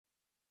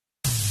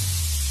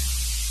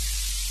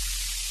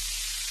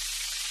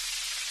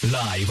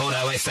Live on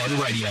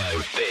OSN Radio.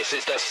 This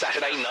is the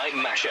Saturday Night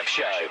Mashup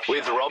Show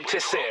with Rob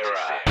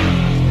Tessera.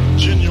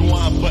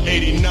 Genuine for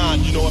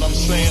 89, you know what I'm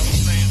saying?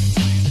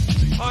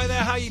 Hi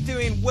there, how you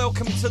doing?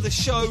 Welcome to the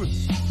show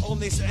on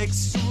this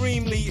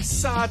extremely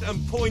sad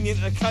and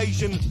poignant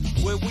occasion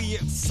where we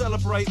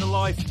celebrate the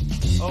life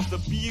of the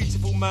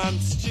beautiful man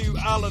Stu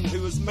Allen,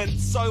 who has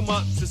meant so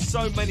much to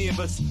so many of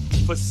us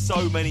for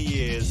so many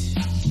years.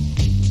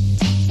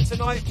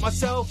 Tonight,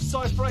 myself,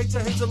 Cy Frater,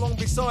 who's along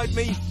beside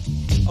me,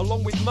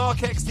 along with Mark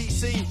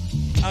XTC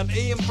and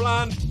Ian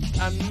Bland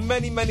and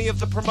many of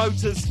the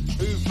promoters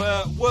who've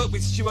worked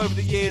with Stu over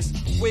the years,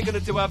 we're going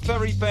to do our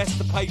very best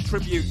to pay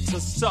tribute to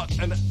such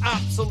an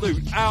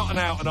absolute out and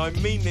out, and I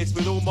mean this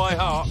with all my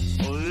heart,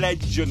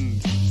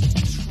 legend.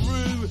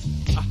 True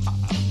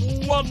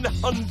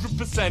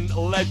 100%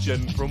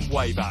 legend from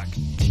way back.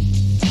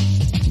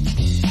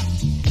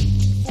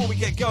 Before we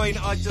get going,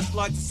 I'd just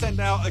like to send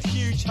out a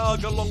huge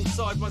hug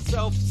alongside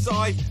myself,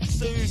 Cy,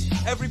 Suze,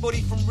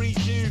 everybody from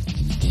Rejuve,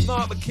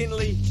 Mark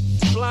McKinley,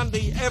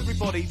 Blandy,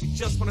 everybody. We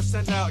just want to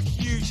send out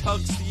huge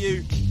hugs to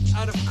you.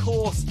 And of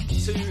course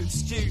to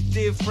Stu's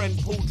dear friend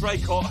Paul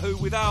Draycott, who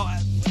without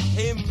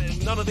him,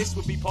 none of this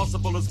would be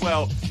possible as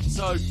well.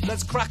 So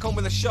let's crack on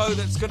with a show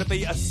that's going to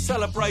be a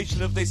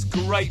celebration of this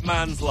great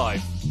man's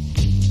life.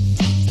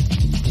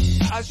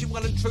 As you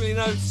well and truly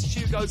know,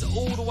 Stu goes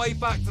all the way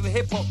back to the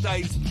hip-hop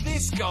days.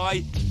 This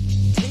guy,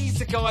 he's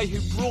the guy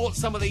who brought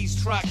some of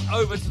these tracks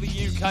over to the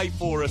UK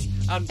for us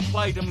and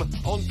played them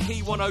on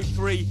Key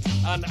 103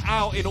 and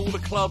out in all the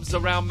clubs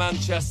around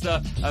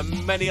Manchester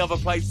and many other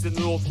places in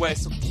the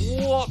Northwest.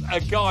 What a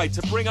guy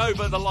to bring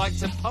over the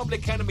likes of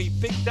Public Enemy,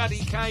 Big Daddy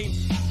Kane,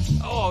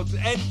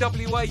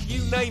 NWA,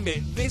 you name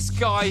it. This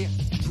guy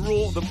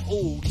brought them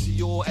all to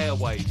your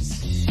airwaves.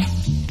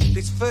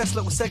 This first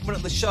little segment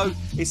of the show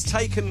is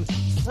taken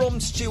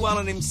from Stu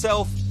Allen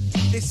himself.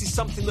 This is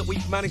something that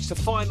we've managed to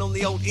find on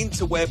the old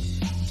interweb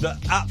that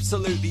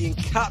absolutely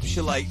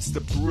encapsulates the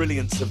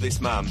brilliance of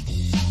this man.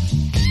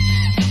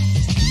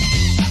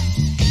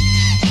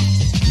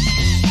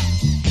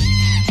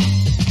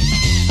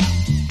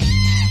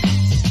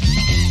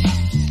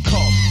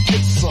 Come,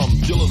 get some,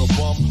 you little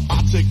bum.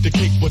 I take the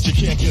cake, but you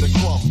can't get a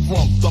crumb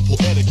from the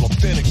poetic,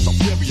 authentic,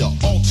 superior,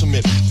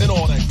 ultimate, and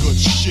all that good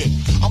shit.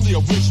 I'm the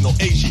original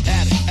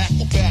Asiatic,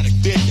 acrobatic,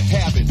 there you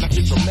have it, like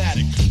it's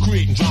dramatic,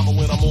 creating drama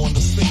when I'm on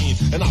the scene,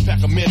 and I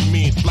pack a men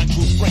mean, like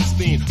Bruce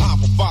Springsteen. I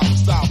provide a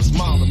style that's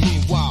mild, and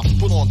meanwhile,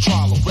 put on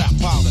trial, a rap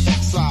pile of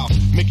exile,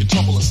 make it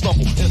tumble and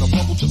stumble, and a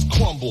rumble just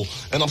crumble,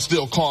 and I'm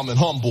still calm and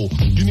humble.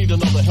 You need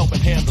another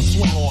helping hand to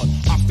swing on,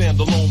 I stand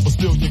alone, but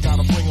still you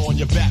gotta bring on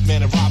your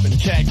Batman and Robin,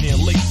 Cagney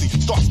and Lacey,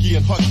 Starsky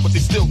and Hutch, but they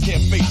still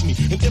can't face me,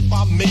 and if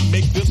I may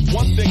make this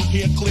one thing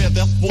here clear,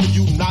 that's for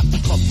you not to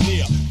come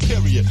near,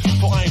 period,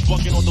 for I ain't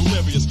bugging or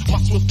delirious. My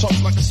swift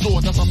tongue's like a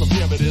sword, that's how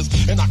severe it is.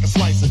 And I can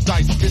slice and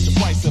dice a Bishop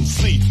Price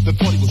MC. The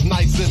party was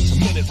nice into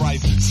minute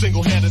rice.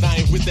 Single-handed, I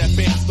ain't with that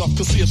band stuff.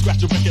 Cause see, I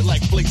scratch a record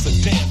like flakes of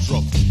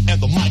dandruff. And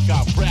the mic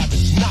I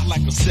ravage, not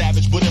like a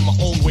savage, but in my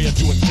own way of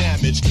doing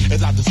damage.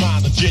 As I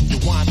design a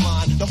genuine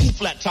line, the who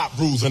flat top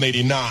rules in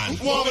 89.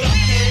 Warm it up,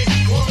 King.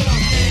 Warm it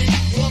up, King.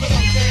 Warm it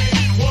up,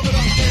 King. Warm it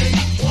up, King.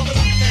 Warm it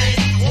up, King.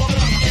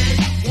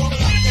 Warm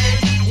it up,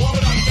 King. Warm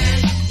it up, King. Warm it up,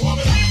 King. Warm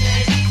it up,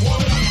 King.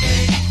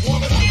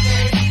 Warm it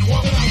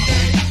up, King. Warm it up,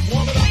 King.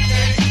 Warm it up, King. Warm it up,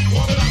 King. Warm it up, King. Warm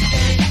it up,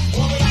 King.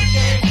 Warm it up,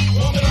 King.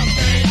 Warm it up,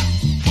 King.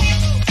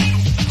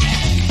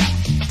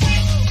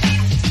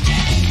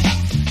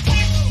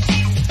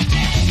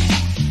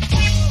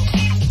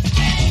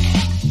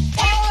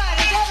 All right,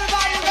 is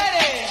everybody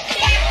ready?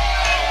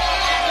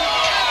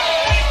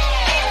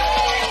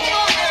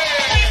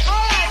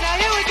 All right, now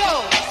here we go.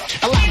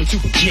 Allow me to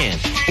begin.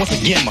 Once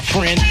again, my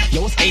friend,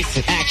 yo, it's Ace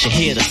in action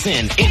here to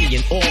send any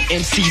and all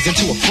MCs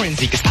into a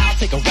frenzy. Cause I'll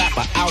take a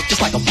rapper out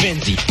just like a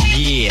Benzie.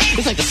 Yeah,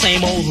 this ain't the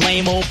same old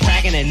lame old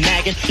bragging and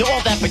nagging. Yo,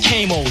 all that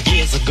became old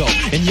years ago.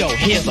 And yo,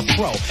 here's a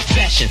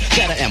profession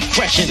that I am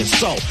fresh in and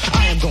so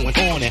I am going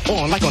on and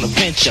on like on a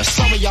venture.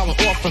 Some of y'all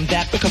are off from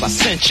that because I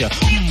sent ya.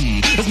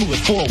 Let's move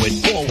it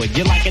forward.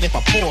 You like it if I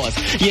pause?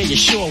 Yeah, you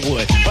sure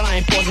would. But I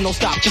ain't pausing, no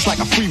stop, just like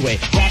a freeway.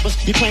 Rappers,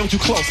 you're playing too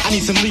close. I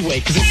need some leeway.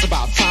 Cause it's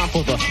about time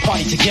for the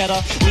party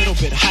together. Little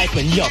bit hype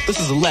and yo, this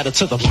is a letter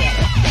to the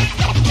better.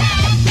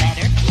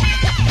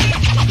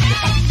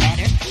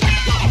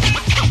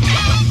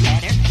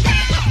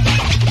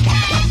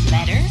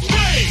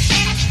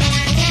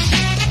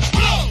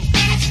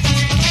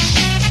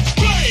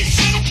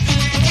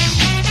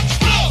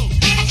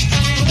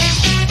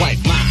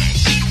 White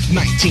lines,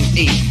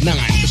 1989.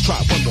 Let's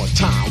try one more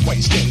time.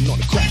 White standing on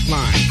the crack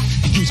line,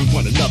 using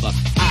one another.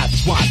 Eyes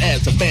as wide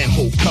as a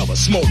manhole cover,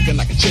 smoking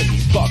like a chimney,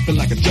 buffing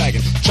like a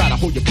dragon. Try to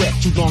hold your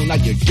breath too long, now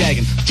you're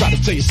gagging. Try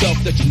to tell yourself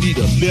that you need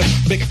a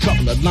lift, make a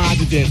couple of lines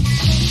and then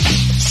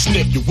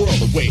Sniff your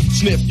world away,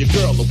 sniff your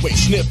girl away,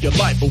 sniff your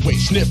life away,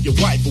 sniff your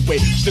wife away,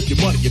 sniff your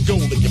money, your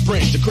gold, and your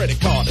friends. Your credit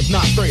card is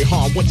not very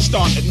hard once you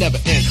start and never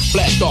end.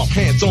 Blast off,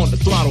 hands on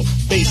the throttle,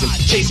 facing,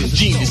 chasing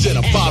genius in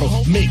a bottle.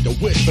 Make the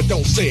wish, but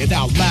don't say it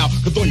out loud,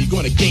 cause all you're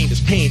gonna gain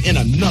is pain in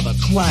another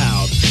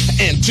cloud.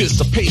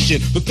 Anticipation,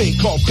 the thing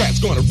called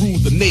crack's gonna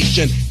rule the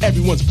nation.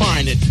 Everyone's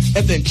buying it,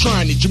 and then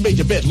trying it. You made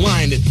your bet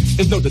lying it,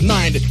 there's no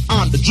denying it.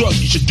 I'm the drug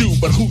you should do,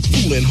 but who's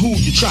fooling who?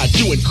 You try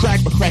doing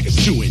crack, but crack is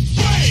doing.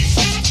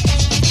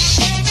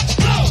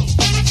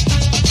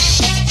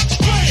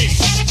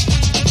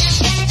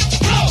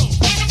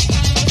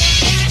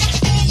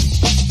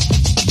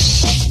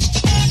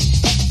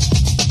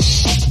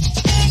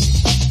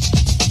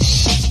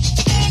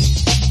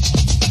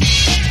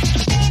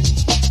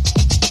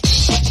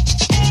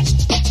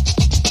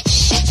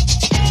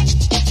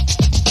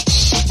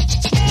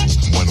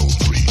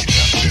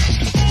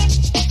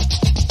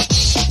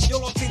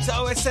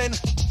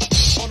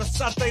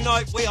 Saturday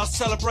night, we are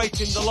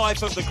celebrating the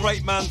life of the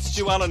great man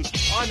Stu Allen.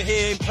 I'm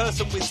here in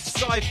person with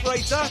Cy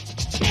Freighter.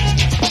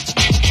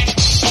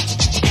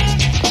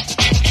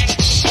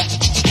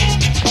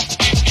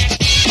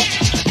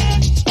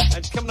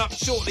 And coming up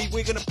shortly,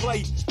 we're going to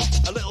play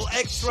a little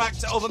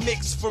extract of a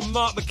mix from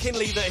Mark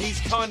McKinley that he's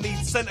kindly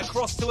sent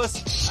across to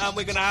us. And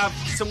we're going to have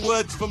some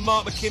words from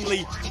Mark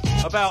McKinley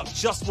about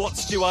just what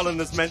Stu Allen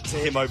has meant to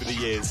him over the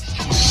years.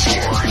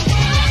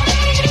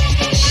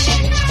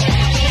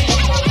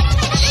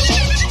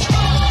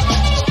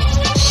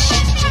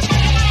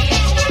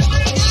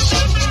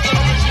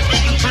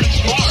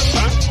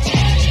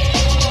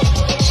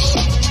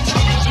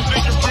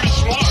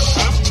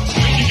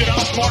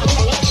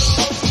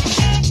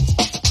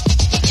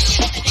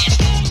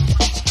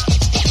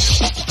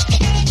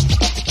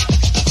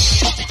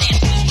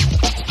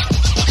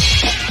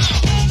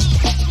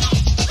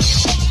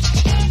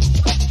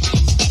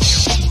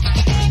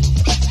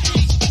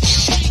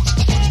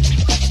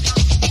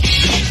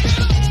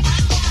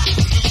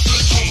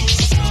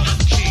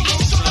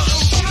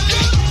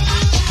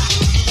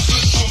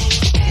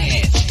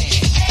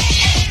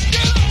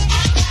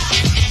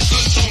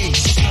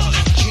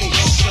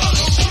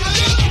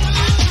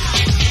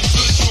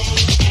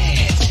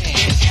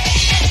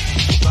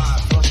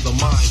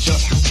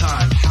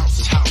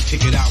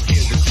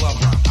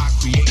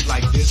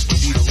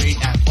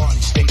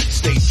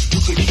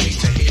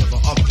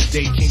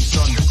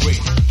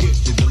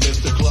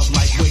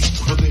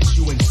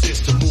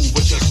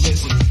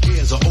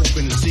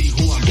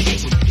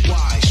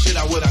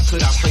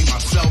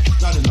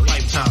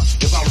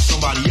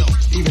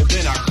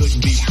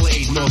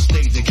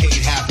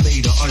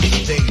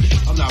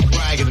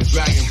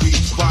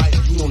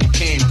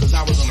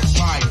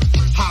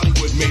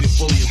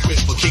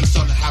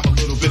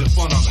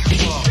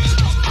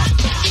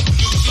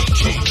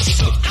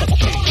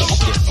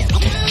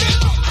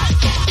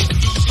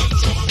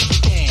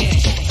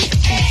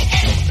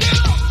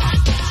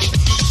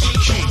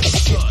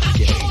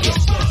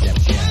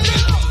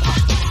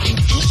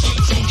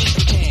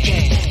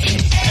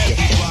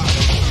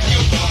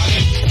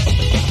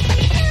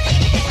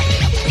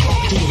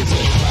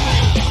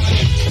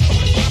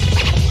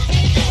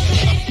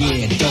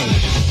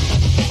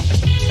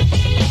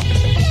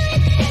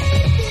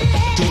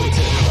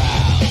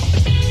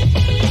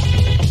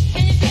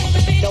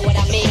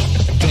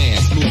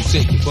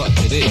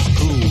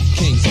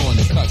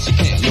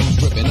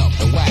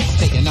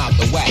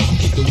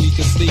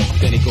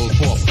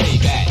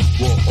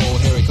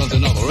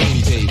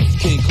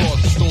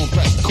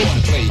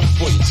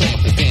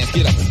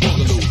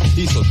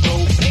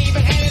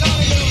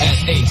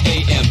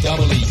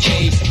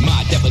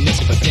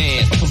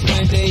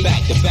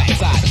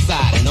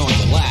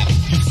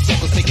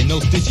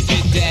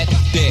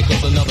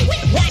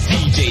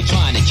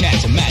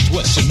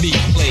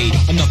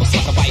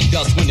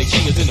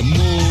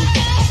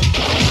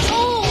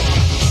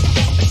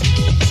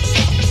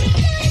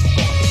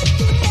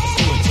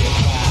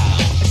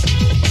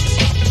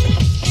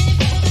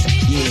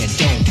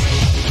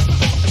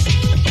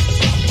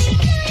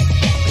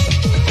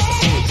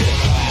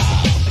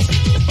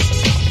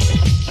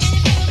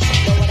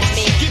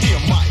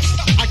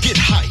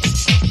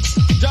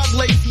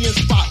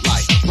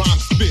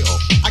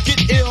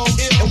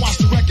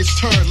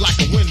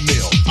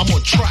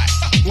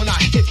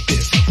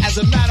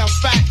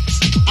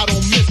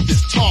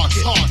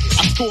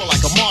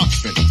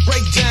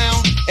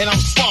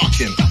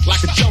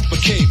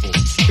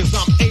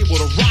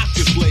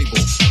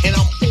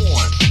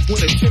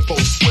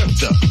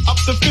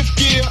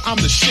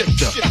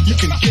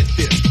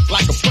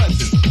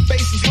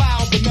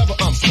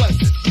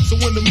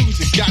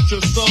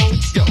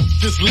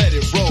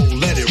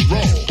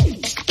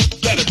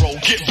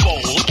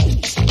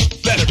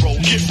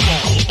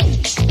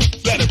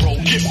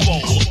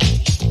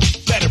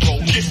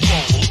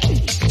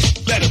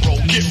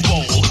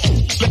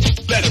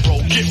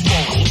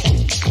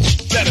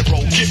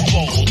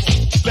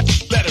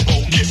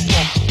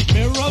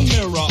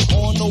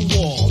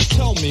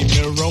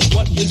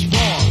 What is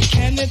wrong?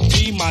 Can it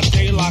be my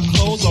daylight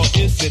clothes or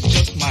is it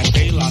just my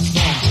daylight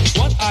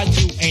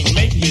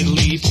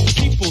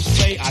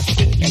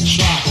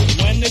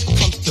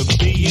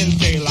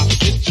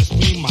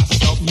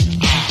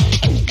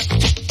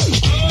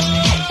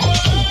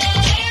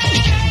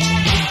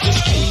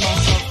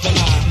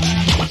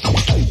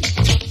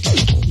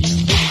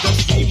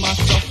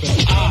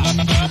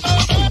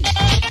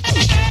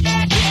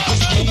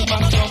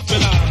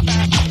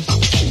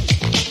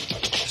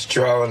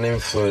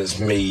influenced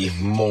me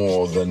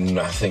more than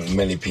I think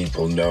many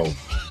people know,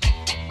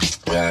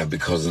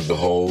 because of the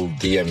whole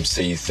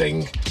DMC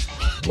thing.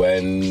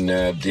 When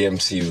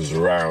DMC was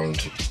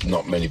around,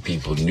 not many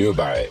people knew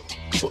about it,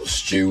 but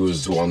Stu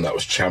was the one that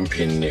was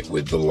championing it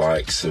with the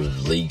likes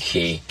of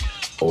Leaky,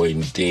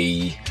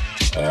 O.N.D.,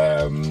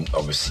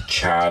 obviously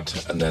Chad,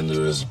 and then there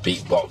was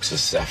beatboxer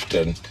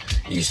Sefton.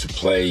 He used to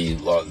play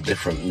like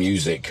different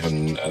music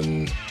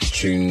and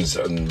tunes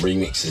and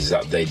remixes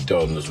that they'd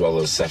done, as well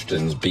as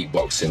Sefton's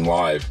beatboxing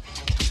live.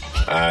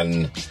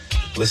 And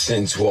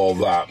listening to all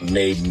that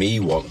made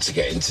me want to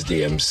get into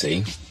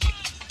DMC,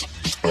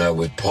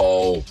 with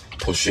Paul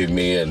pushing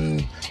me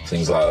and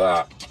things like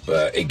that,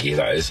 Iggy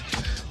that is.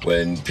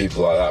 When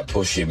people like that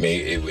pushing me,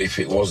 if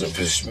it wasn't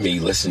for me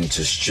listening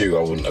to Stu,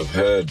 I wouldn't have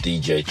heard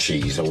DJ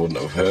Cheese, I wouldn't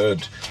have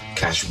heard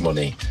Cash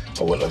Money,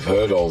 I wouldn't have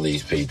heard all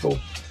these people.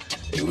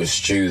 It was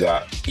Stu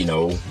that,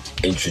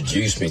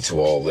 introduced me to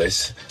all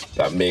this,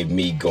 that made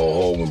me go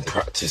home and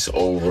practice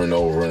over and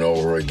over and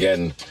over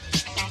again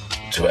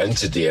to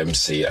enter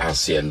DMC at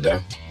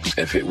Hacienda.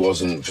 If it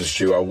wasn't for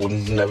Stu, I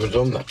wouldn't have never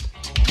done that.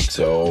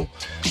 So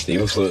the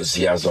influence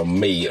he has on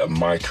me and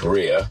my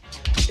career,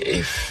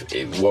 if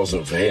it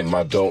wasn't for him,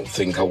 I don't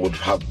think I would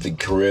have had the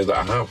career that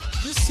I have.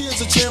 This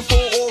here's a chant for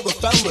all the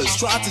fellas.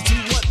 Try to do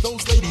what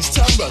those ladies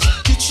tell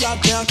us. Get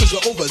shot down because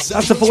you're overzealous.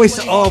 That's the voice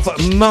of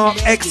Mark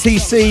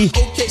XTC,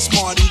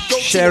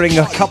 sharing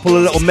a couple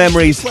of little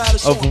memories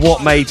of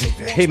what made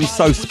him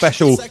so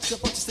special.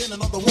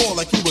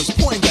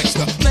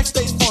 Next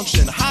day's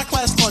function, high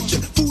class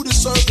luncheon. Food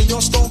is served and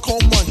you're stone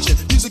cold munching.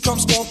 Music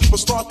comes on, people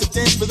start to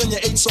dance, but then you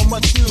ate so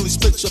much you nearly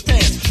split your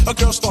pants. A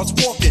girl starts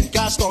walking,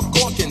 guys start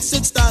gawking,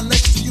 sits down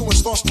next to you and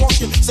starts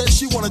talking. Says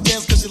she wanna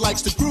dance cause she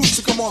likes the groove,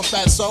 so come on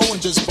fatso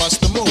and just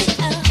bust the move.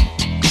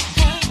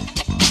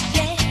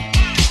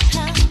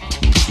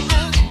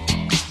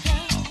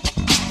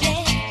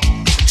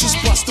 Just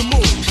bust the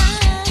move.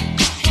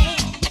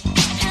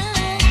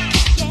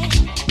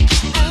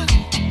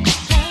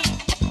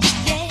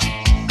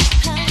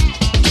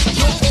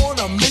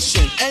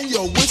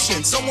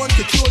 Someone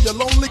could cure your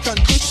lonely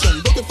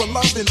condition. Looking for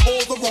love in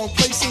all the wrong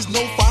places.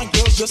 No fine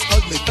girls, just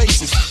ugly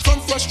faces. From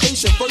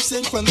frustration, first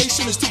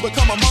inclination is to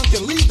become a monk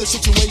and leave the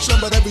situation.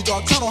 But every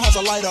dark tunnel has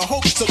a light of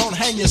hope, so don't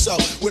hang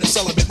yourself with a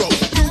celibate rope.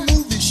 New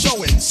movies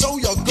showing, so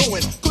you're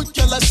going. Could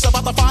care less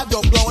about the vibe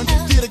you're blowing.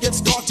 Theater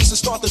gets dark just to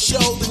start the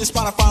show. Then you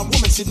spot a fine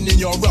woman sitting in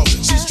your row.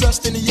 She's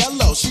dressed in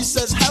yellow. She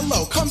says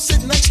hello. Come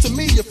sit next to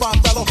me, you fine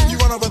fellow. You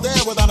run over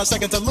there without a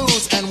second to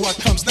lose. And what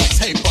comes next?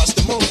 Hey, bust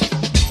the move.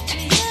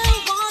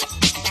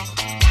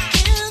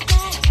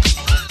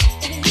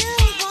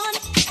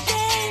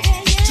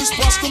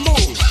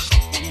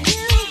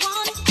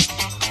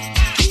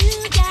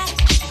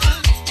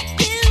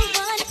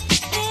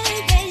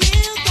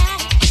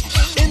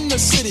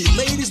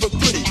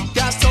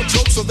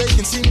 So they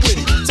can seem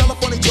witty. Tell a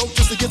funny joke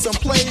just to get some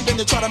play. Then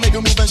you try to make a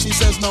move and she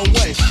says no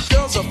way.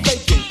 Girls are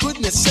faking,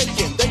 goodness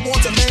saking. They want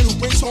a man who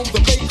brings home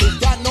the bacon.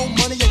 Got no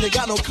money and you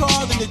got no car,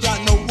 then you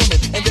got no woman.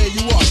 And there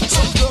you are.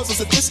 Some girls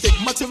are sadistic,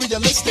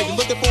 materialistic.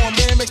 Looking for a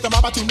man makes them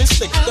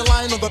opportunistic. They're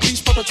lying on the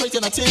beach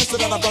perpetrating a tan so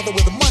that a brother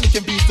with the money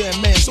can be their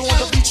man. So on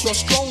the beach you're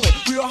strolling,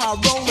 real high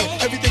rolling.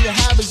 Everything you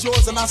have is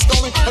yours and not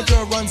stolen. A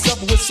girl runs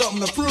up with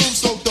something to prove,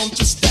 so don't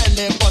just stand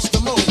there and bust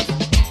the move.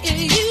 If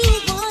you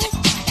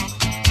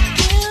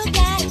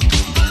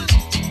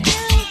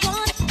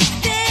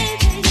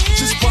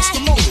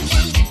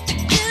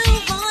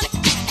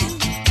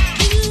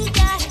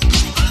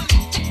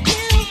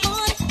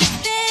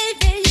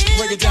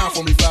down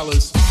for me,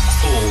 fellas.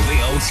 All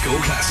the old school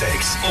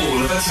classics, all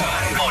of the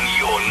time, on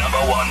your number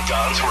one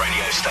dance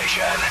radio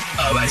station,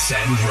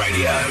 OSN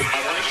Radio.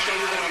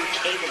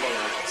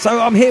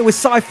 So I'm here with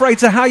Cy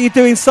Frater. How are you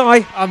doing,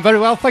 Cy? I'm very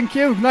well, thank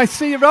you. Nice to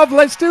see you, Rob.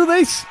 Let's do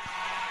this.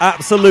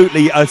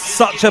 Absolutely.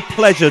 Such a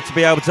pleasure to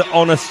be able to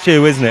honour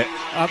Stu, isn't it?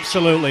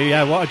 Absolutely,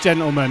 yeah. What a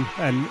gentleman.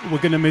 And we're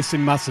going to miss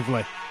him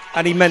massively.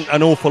 And he meant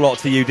an awful lot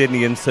to you, didn't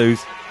he, and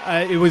Suze?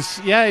 It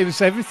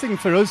was everything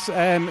for us.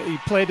 He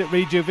played at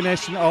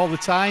Rejuvenation all the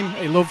time.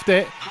 He loved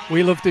it.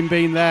 We loved him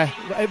being there.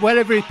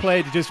 Wherever he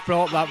played, he just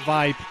brought that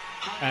vibe.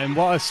 And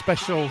what a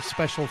special,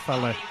 special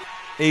fella.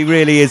 He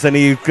really is, and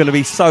he's going to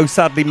be so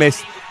sadly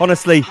missed.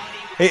 Honestly,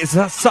 it's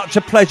such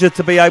a pleasure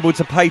to be able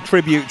to pay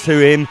tribute to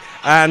him.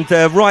 And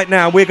right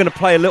now, we're going to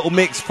play a little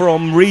mix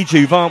from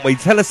Rejuve, aren't we?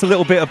 Tell us a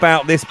little bit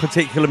about this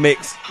particular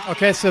mix.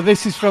 Okay, so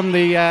this is from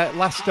the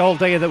last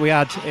all-day that we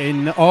had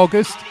in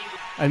August.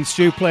 And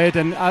Stu played,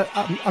 and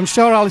I'm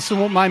sure Alison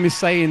won't mind me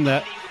saying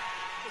that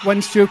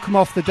when Stu come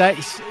off the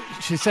decks,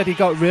 she said he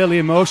got really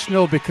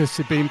emotional because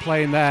he'd been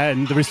playing there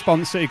and the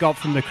response that he got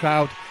from the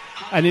crowd.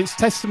 And it's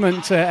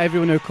testament to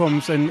everyone who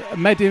comes, and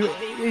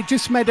it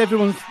just made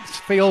everyone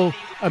feel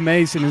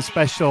amazing and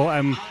special,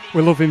 and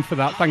we love him for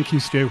that. Thank you,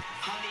 Stu.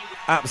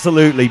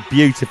 Absolutely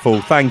beautiful.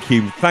 Thank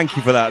you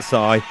for that,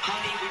 Cy.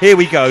 Here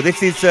we go.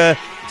 This is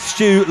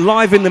Stu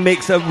live in the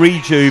mix at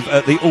Rejuve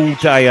at the All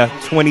Dayer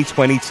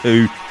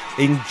 2022.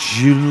 In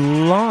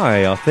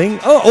July, I think.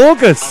 Oh,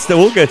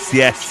 August,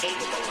 yes.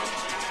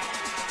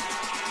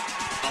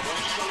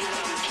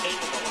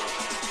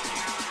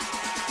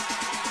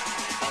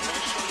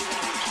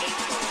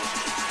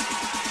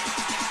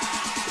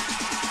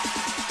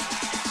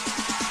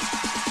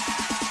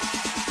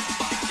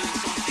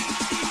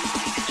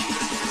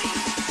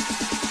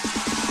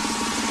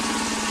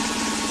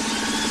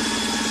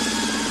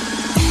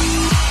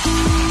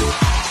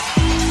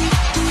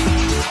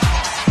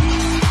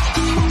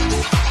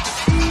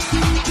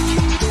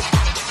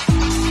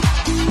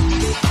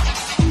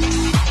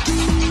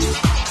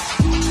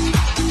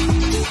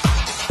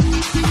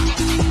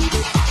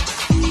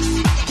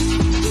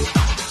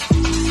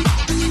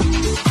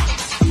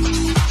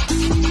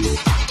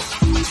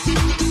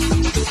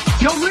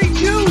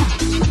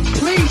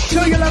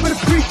 show your love and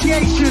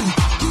appreciation.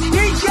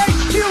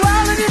 DJ Stu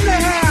Allen in the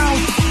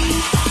house.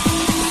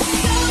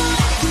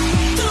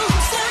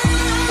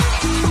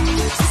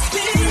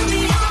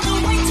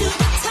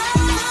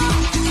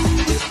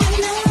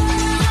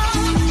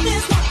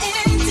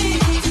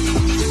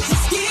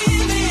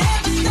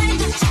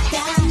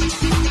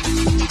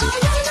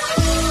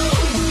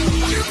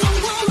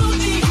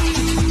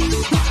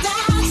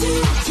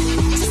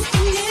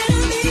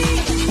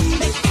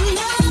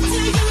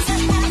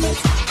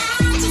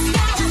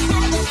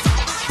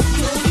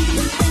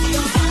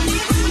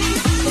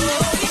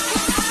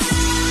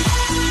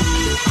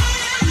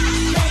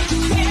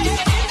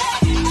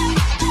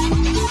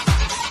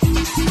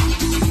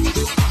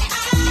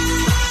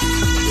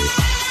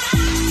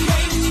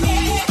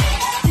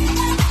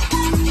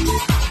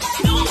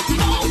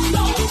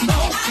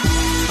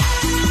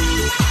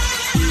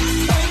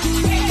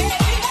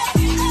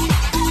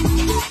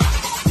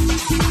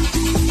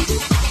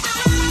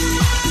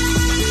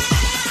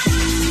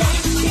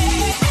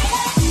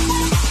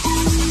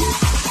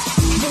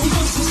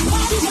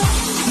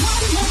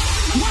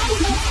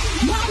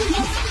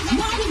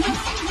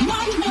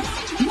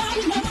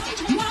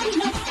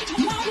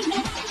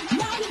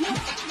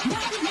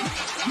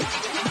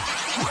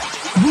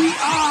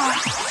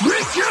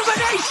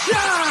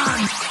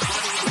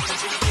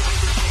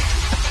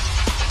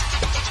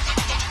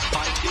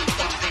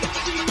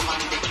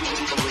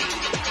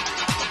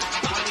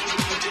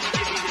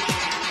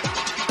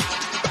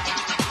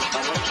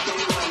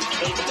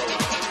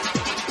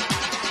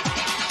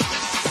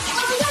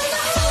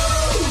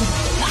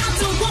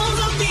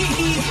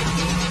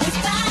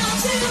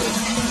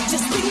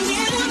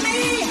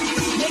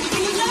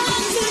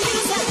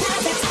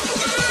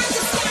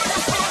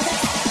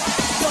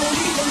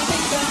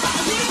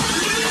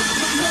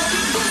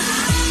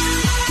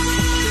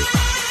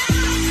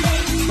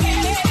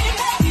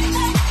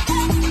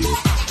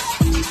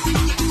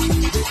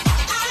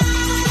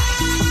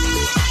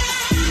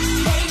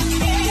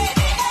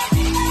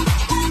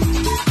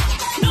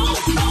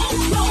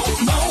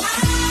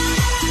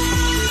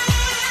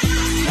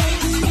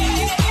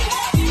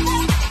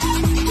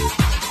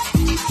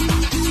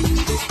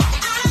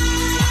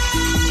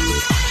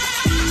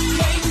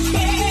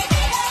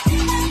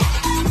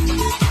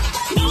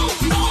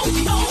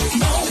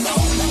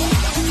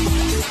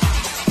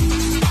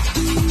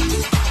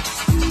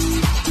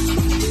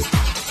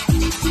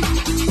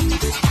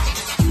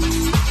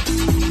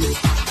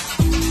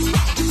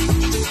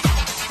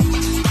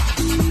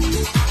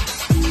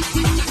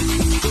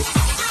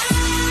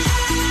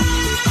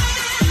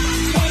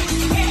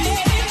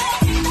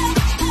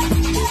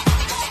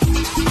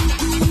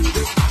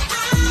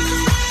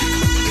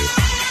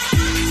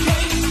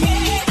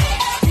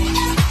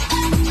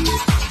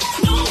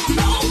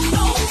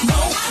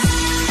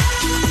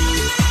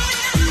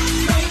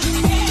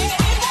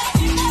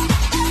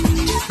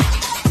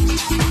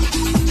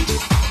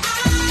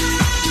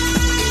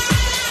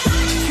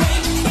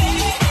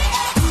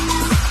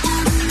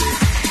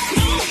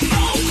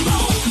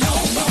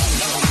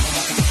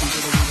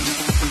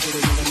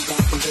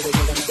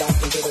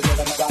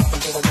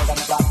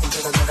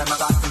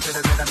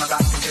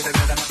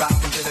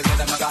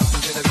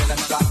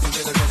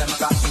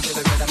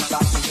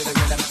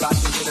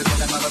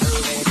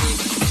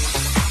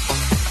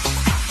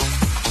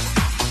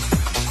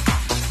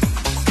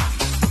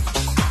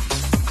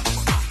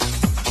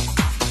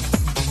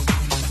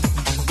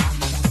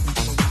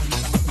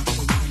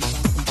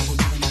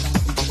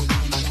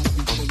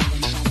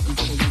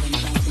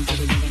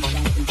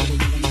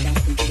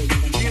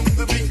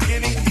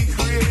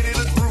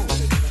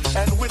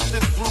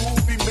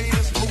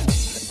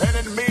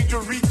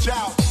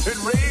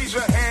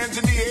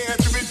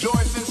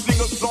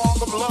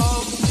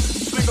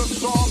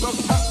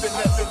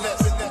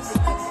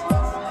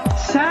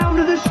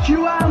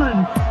 Stu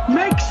Allen,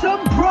 make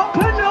some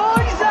proper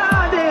noise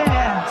out there!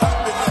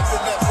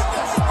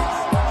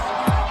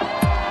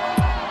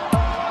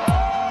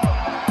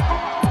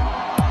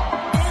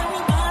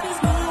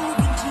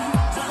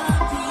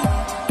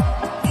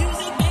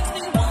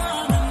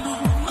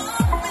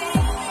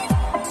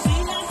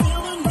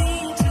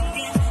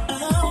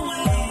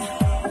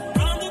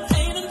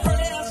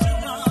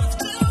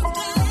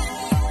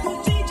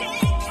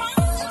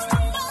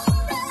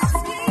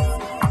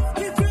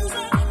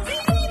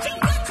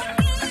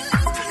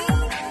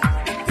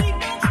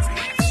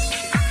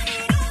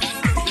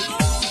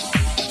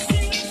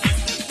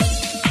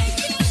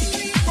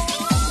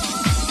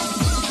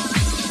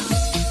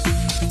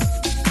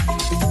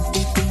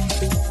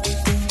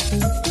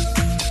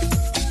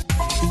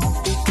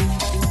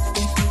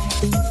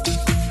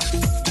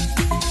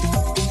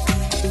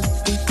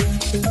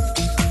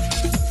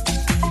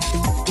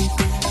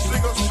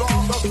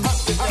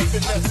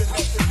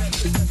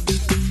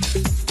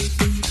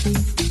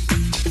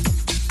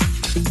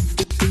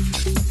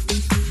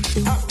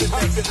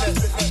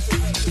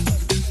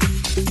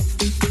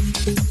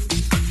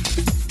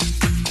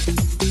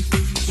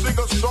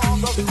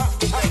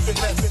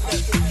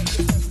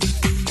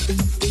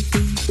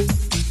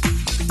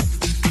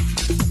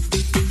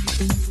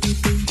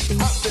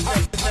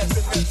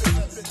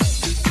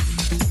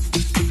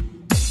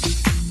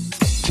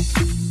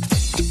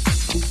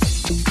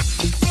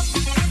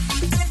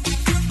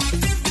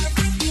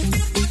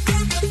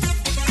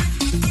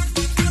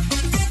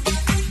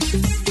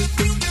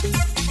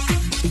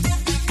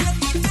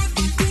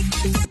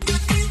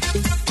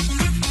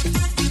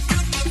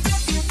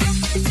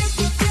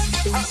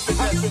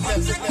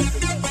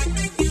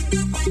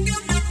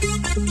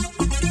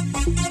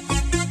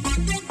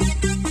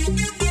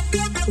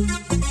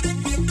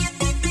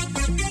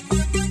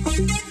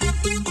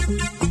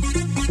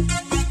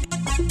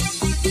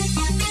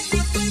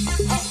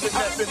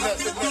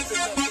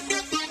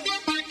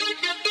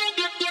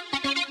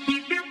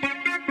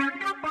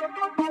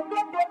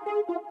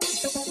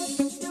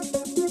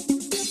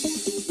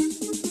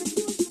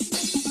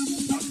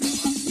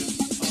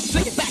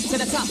 Swing it back to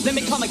the top, let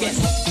me come again.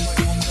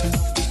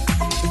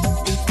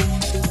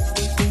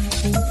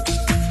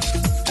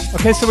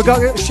 Okay, so we've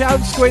got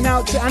shouts going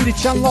out to Andy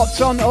Chan locked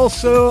on,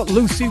 also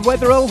Lucy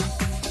Wetherill.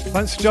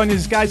 Thanks for joining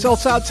us, guys.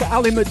 Also out to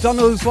Ali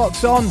McDonough who's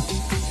locked on.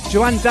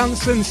 Joanne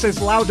Danson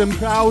says loud and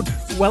proud.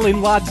 Well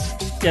in, lads.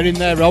 Get in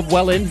there, Rob.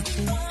 Well in.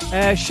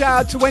 Shout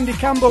out to Wendy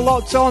Campbell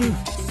locked on.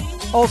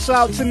 Also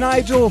out to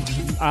Nigel.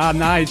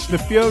 Nigel, the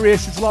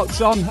Furious is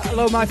locked on.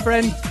 Hello, my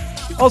friend.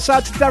 Also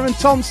out to Darren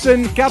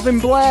Thompson, Gavin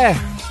Blair.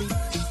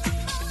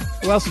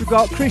 Who else we've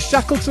got? Chris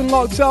Shackleton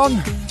locked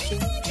on.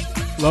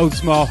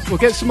 Loads more. We'll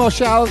get some more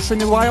shout-outs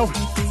in a while.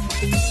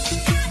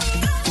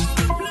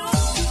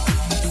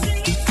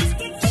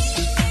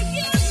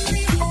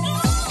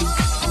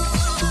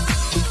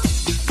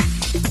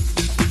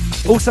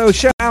 Also a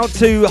shout out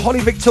to Holly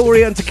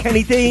Victoria and to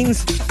Kenny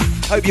Deans.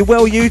 Hope you're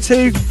well, you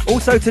two.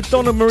 Also to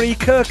Donna Marie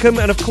Kirkham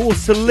and of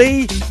course to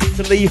Lee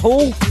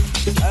Hall.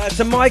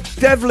 To Mike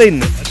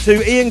Devlin,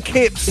 to Ian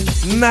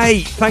Kipps,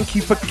 mate, thank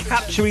you for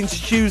capturing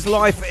Stu's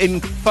life in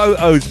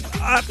photos.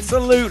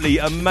 Absolutely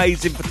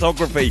amazing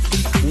photography.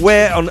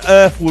 Where on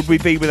earth would we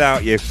be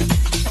without you?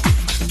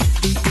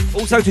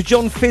 Also to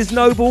John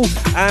Fiznoble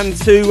and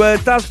to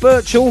Daz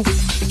Birchall,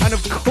 and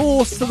of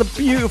course to the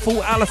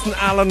beautiful Alison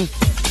Allen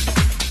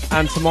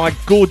and to my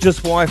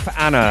gorgeous wife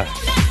Anna.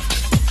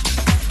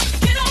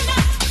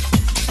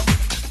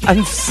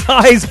 And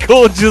Sai's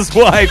gorgeous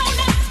wife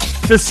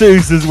to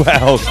Suze as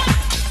well.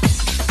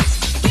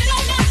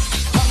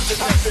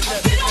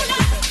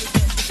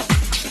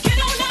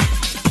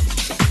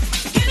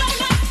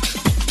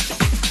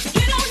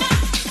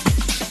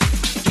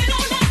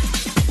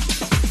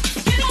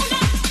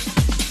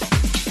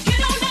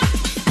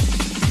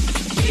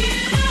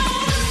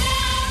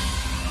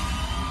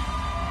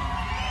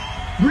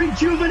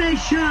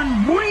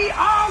 Rejuvenation, we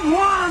are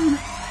one.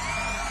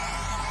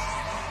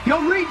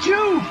 Yo,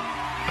 Reju,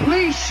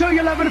 please show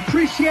your love and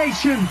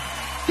appreciation.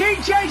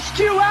 DJ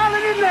Stu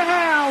Allen in the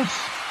house.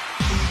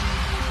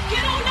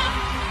 Get on up.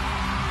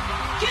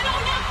 Get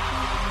on up.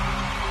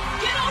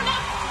 Get on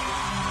up.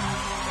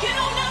 Get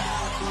on up.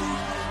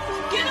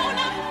 Get on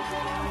up.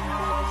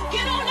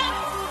 Get on up.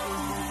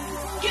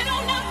 Get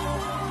on up.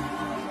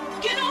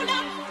 Get on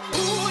up.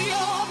 Ooh,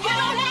 yo, get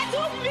on that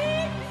to me.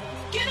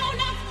 Get on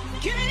up.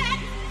 Give me that.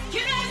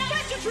 Give me that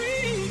special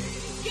treat.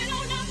 Get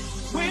on up.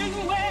 When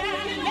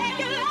make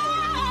it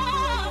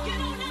love. Get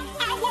on up.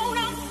 I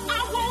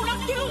wanna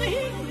feel the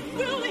heat.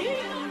 Feel the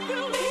heat.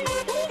 Feel the heat.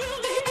 Feel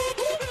the heat.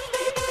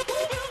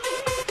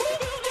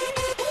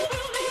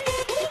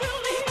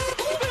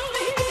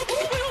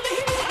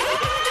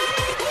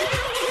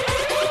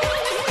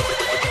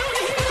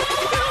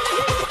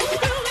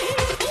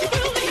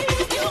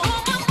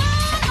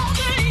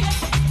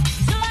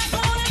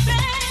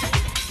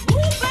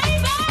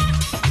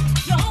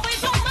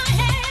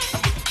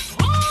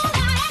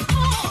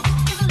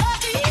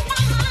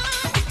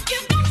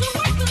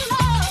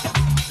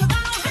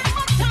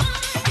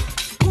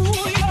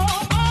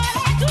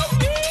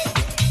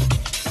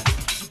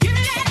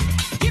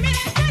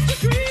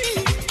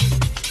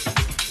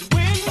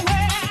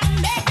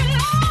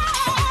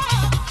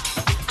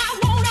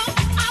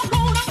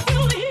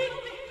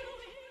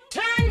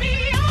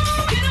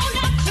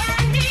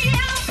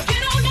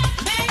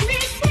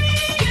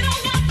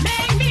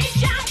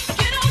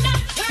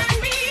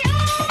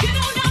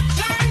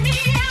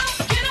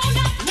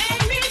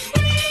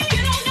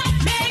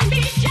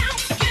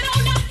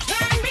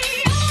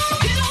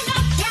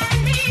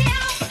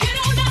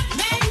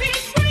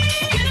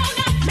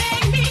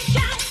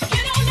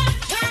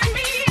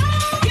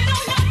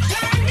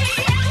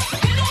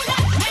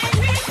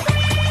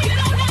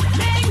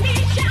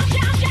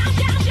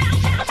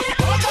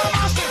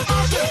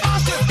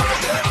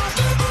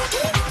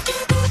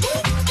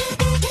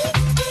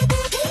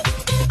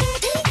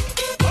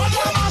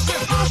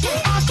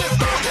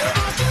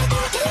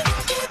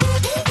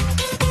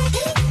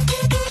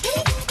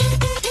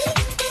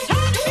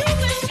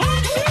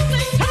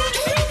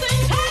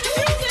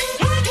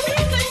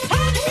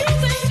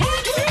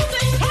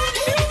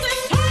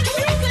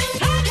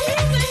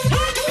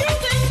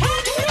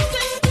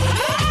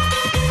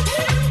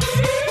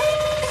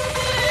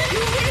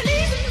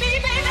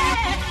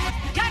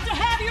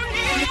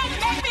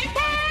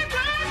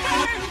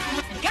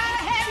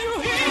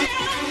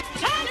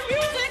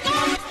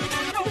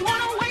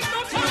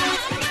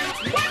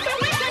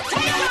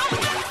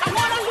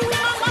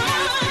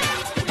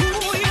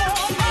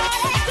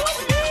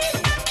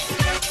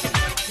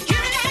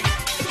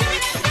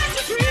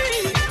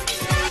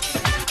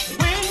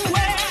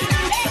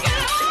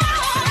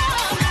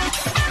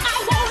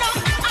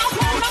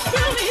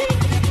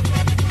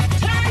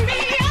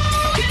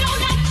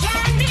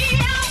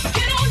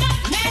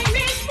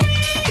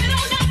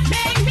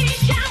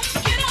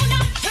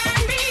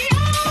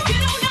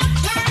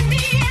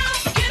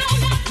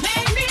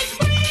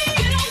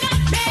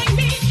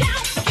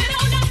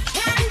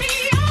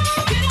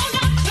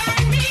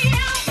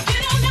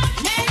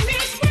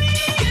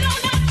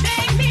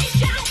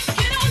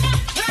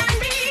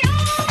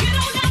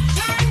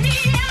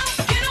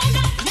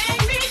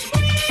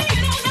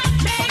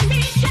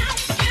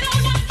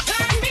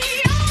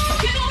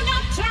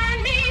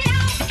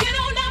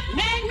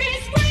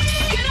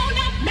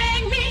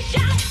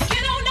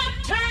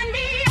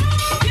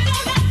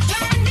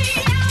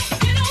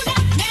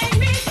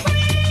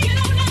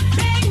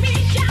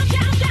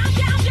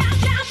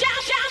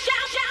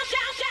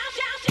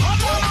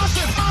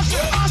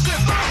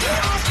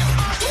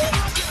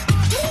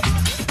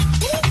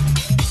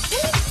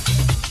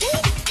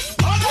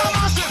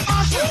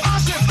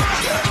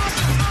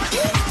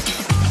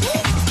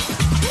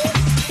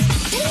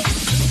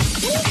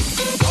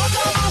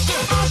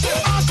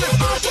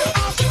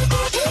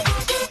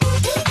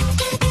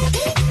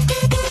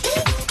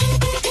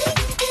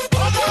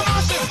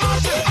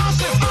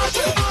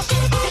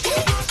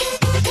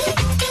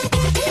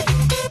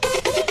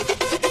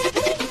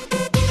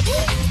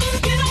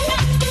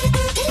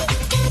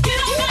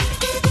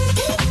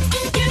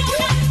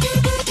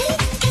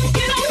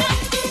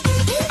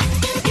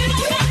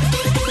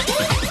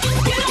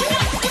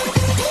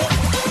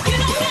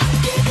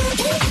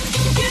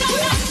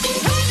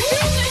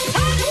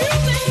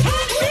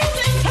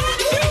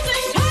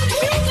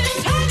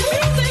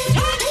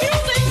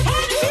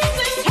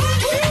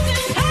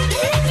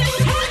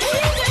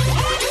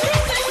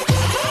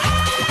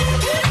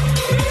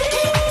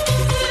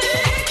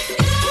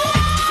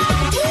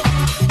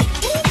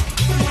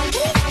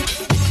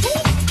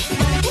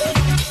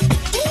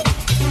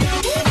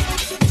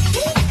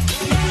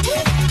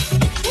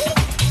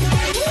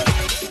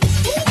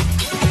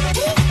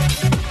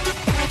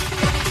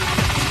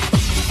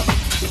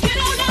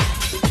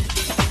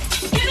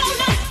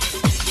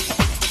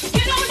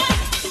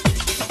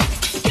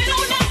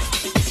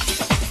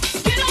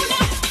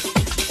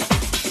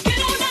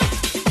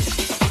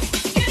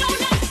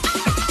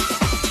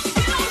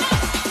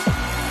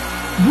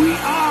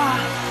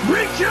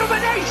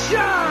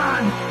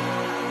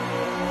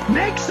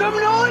 Make some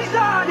noise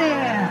out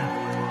there!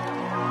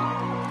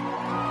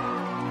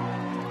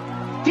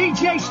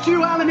 DJ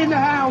Stu Allen in the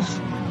house.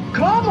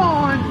 Come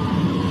on!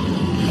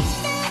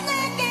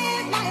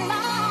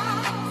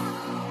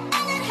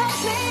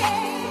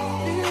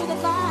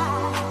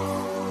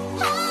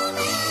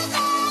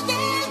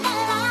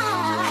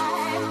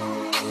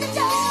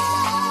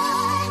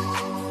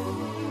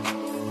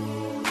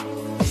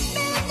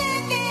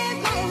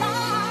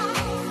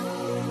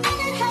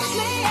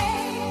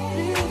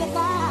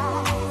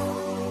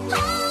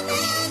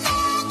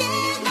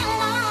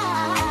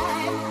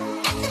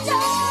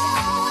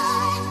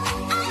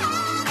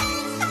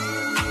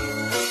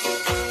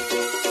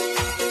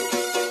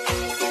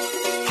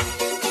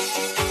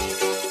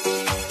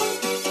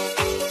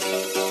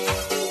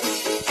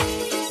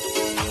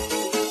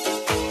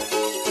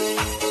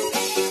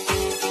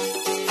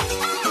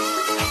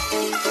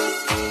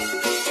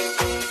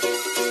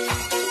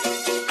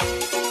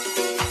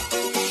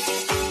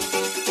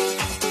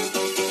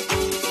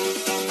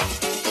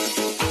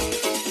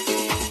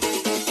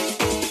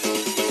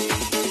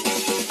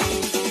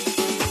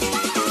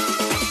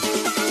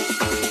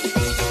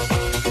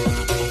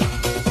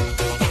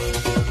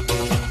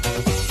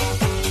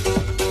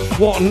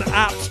 What an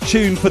apt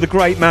tune for the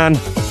great man.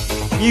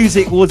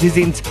 Music was his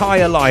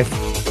entire life.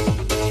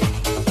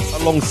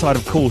 Alongside,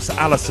 of course,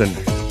 Alison.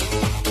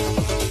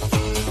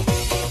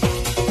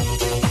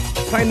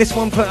 Playing this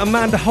one for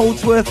Amanda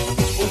Holdsworth,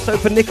 also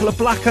for Nicola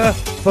Blacker,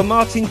 for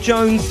Martin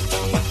Jones,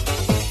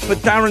 for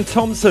Darren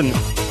Thompson,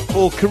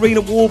 for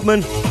Karina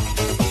Wardman,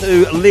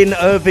 to Lynn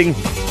Irving,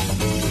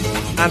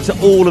 and to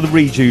all of the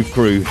Rejuve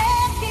crew.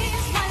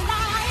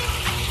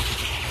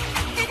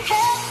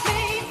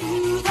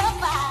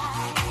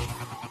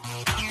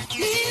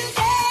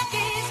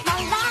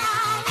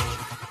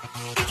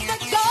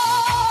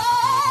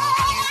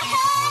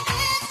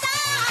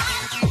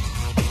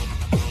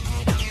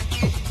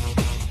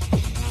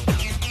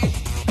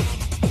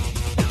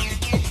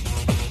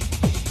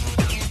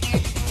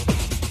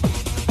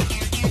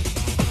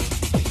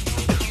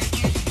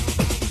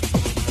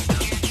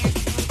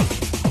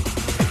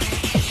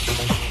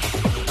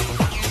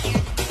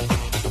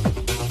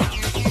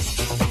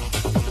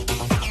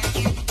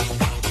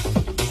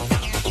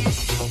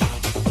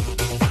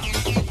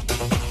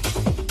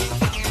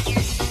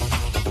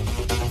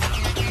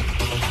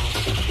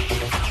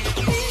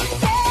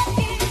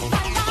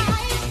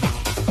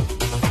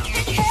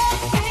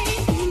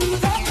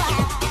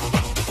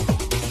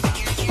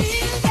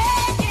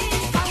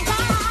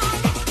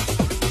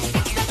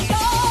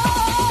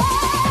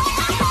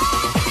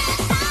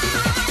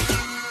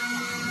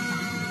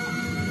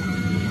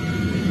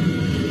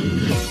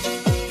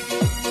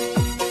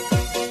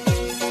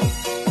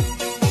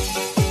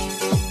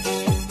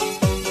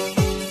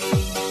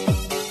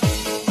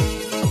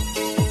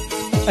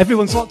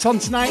 Everyone's locked on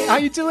tonight. How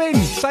you doing?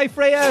 Safe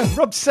Freya,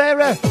 Rob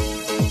Sarah.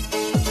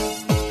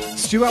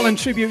 Stu Allen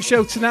tribute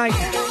show tonight.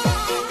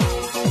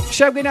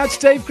 Shouting out to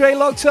Dave Gray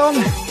locked on.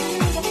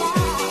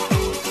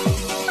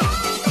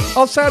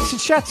 Also out to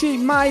Chatty,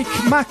 Mike,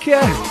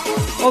 Macca.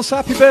 Also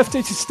happy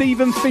birthday to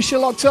Stephen Fisher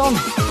locked on.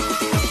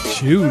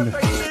 Tune.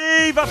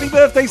 Steve, happy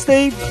birthday,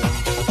 Steve.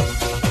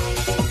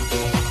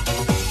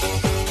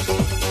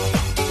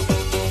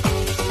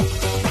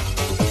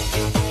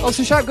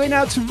 Also shout going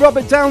out to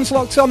Robert Downs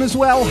locked on as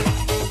well.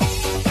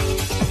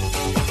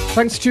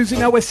 Thanks for choosing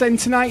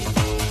OSN tonight.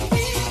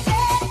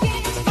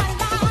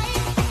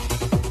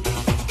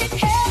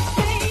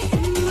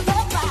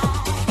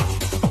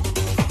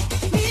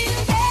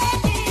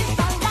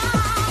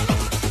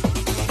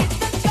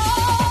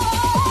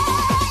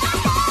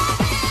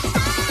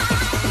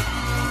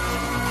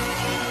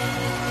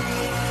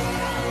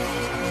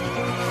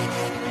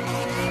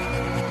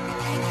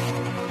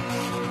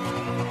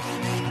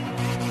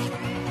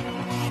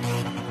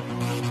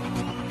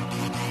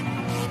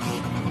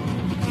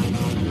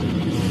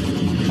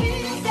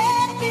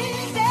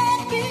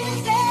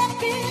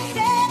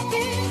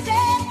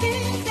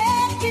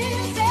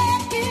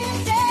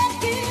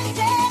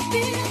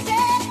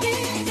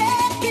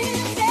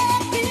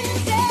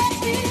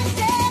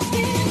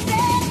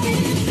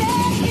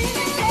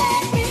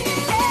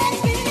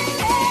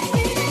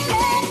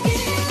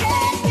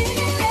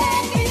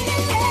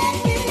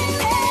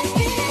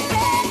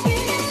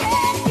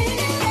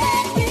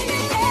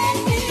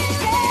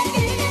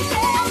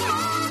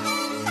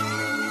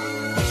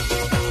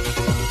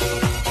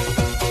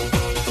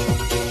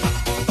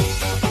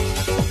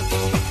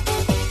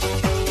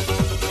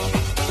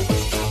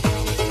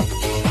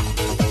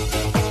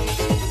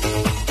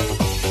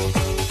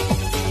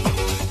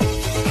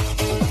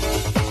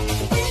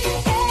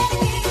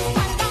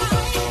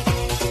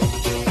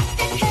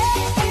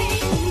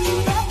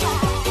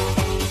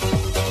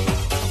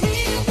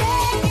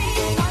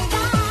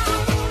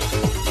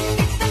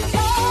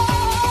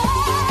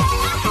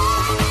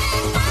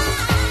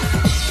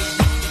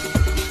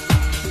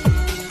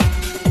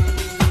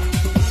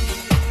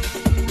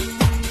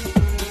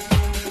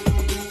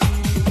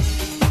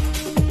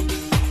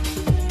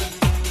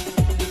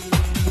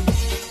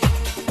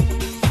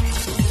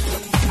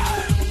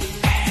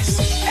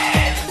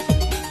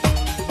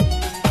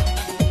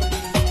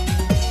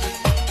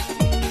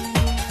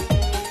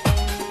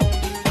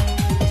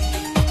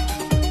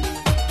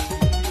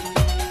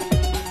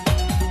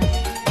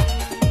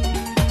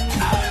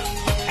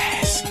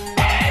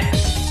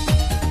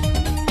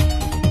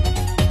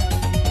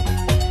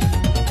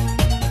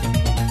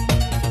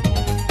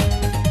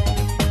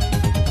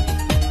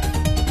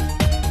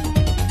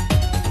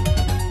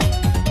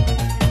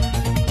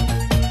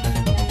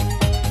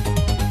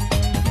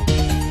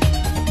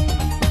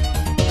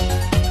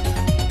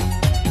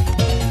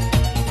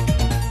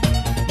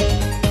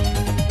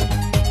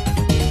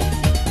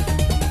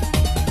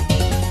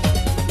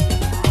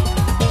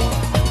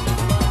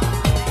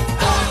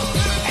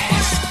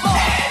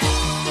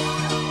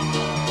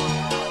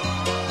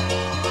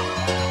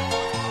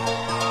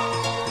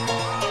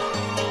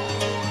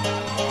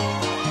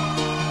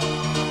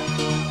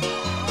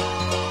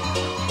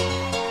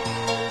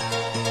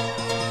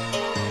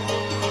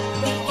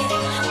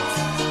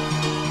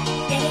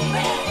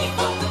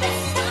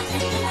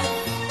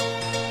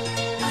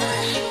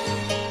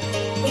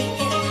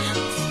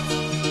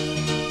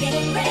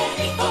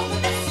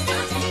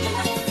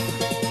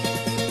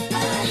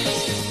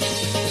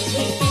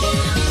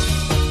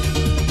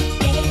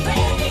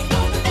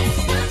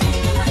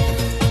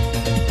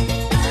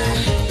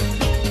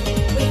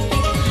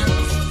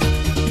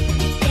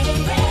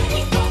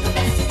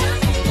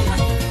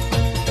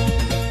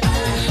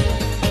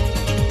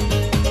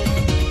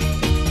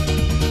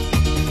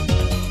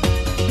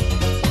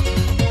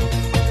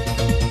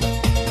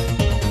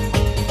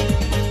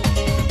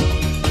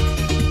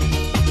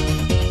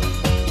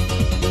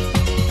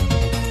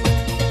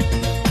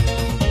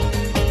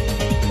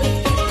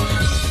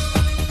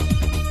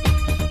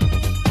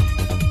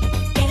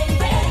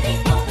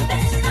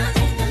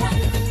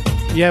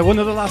 Yeah, one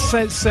of the last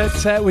sets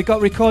that we got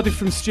recorded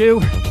from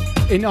Stu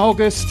in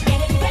August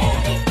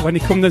when he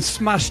come and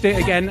smashed it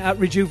again at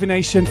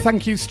Rejuvenation.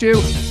 Thank you, Stu.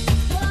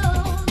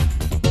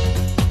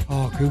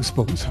 Oh,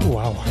 goosebumps. Oh,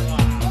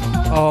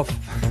 wow.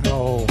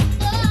 Oh.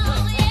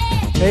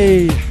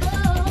 Hey.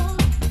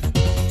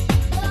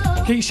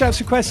 Keep your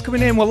shouts requests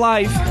coming in. We're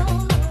live.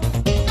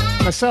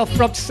 Myself,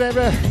 Rob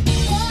Serra.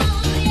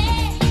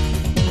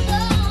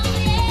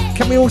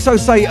 Can we also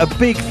say a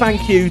big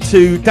thank you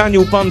to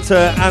Daniel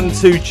Bunter and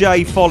to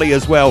Jay Foley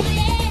as well?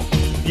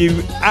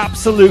 You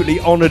absolutely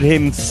honoured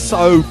him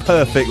so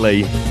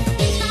perfectly.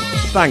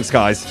 Thanks,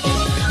 guys.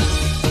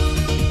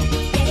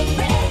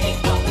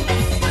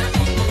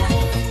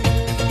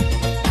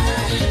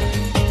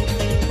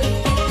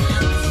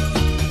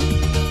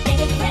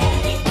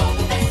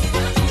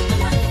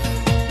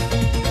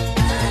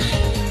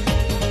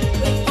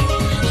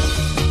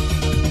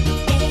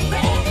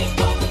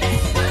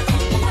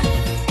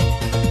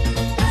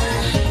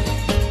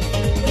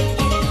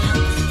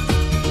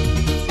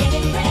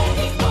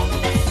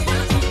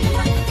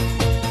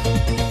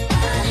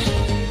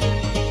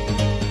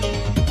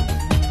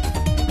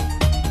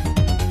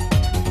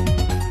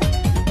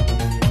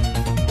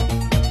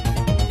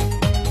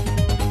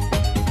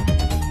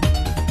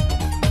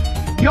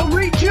 Yo,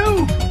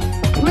 Rejuve,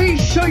 please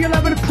show your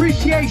love and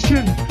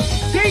appreciation.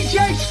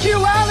 DJ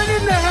Stu Allen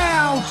in the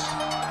house.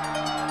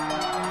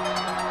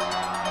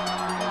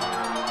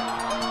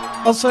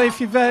 Also,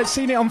 if you've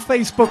seen it on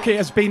Facebook, it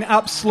has been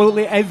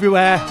absolutely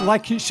everywhere,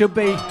 like it should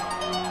be.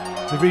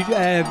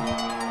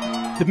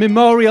 The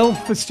memorial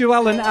for Stu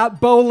Allen at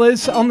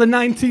Bowlers on the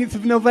 19th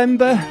of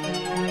November.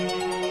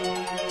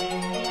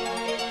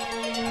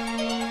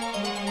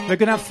 They're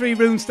going to have 3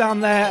 rooms down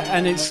there,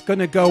 and it's going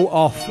to go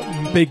off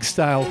big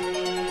style.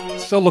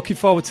 So looking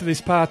forward to this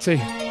party.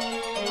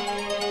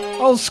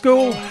 Old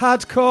school,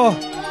 hardcore,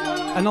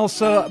 and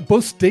also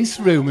Bust This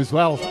room as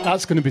well.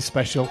 That's going to be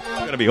special. It's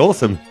going to be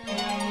awesome.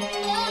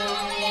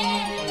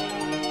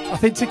 I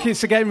think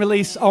tickets are getting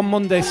released on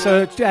Monday,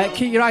 so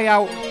keep your eye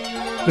out.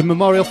 The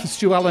memorial for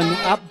Stu Allen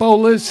at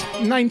Bowlers,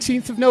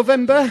 19th of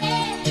November.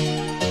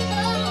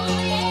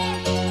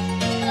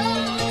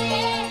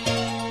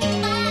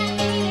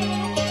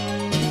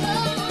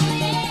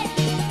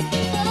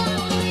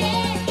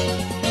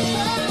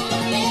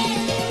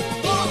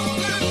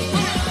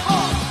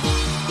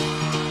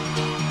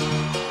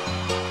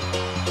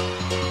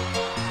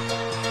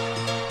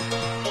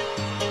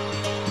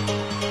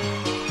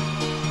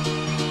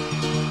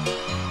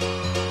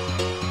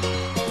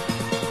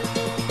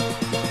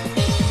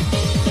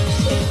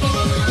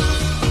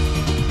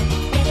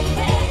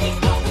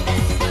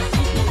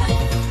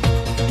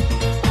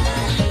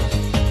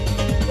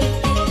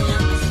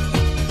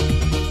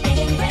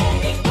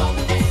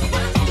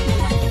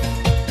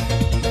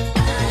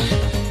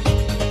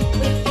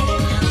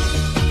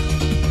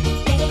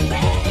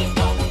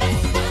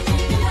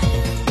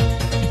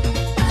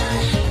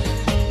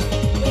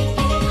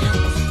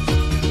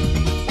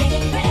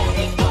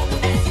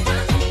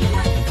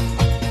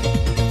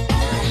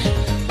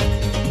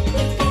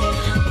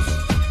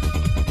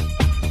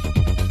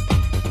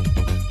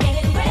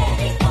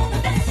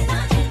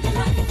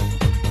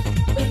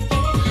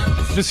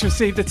 Just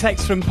received a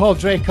text from Paul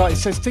Draycott. It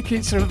says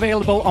tickets are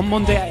available on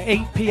Monday at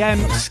 8 p.m.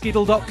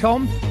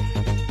 Skiddle.com,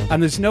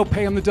 and there's no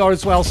pay on the door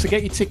as well, so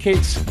get your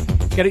tickets,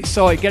 get it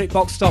sorted, get it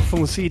boxed off,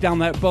 and we'll see you down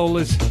there at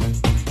Bowlers.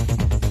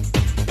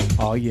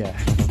 Oh yeah.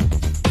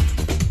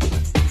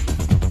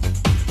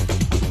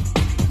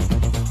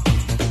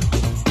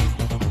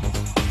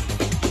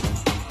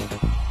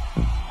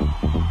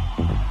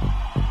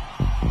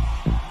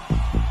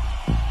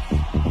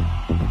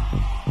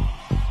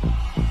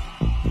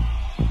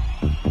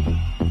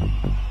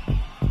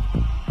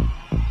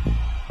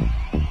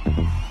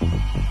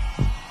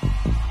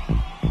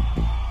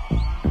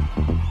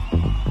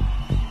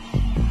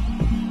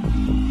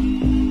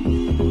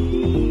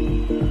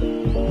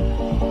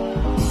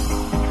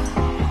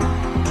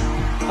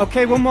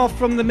 Okay, one more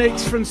from the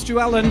mix from Stu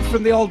Allen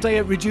from the All Day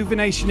at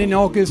Rejuvenation in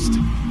August.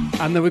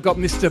 And then we've got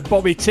Mr.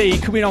 Bobby T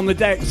coming on the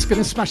decks,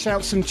 going to smash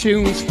out some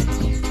tunes.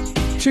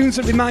 Tunes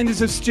that remind us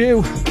of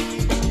Stu.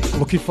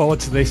 Looking forward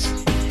to this.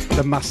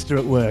 The master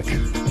at work.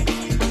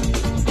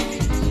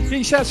 Get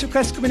your shouts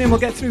requests coming in, we'll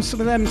get through some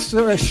of them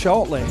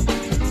shortly.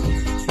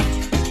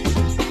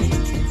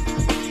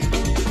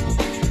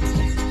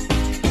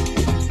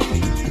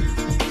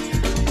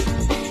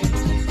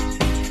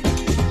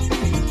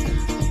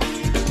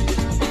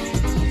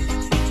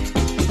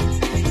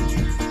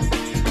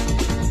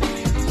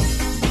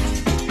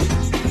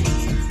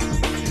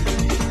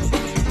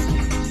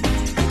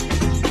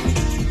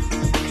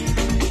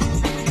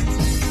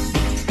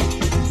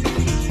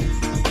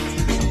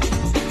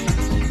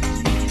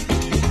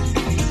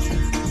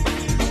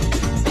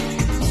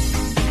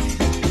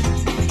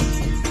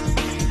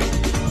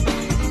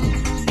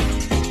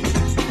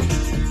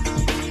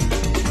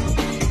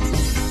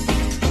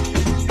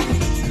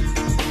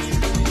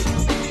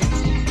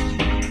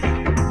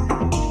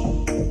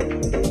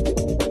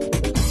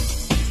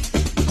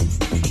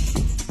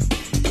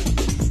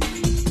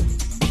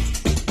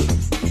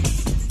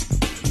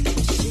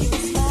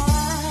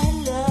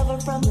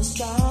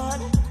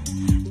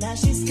 Now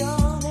she's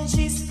gone and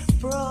she's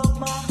broke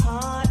my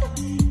heart.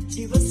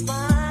 She was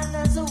fine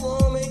as a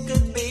woman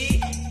could be.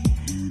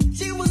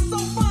 She was so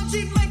fine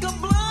she'd make a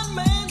blind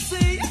man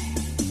see.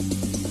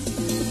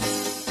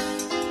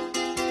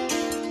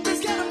 There's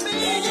gotta be,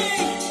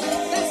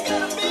 there's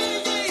gotta be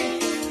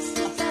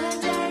a better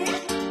day,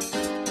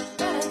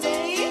 better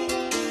day.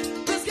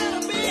 There's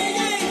gotta be,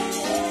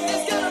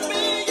 there's gotta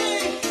be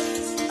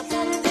a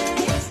better day,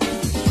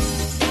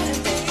 better day.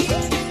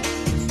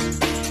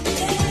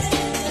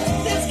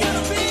 There's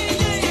gotta be,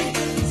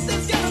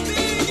 there's gotta be,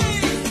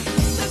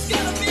 there's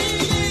gotta be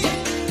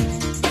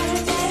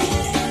better day,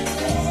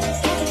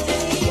 better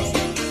day.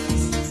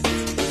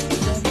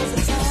 There was a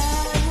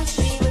time when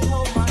she would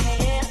hold my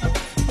hand.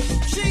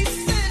 She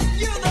said,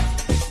 "You're the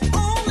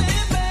only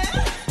man."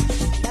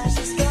 Now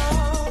she's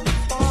gone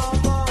far,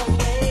 far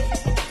away.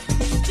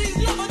 She's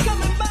never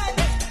coming back.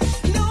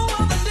 No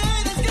other day.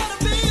 There's gotta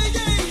be,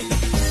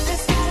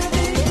 there's gotta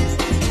be,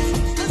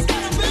 there's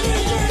gotta be,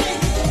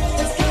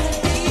 there's gotta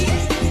be.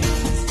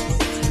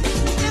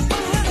 If I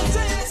had a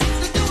chance to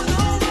do it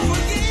all over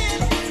again,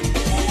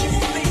 it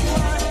would be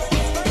my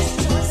first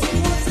choice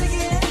once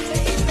again,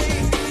 baby.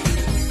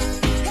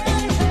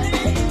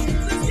 Hey, there's gotta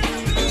be. There's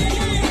gotta be, better day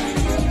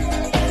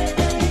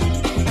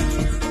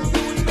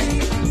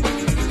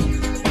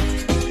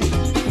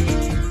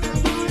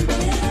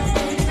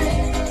for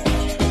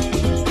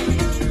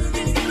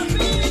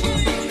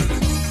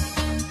you and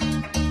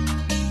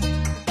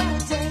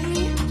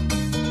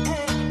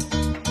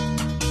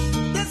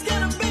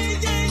me.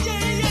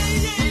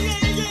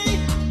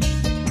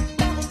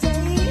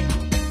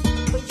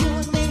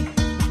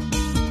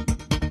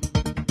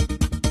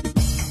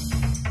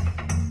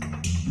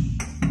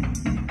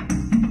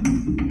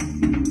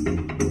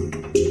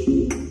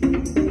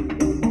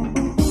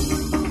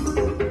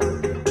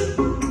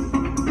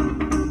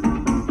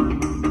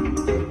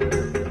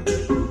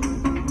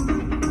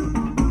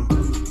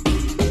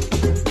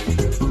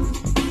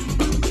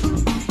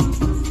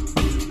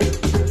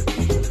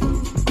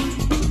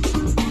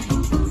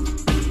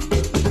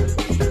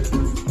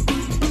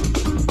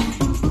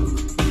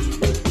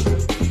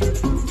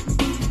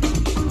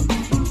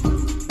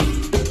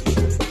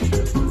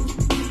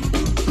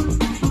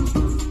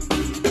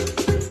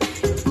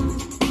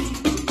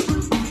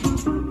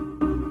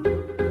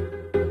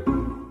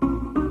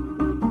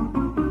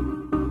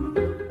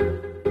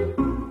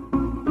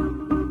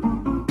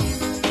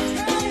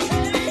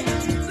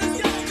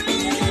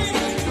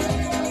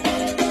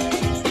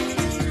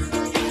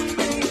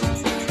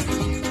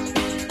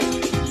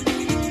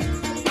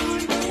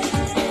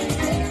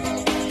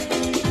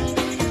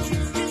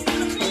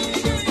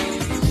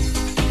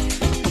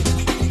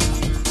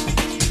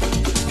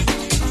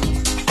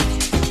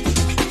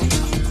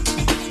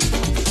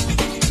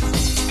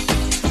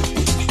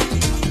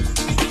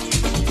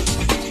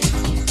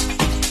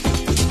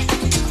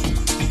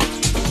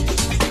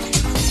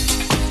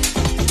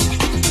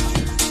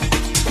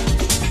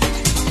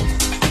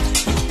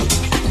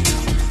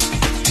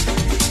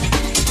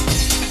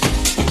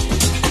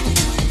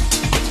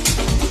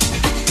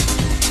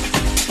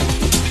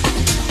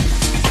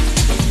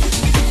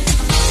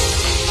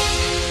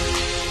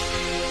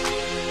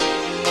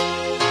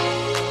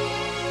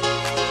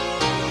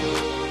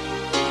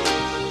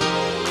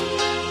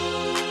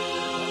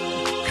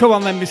 Come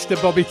on then, Mr.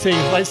 Bobby T,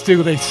 let's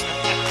do this.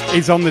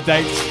 He's on the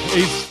date.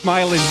 He's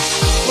smiling.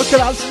 Look at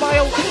that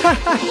smile.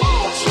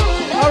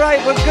 All right,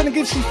 we're going to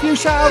give some few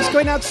shout-outs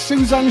going out to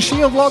Suzanne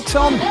Shield, locked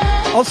on.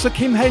 Also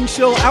Kim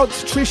Henschel, out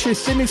to Tricia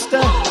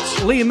Sinister,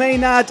 Leah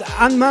Maynard,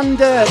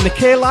 Amanda,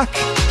 Michaela,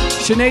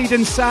 Sinead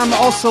and Sam,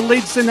 also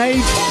Lids and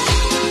Aid.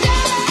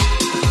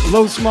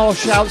 Loads more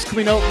shouts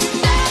coming up.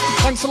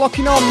 Thanks for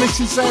locking on. This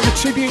is the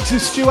tribute to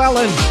Stu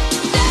Allen.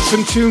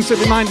 Some tunes that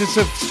remind us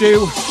of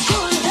Stu,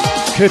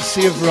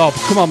 courtesy of Rob.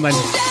 Come on then,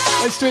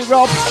 let's do it,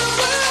 Rob. They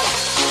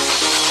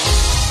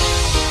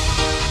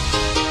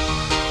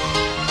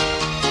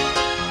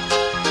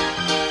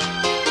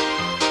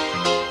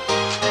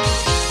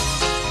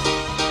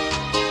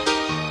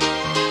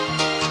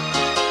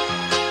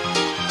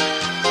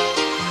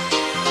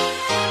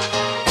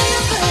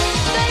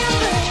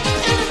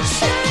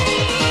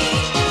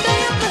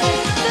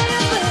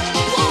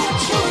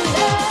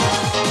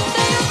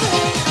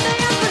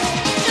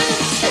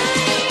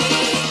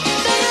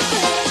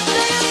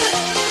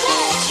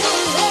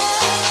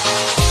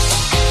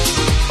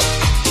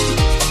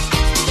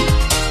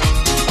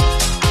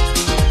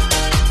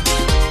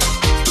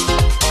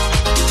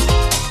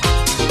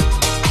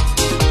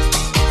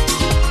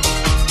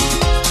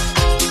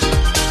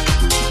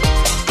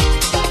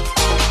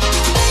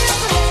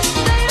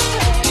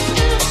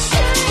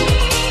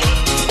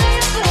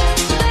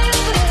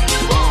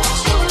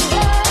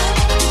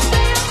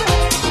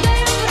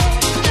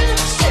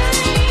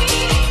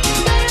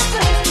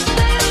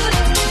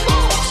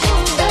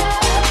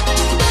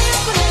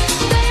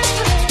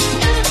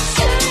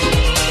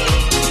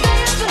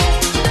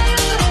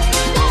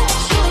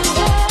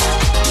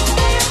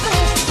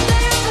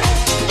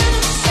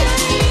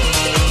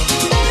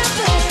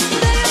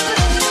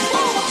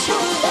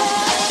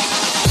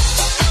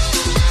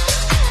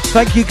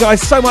Thank you guys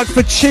so much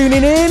for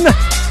tuning in.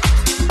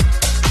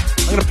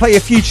 I'm going to play a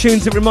few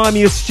tunes that remind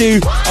me of Stu.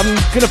 I'm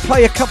going to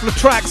play a couple of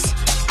tracks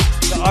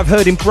that I've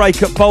heard in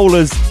Break Up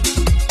Bowlers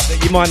that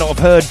you might not have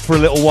heard for a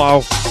little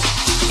while.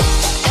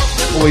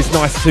 Always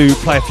nice to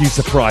play a few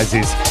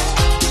surprises.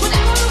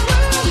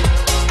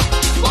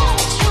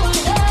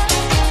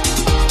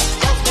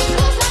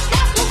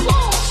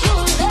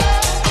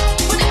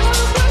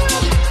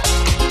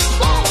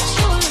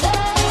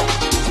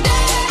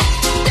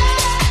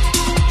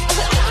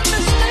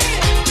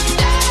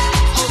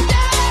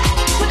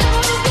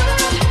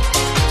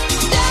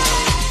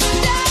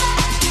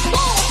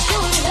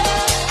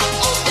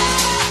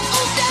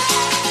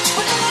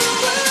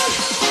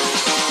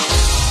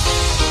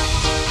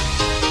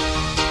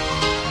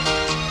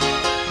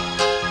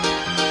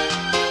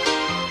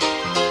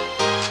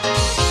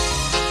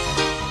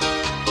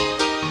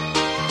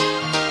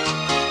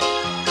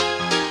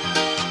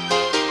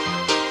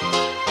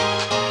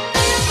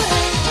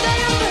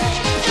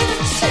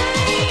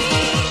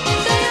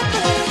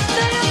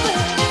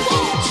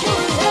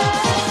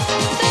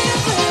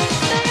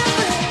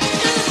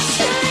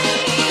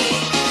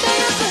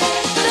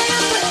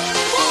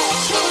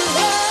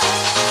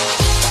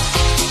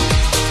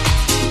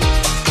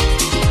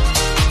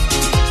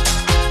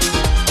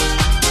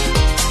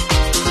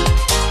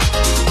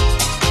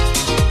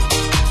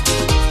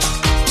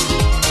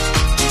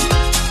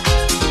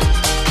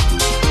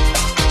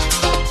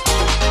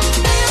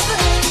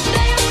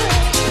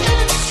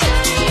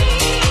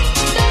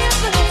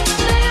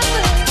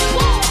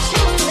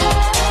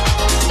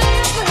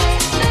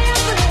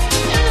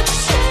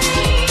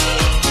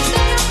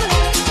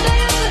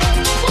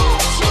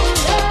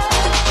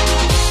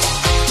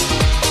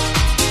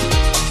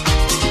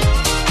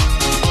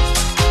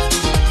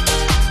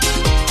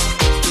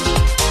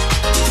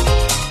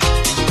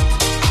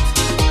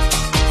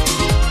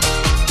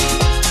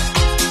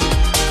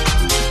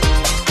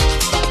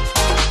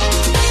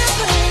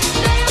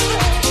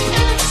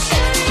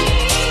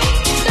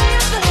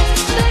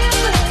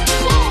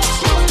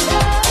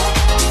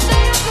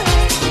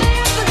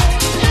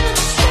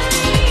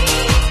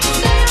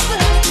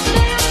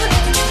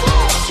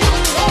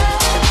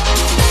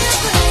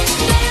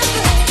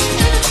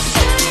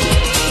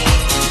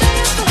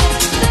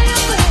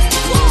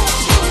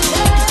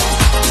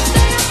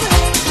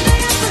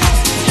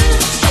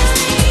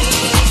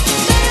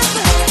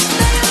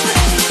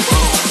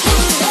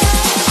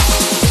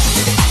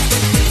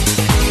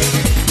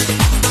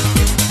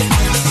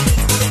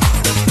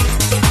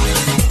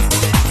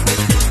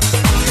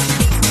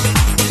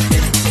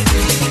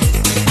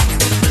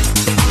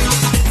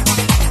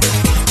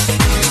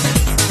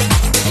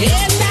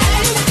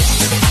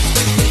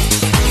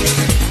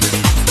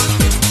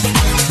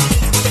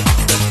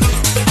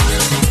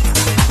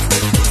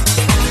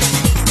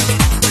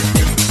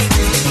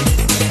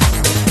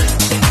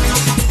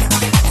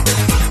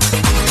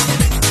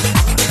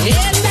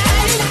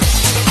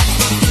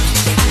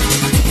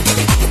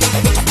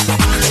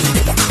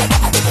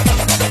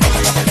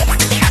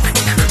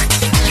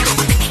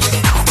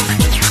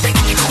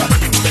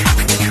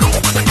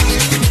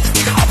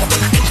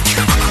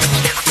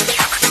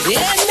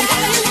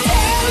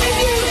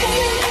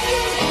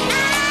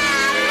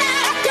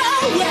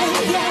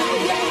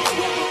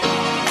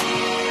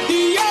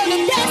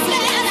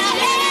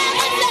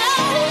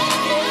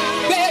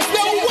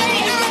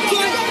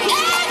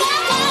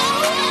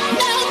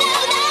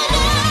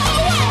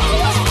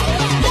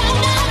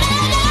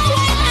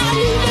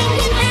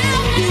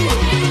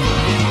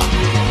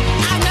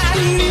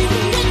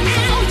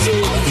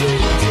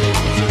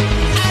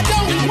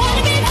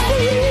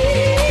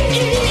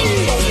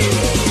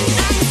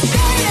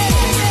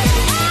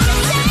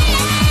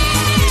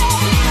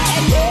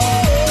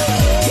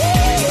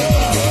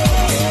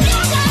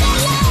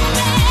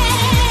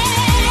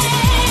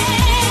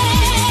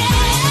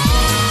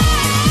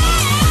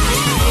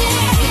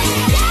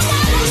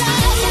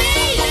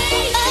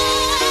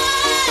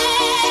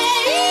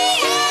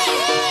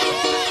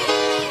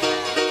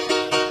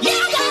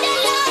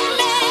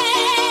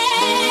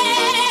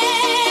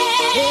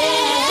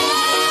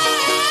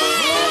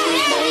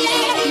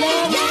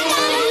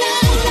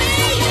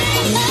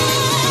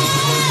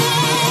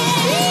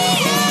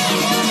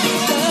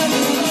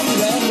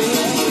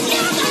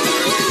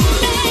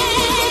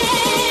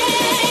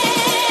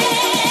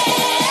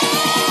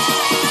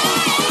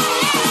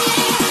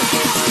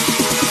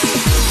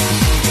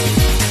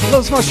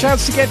 Loads more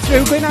shouts to get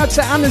through. Going out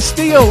to Anna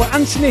Steele,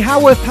 Anthony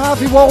Howarth,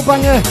 Harvey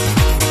Wallbanger,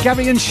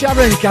 Gary and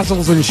Sharon,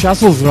 Gazzles and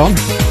Shazzles are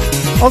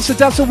on. Also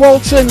Dazza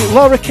Walton,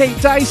 Laura Kate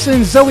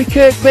Dyson, Zoe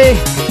Kirkby,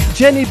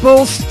 Jenny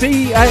Bull,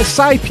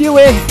 Cy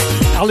Pewey,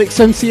 Alex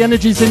MC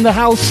Energy's in the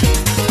house.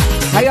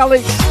 Hi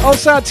Alex.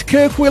 Also out to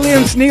Kirk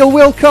Williams, Neil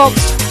Wilcox,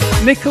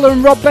 Nicola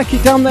and Rob Becky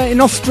down there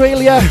in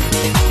Australia.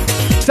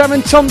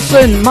 Darren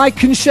Thompson,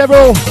 Mike and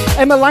Cheryl,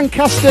 Emma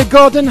Lancaster,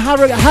 Gordon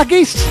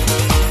Haggis.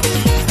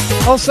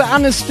 Also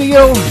Anna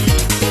Steele,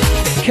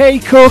 Kay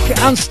Cook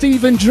and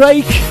Stephen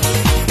Drake.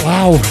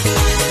 Wow,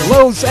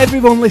 loads,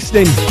 everyone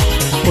listening.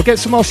 We'll get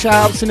some more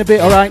shout-outs in a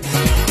bit, alright?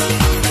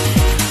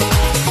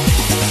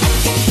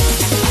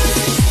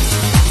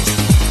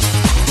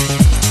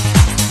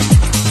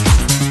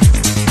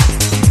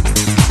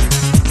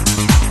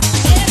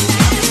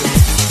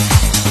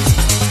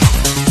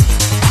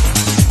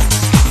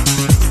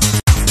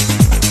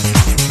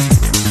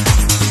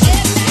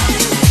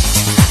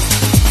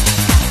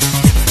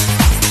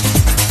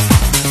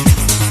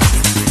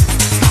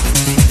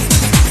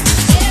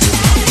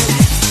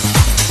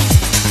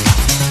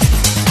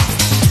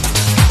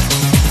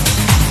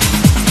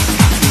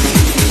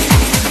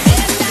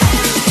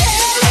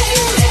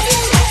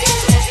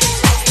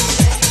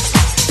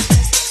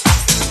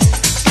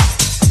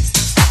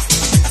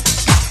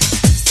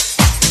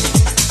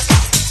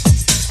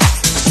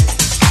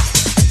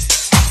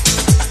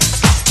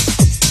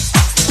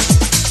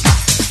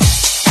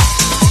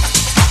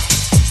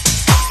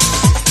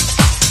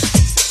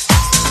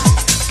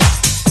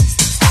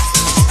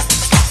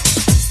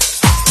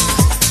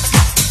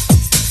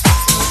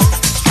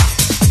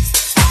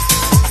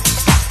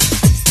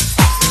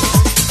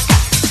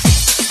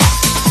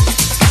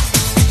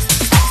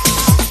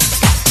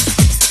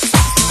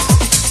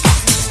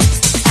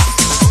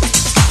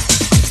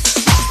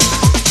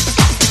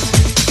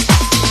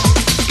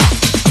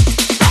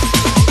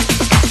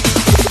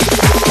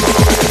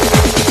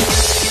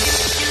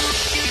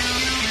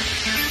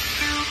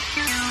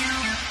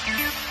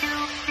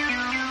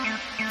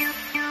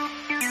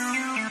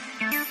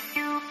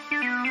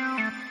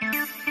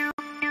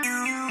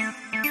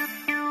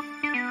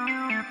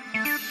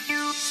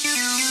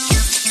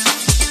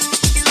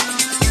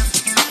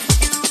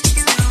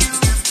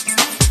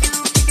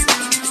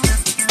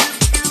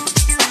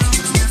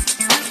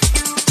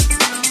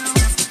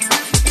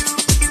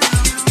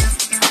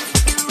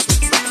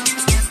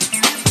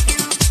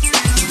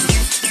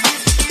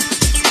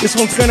 This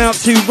one's going out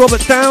to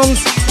Robert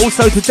Downs,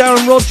 also to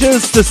Darren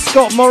Rogers, to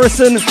Scott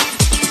Morrison,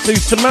 to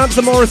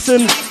Samantha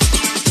Morrison,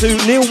 to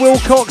Neil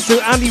Wilcox, to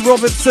Andy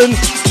Robertson,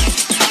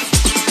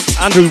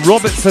 Andrew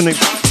Robertson,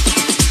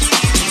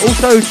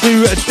 also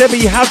to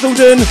Debbie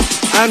Hazelden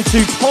and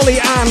to Polly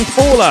Ann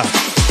Fowler.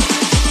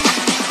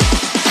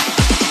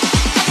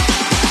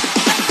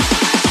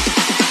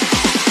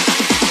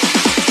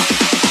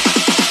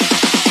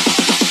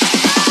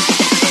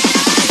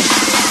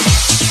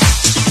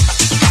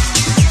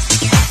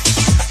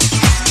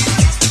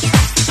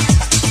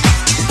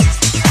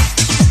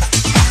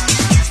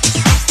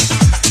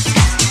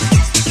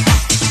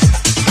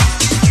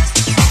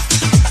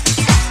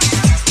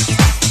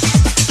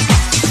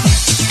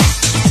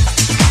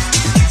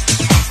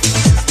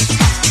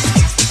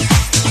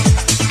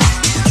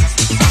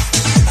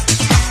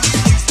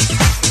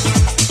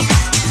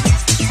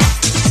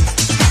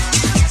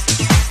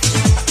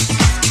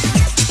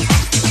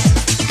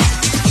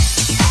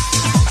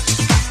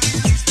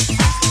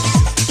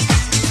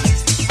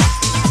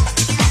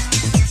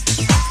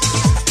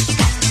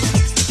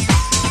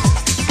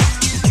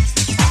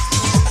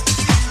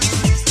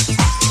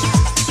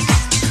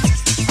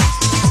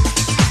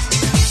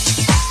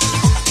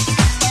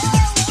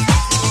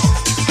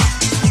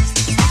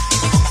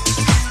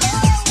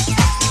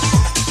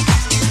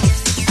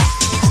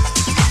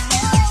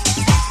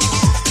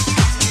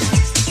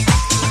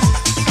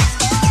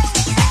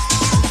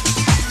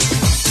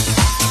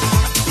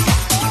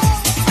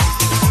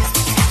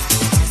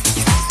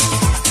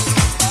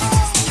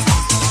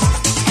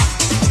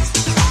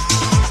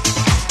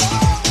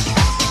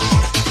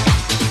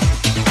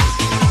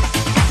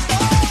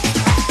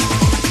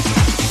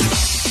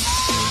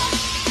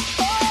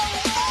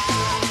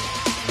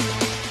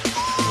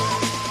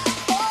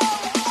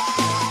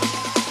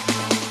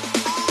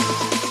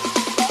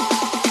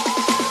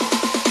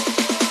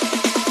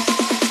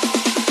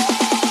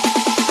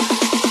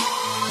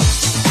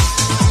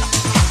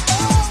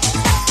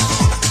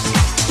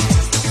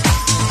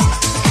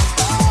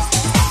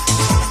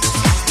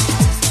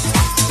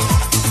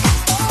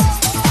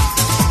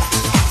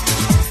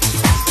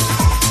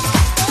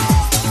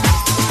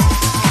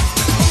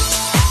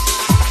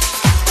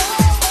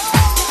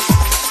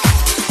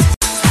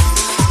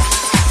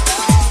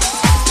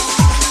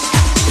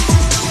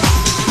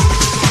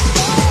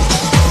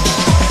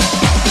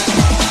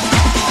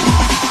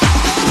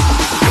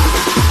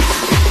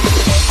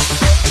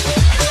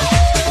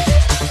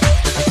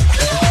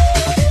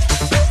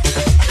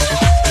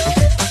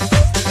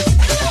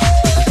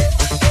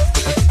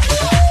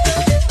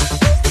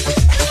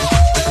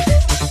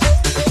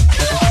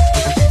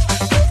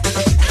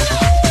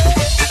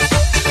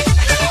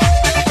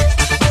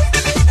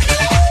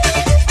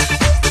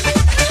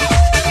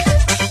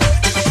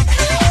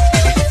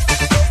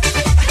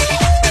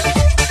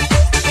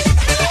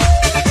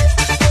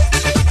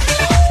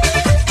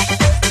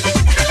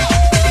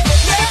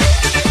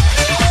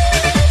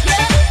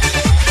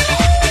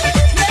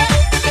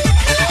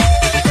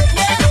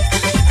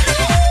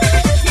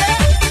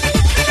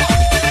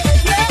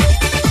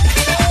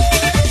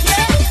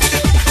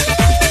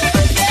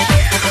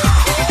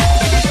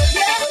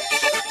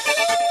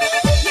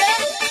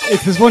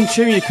 there's one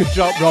tune you could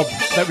drop, Rob,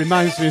 that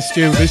reminds me of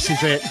Stu, this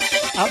is it.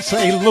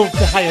 Absolutely love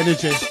the high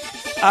energy.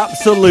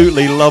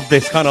 Absolutely love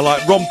this kind of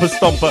like romper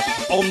stomper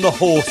on the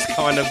horse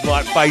kind of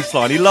like bass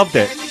line. He loved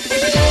it.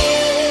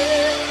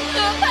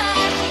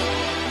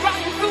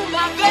 Running through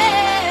my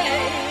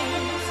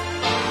veins,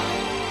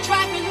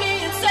 driving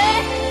me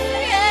insane.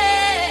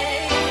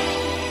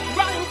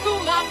 Running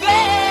through my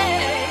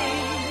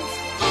veins,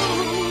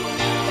 ooh,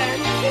 can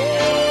you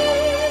feel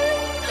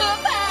the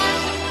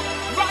passion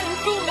running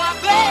through my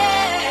veins,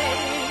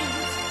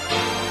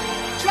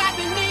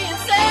 driving me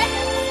insane.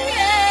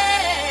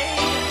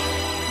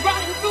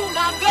 Running through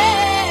my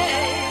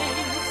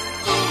veins,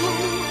 ooh.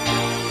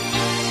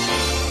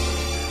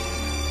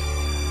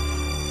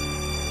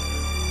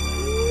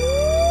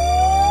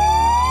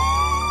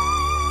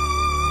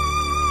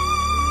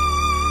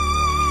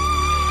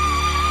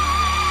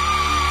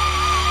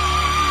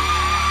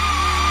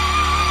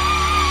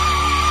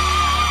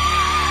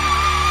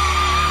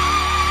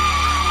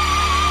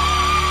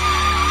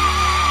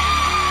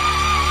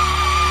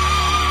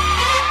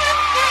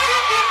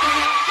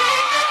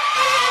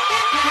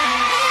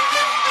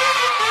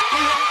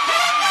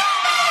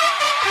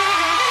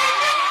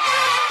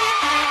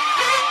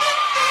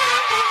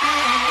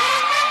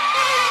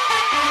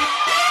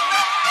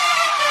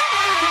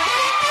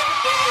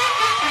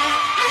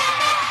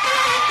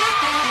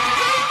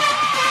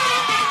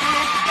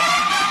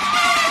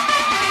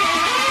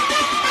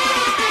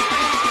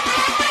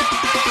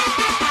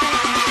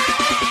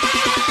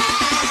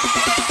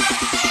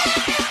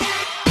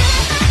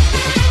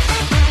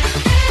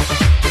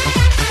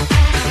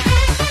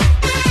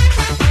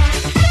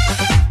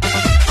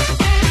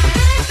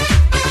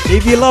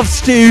 If you love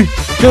Stu,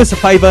 do us a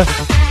favour,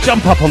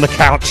 jump up on the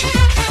couch.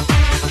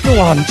 Go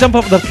on, jump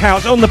up on the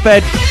couch, on the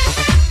bed,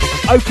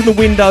 open the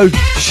window,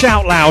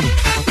 shout loud.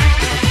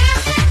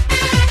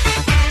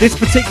 This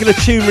particular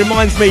tune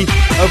reminds me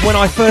of when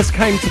I first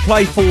came to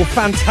play for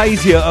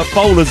Fantasia at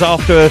Bowlers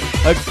after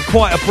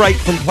quite a break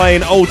from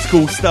playing old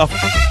school stuff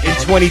in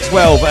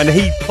 2012, and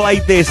he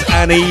played this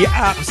and he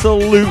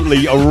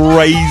absolutely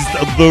raised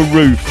the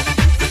roof.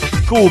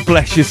 God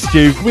bless you,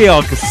 Stu. We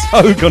are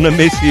so gonna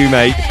miss you,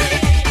 mate.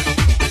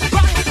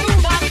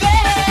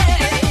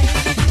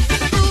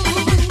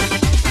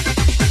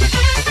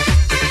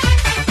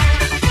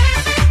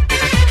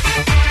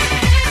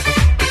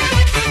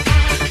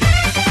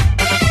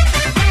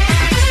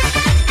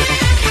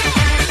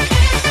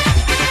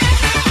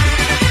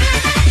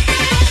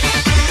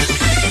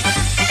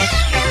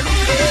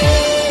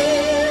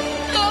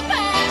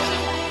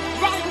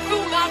 Running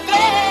through my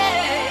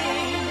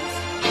veins,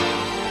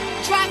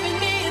 driving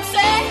me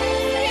insane.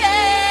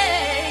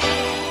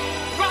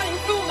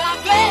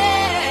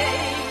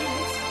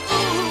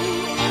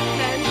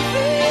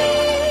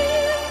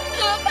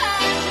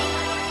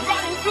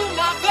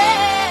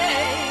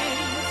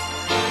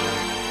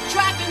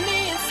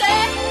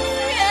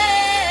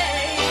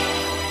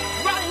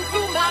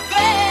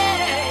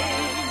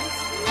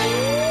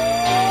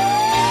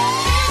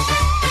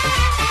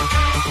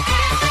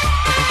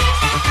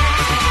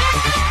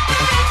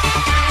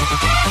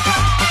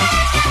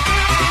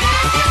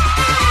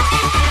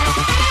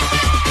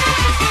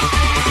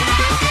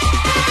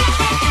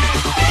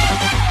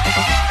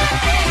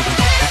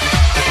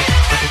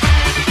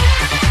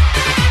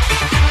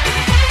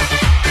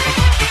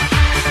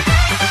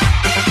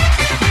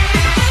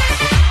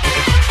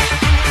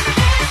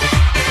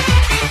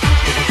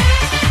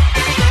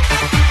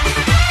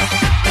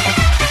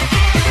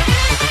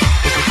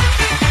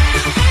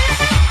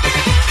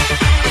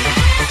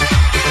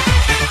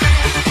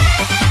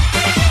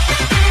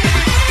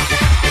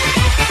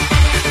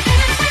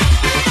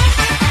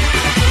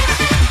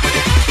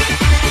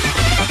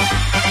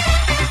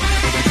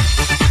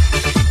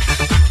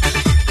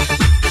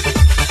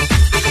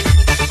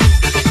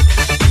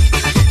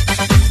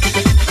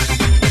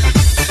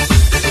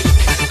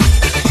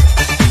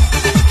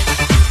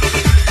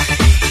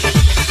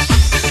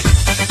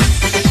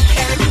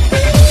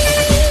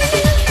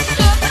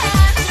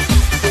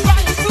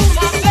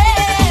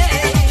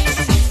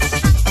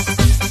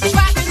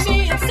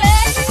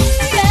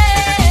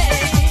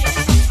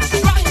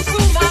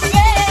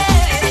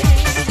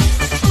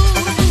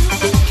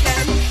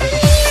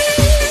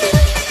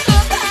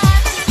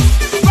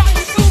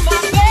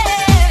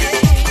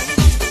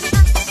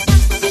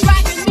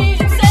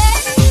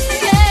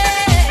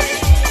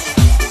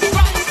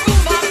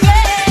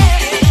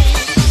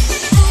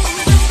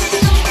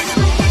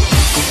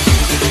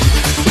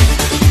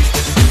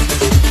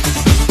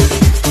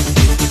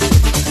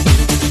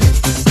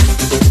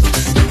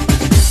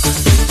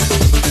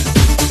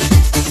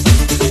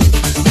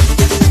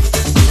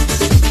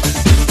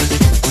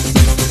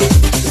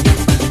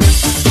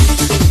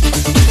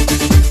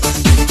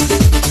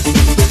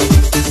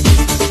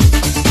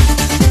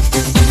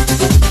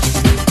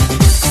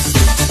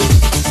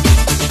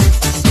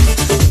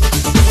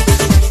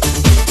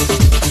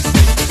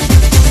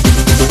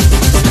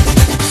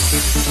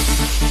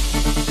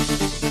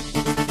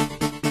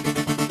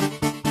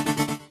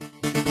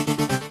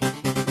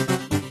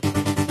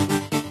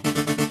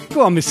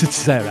 Go on, Mr.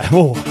 Tessera.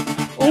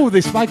 Oh,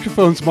 this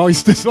microphone's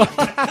moist as well.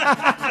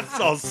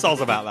 Soz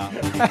about that.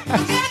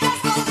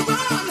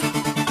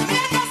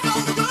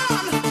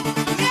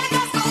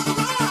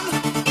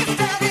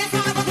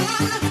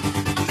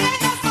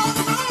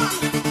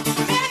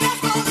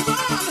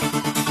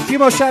 A few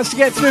more shouts to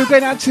get through.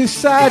 Going out to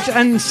Sarge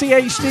and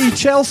CHD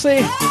Chelsea.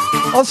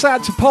 Also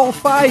out to Paul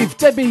 5,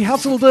 Debbie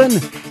Hazelden,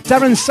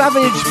 Darren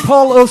Savage,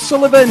 Paul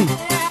O'Sullivan,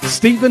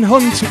 Stephen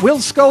Hunt, Will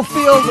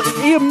Schofield,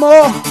 Ian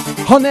Moore,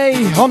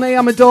 Honey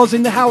Amador's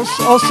in the house.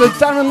 Also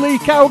Darren Lee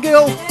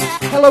Cowgill.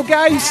 Hello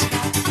guys.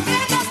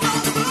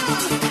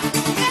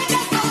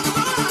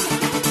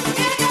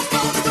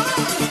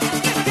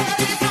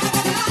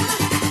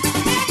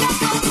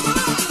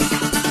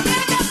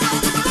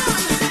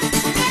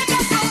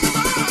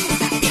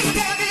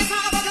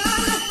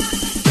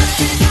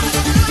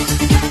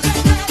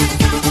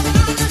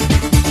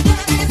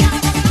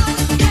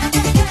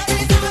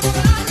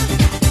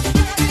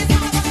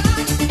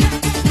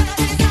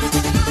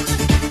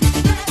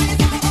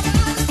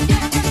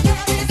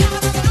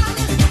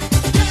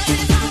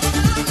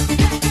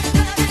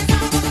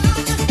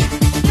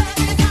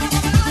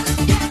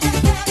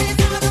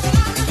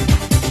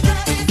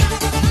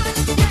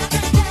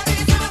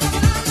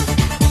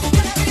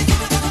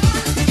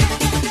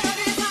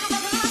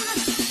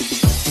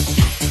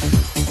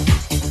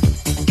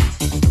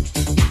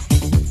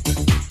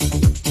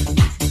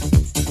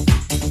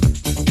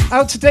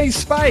 Out to Dave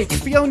Spike,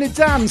 Fiona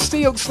Dan,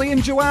 Steve Huxley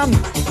and Joanne,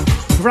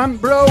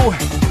 Grant Bro,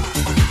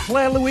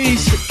 Claire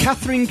Louise,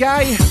 Catherine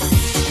Guy.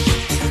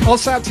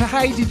 Also out to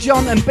Heidi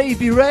John and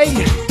Baby Ray,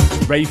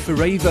 Ray for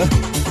Raver.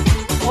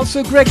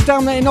 Also Greg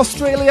down there in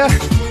Australia.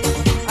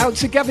 Out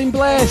to Gavin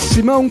Blair,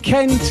 Simone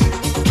Kent,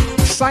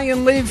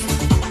 Cyan Liv.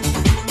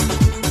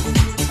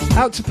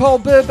 Out to Paul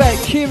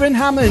Burbeck, Kieran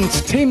Hammond,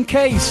 Tim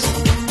Case,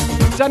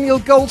 Daniel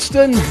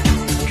Goldston,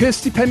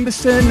 Kirsty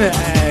Pemberton,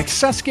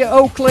 Saskia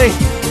Oakley,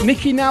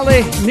 Nikki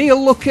Nally,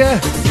 Neil Looker,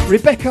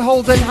 Rebecca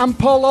Holden and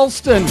Paul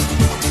Alston.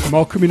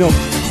 More coming up.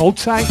 Hold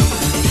tight.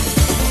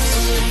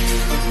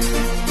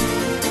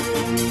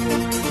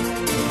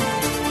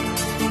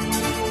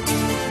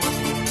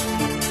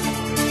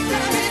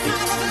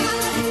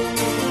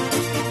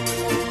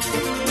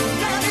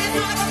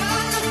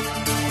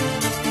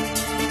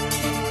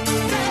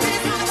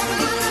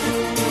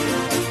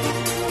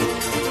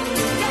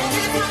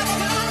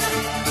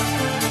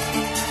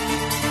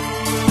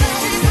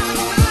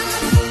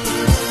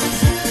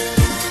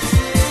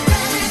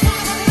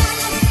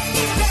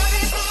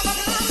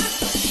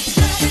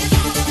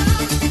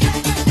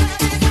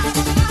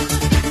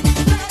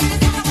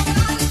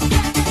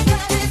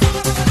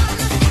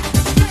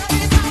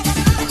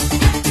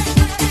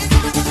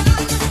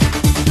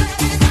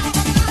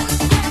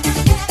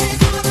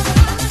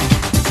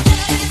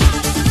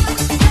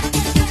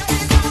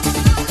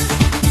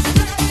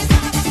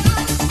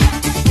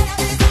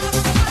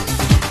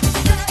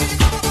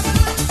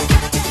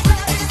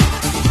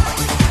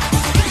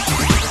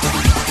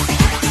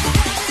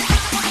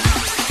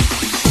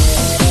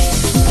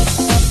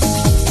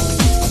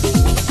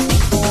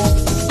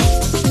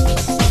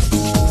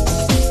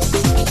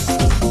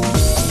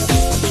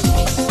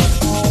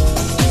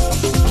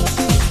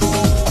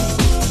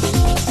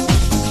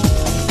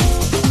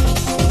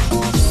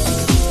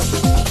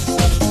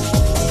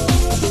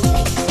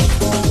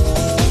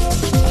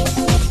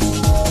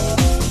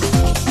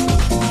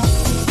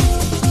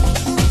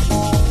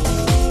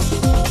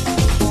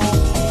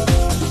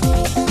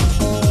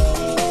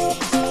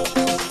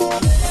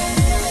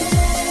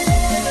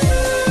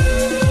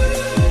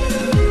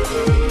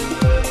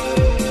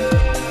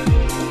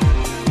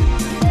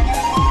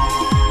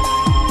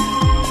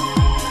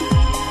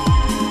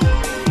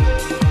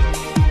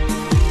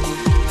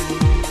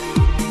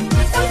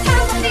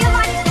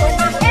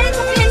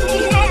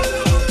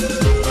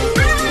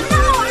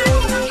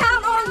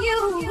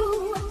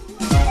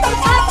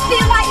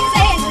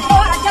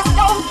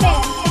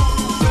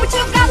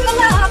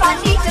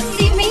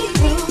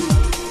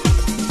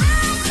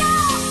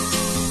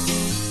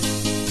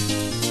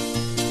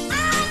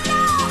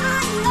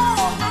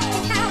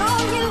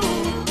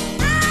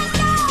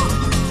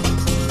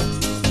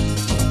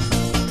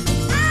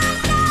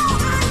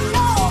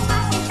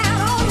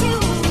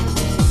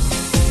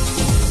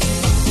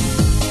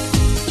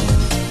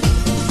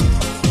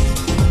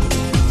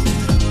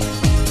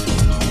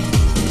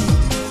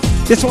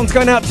 This one's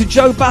going out to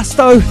Joe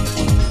Basto.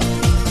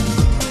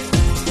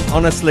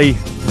 Honestly,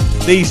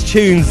 these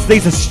tunes,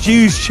 these are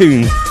Stu's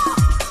tunes.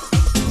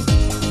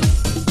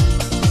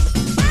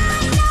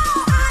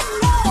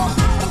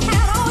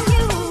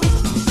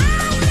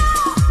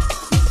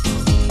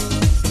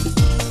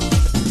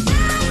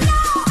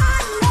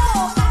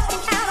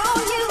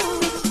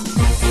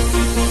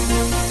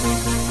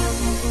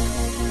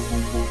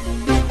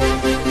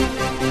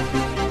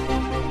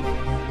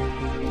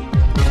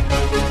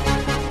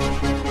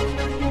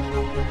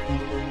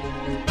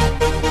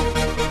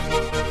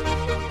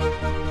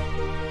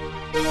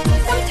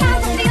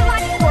 Sometimes I feel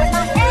like putting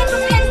my head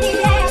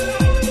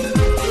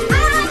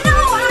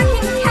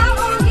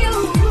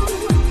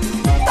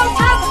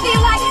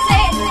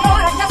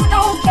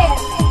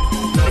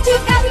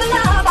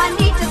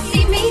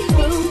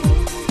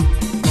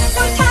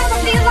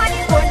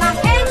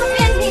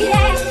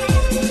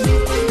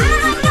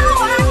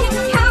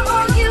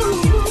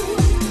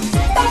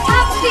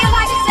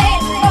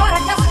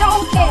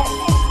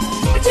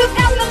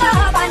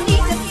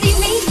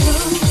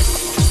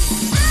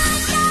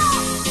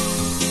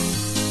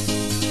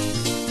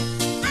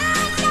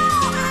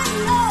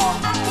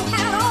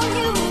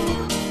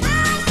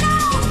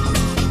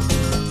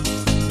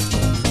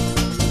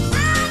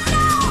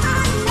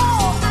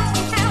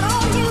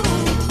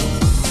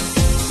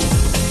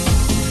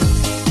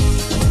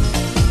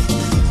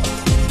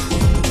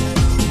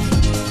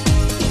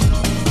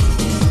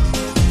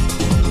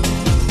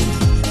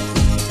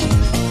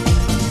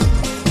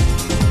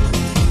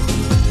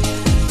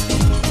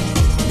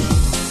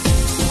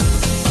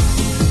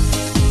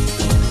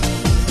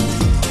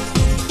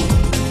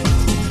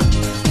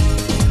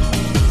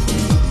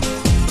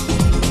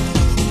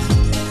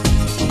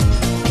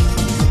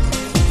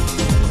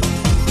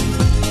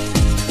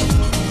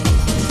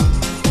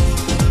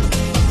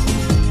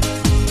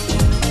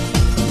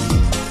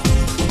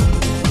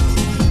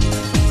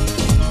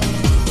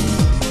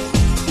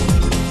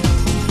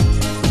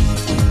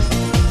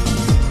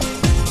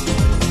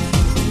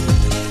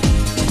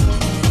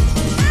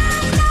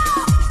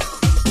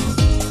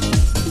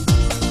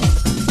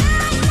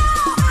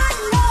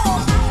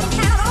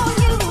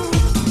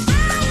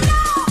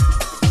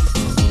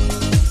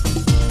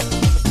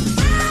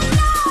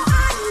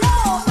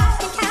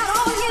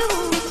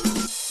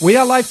We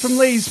are live from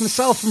Leeds,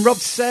 myself and Rob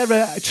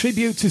Sarah, a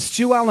tribute to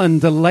Stu Allen,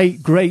 the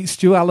late, great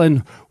Stu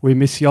Allen. We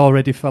miss you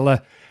already,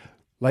 fella.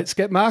 Let's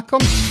get Mark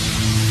on.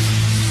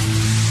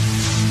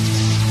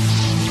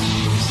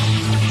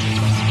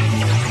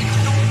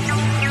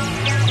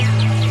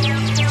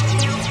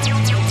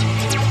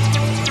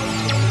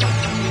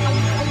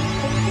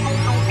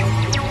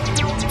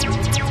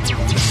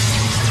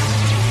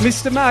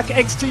 Mr. Mark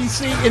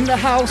XTC in the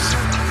house.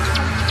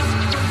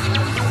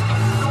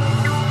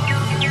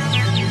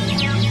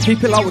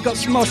 Keep it low, we've got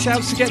some more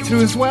shouts to get through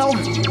as well.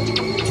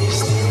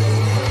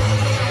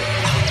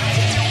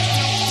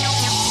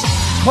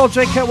 Paul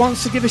Draker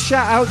wants to give a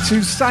shout out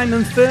to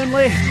Simon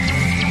Thurnley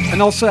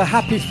and also a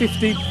happy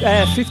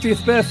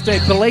 50th birthday,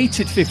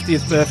 belated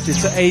 50th birthday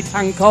to Aid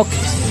Hancock.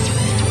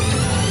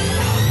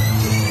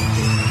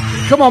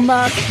 Come on,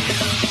 Mark.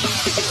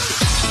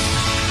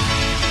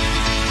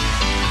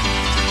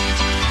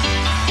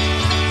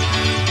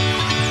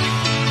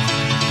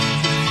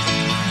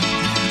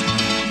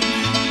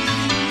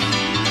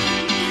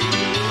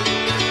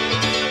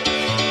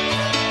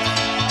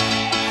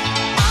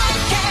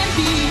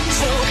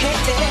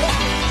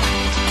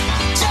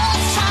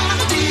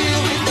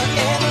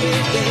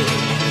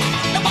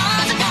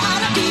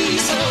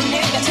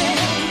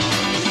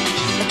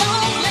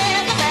 Don't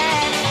let the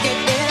bad get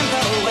in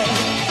the way.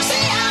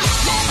 See,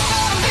 I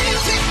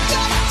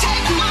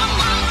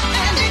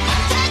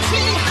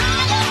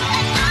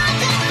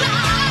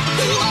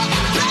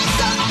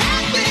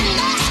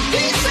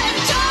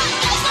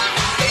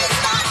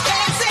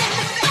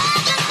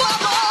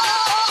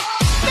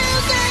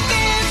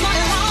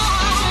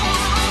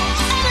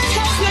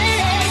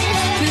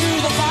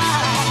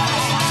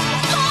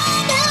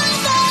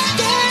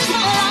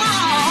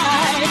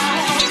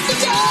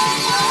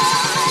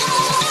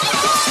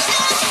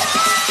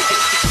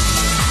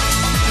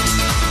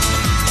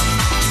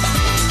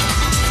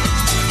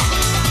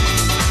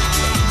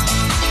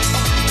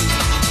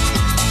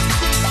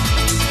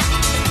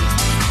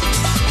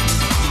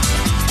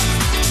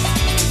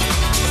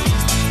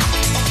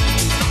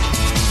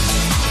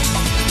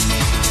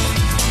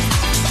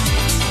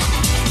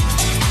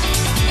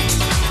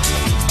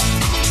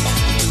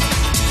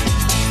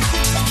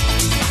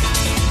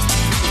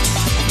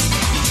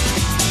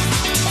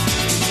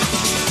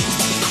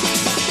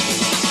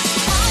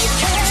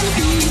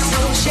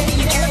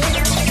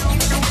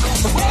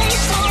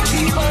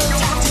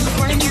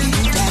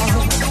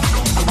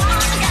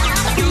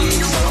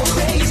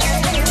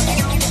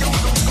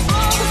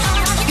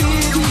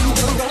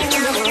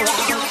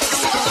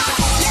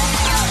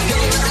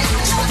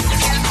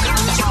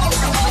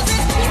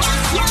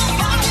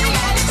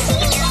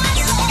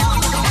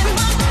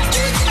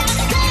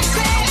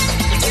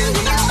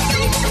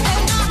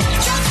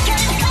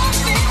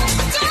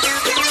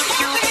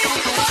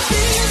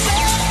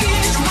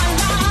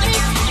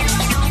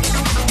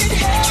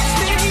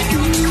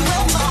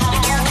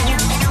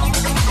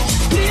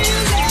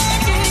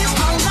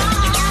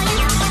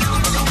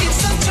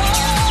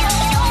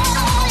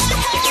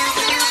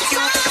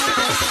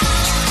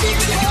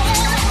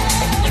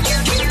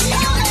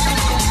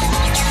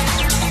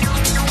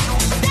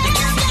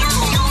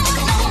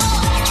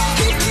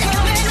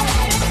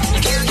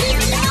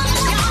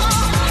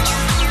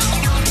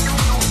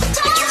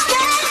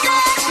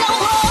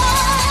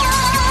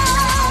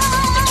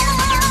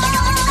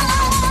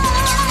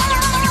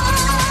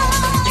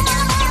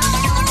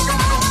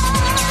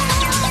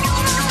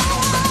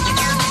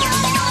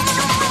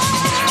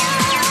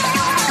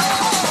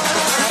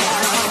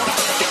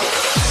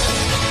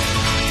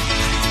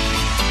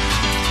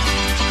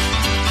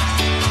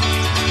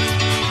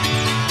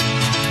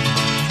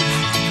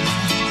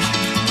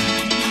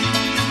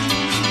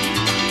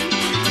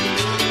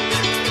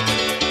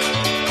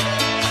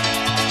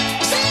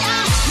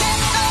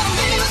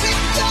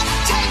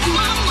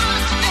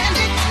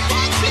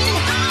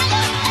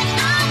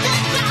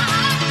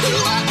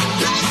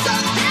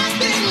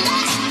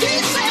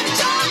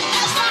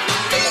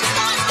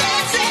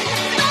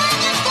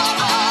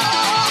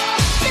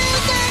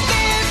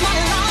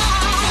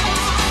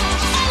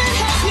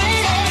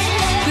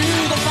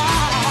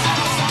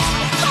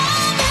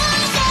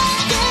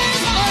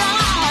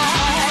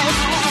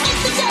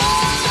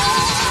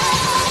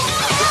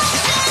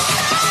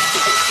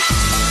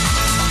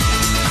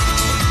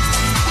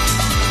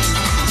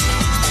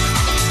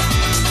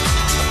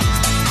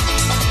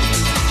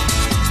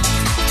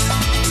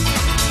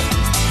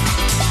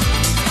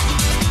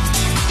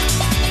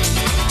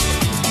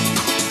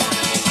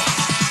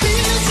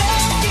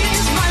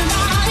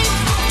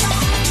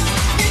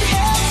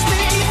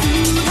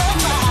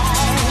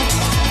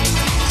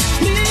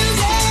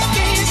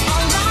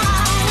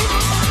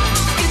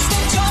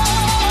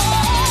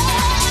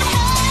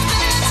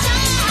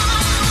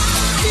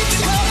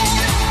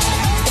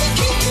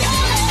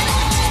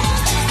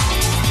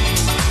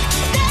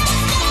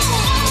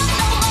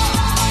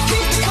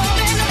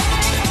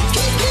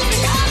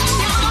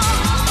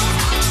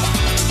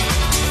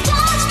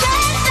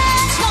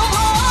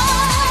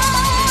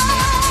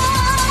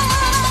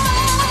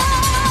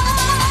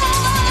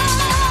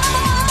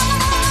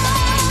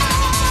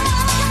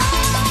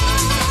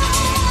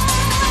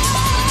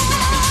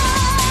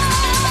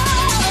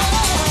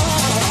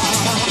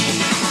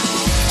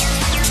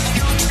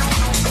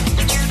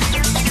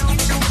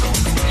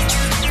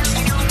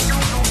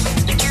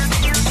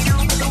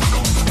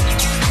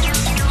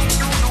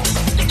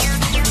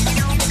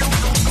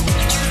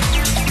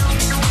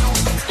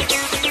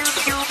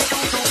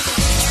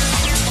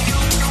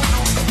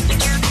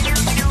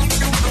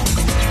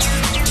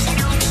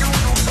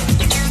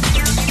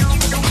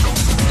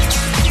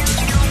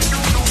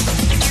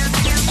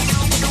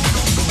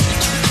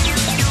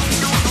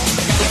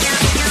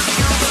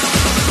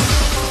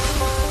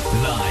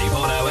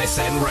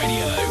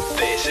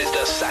This is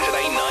the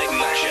Saturday Night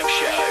Mashup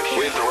Show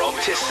with Rob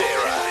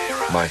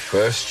Tissera. My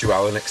first Stu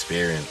Allen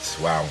experience.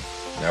 Wow.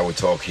 Now we're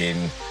talking...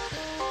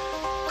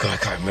 God, I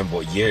can't remember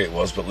what year it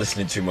was, but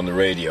listening to him on the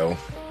radio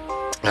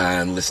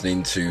and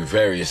listening to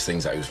various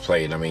things that he was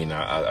playing. I mean,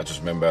 I just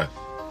remember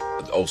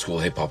old school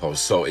hip hop. I was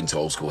so into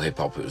old school hip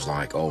hop. It was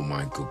like, oh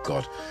my good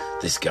God,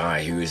 this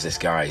guy, who is this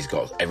guy? He's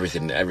got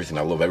everything.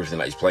 I love everything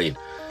that he's playing.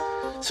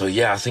 So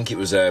yeah, I think it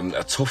was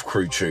a Tough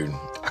Crew tune.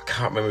 I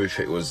can't remember if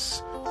it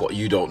was What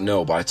You Don't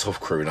Know by Tough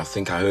Crew, and I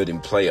think I heard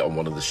him play it on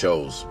one of the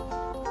shows.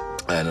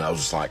 And I was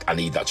just like, I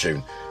need that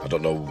tune. I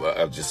don't know,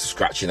 just the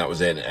scratching that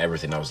was in and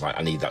everything. I was like,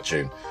 I need that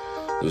tune.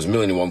 There was a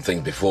million and one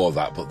things before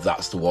that, but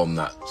that's the one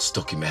that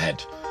stuck in my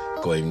head.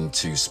 Going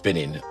to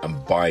Spinning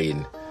and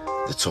buying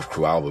the Tough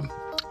Crew album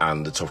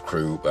and the Tough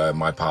Crew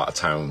My Part of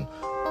Town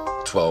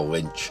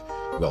 12-inch.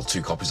 Well,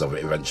 2 copies of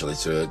it eventually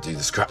to do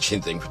the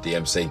scratching thing for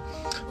DMC.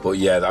 But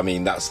yeah, I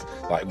mean, that's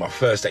like my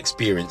first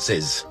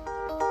experiences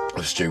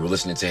of Stu. We're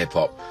listening to hip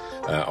hop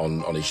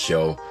on his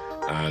show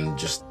and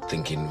just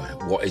thinking,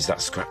 what is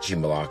that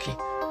scratching malarkey?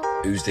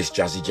 Who's this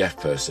Jazzy Jeff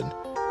person?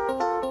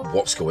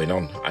 What's going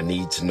on? I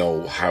need to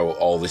know how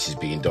all this is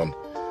being done.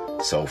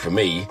 So for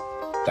me,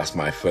 that's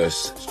my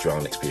first Stu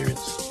Allen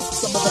experience.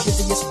 Some of the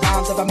busiest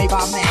rhymes ever made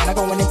by man are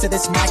going into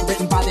this mic,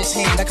 written by this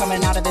hand. They're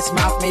coming out of this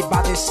mouth, made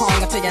by this tongue.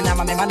 I tell you now,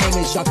 my man, my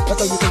name is Young. But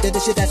though you think that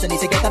this your destiny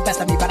to get the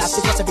best of me, but I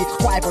suggest to be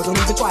quiet, bro. Don't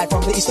even try it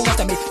from the east and west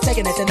of me.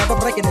 Taking it and never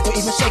breaking it, or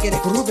even shaking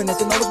it, grooving it,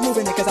 and always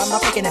moving it, cause I'm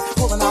not faking it.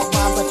 Pulling out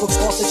rhymes like books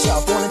off the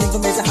shelf. Born in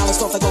England, raised in Holland,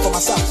 stuff I go for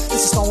myself.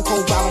 This is stone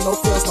cold rhyming, no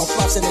frills, no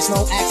fluffs, and there's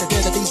no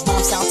accident that these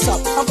rhymes sound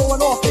tough. I'm going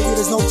off, baby,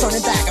 there's no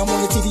turning back. I'm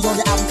on the TV, on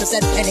your album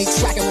cassette, and ain't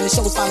tracking. When the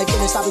show's finally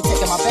finished, I'll be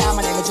taking my bow.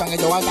 My name is Young,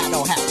 and yo, I got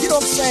no hat. You know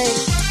what I'm saying?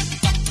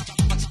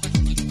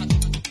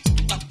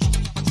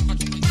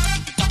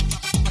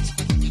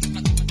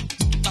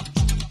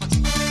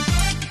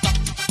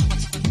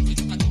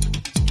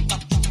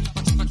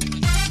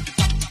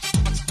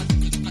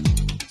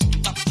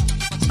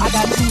 I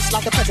got juice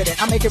like a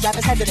president. I make your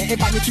rappers hesitant.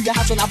 Invite me to your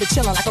house and I'll be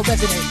chilling like a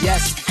resident.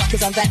 Yes,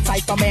 cause I'm that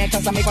type of man.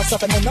 Cause I make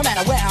myself at home no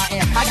matter where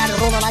I am. I got it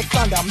rolling like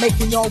thunder,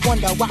 making y'all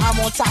wonder why I'm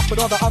on top with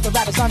all the other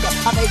rappers under.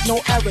 I make no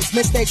errors,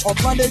 mistakes, or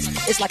blunders.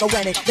 It's like a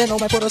wedding, then no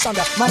man put us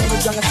under. My name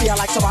is Young and see I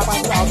like so I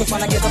bite well. Cause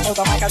when I get up on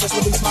the mic, I just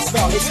release my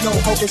spell. It's no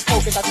hocus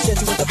pocus, I just hit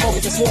you with the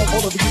focus. It's warm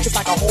all over you just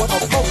like a horde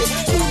of focus.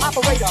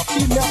 Operator,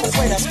 female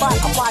persuader, spot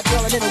a fly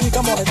girl and in a week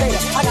I'm on a data.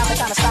 I got the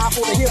kind of style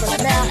for the here and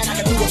the now, and I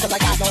can do it cause I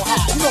got no how.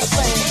 You know what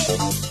I'm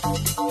saying?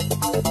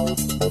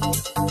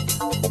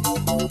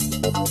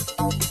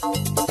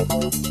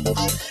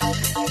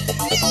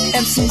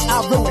 MCs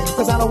I ruin,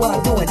 cause I know what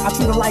I'm doing. I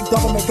treat them like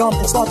government gum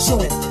and start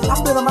chewing. I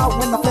spit them out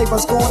when the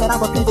flavor's gone, and I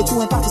repeat it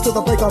 2 and practice till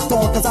the break of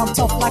dawn. Cause I'm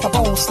tough like a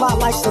bone, slide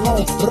like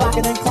Stallone,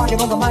 rocking and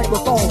crocking on the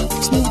microphone.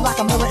 Smooth like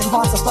a mirror and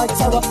hard to strike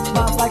terror.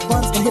 Rhymes like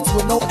runs and hits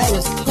with no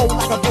errors. Cold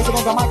like a blizzard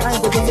on the mic, I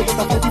am the wizard with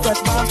the funky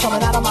fresh rhymes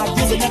coming out of my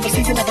gizzard. Never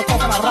season, never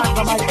talking, I rock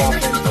the mic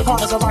often.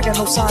 Hard as a rock and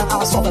no sign, I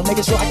was something,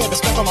 making sure I get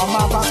respect on my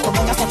mind. Rhymes from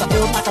me, I start to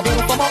build like a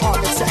building from my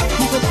architect.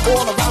 Moving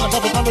all around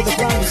above and under the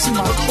ground, you see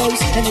my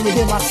face, and then you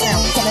hear my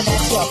sound coming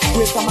at you.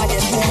 With the mic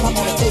in hand, I'm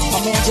gonna take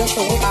my man just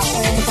the way I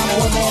am. Cause I'm a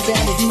one-man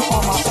band and you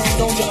are my fan,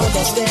 don't you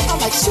understand?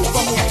 I'm like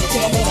Superman,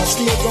 till I'm in a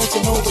steel, don't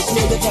you know the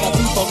deal? You gotta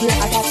be for real,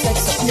 I got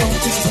sex appeal.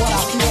 This is what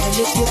I feel, and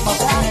this is my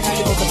style, and I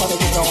get over the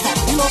you don't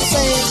have. You know what I'm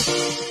saying?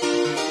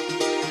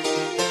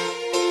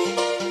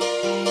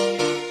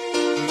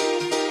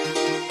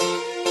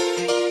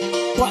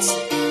 Bust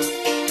it.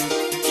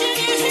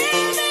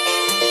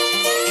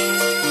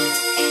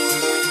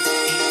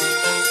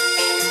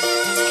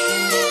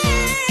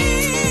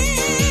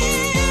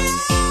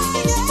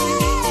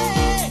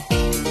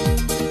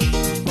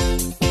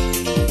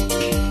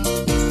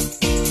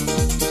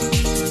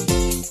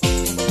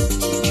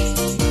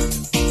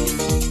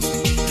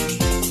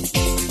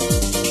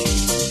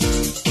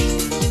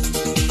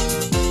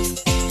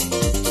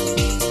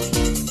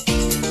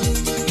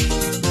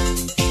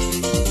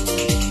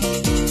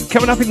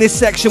 Coming up in this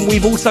section,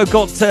 we've also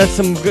got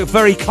some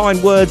very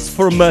kind words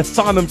from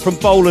Simon from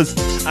Bowlers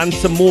and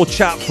some more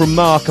chat from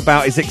Mark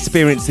about his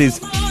experiences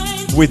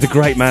with the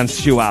great man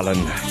Stu Allen.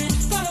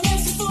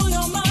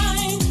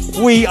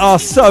 We are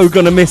so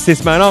going to miss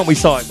this man, aren't we,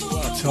 Si?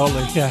 Oh,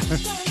 totally, yeah.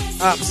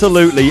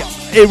 Absolutely.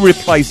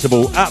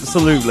 Irreplaceable.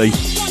 Absolutely.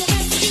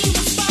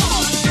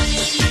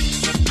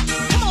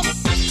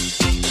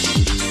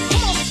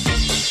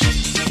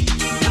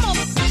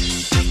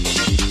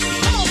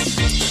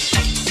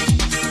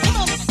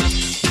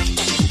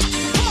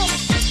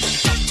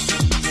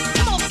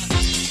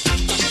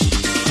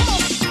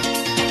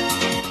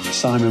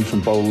 Simon from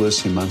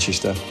Bowlers in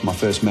Manchester. My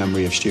first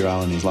memory of Stu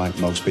Allen is like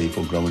most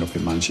people growing up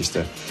in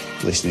Manchester,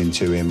 listening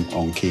to him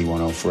on Key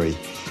 103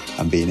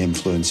 and being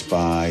influenced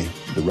by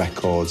the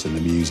records and the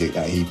music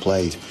that he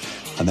played.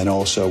 And then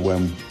also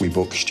when we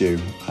booked Stu,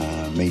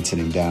 meeting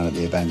him down at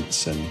the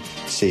events and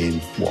seeing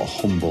what a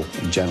humble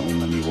and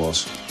gentleman he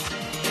was.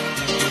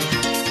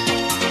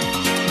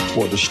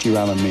 What does Stu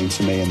Allen mean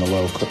to me and the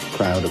local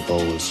crowd at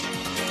Bowlers?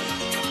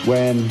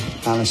 When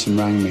Alison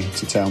rang me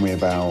to tell me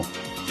about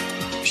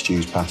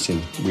Stu's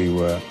passing. We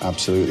were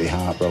absolutely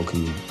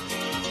heartbroken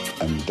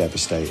and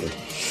devastated.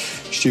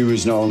 Stu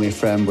was not only a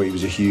friend, but he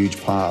was a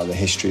huge part of the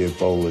history of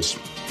Bowlers.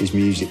 His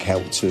music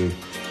helped to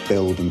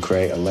build and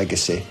create a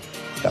legacy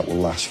that will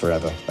last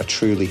forever. A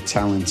truly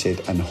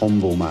talented and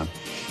humble man.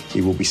 He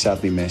will be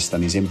sadly missed,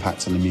 and his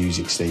impact on the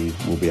music scene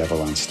will be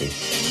everlasting.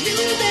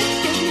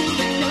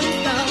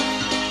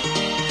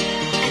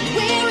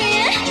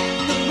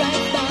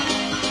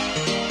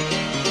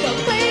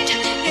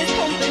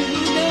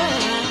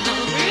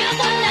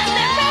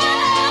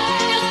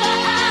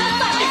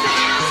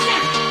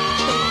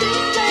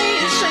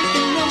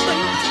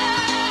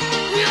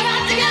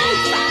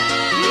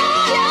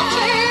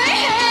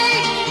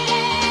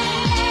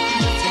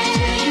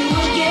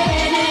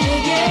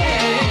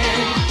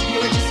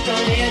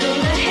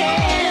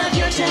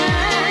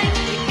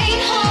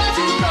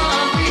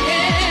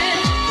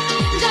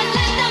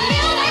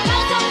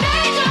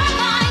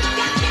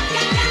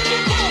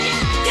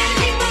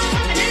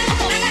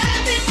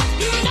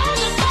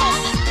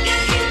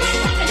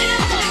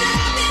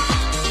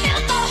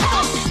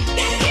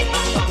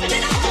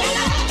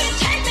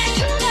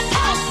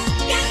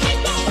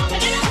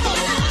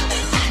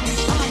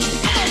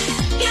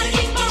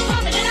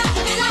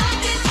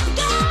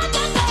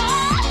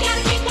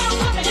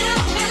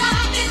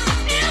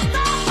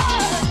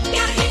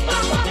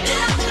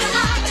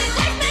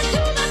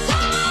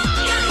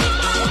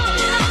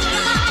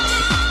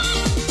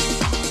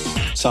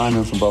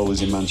 Simon from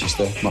Bowlers in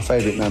Manchester. My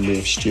favourite memory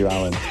of Stu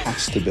Allen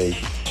has to be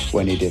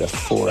when he did a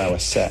 4-hour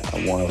set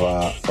at one of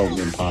our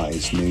opening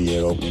parties, New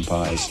Year opening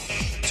parties,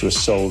 to a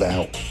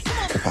sold-out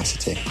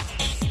capacity.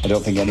 I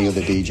don't think any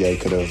other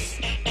DJ could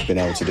have been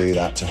able to do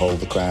that, to hold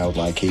the crowd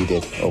like he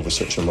did over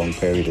such a long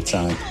period of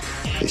time.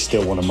 It's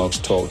still one of the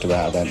most talked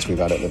about events we've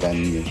had at the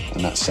venue,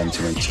 and that's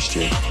sentiment to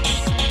Stu.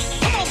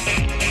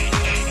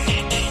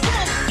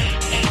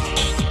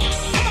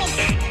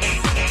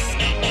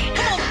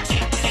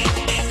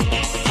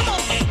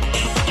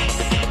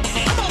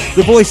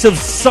 The voice of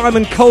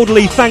Simon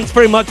Coldley. Thanks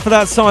very much for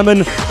that,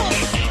 Simon.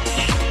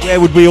 Where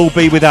would we all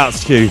be without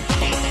Stu?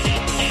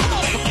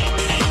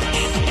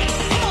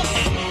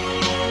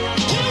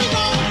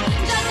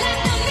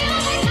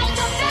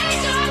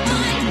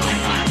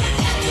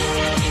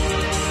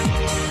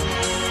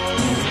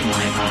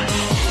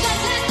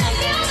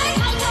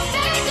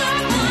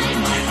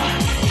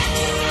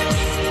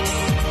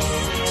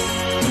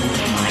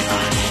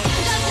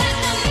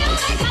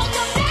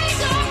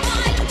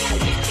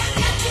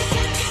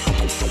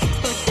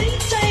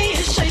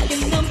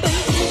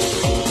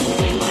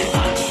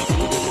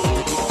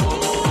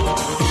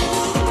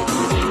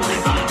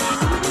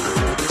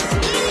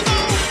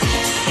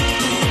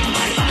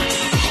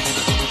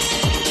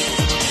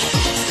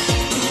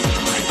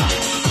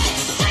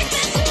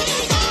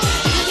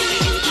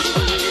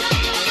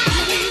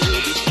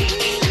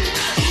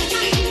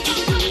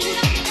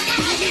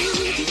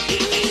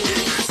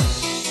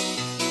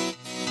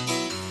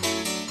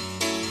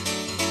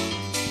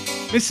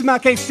 Mr.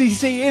 Mark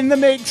XTC in the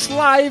mix,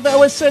 live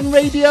OSN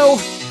Radio.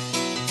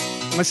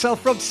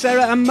 Myself, Rod,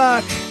 Sarah and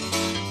Mark.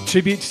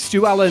 Tribute to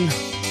Stu Allen.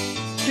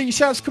 Get your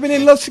shouts coming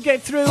in, lots to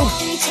get through.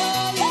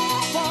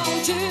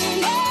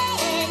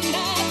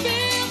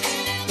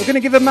 We're going to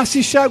give a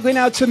massive shout going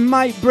out to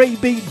Mike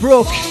Breakbeat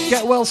Brook.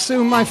 Get well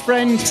soon, my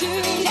friend.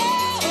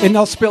 In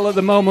hospital at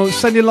the moment.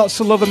 Sending lots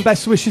of love and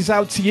best wishes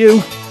out to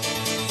you.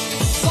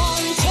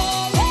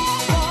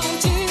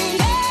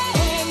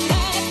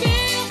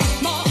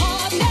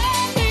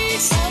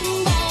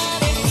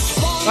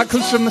 That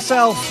comes from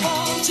myself,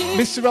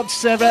 Mr. Rod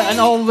Serra, and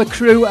all the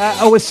crew at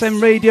OSN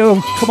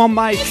Radio. Come on,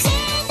 Mike.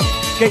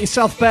 Get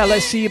yourself better.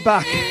 Let's see you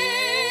back.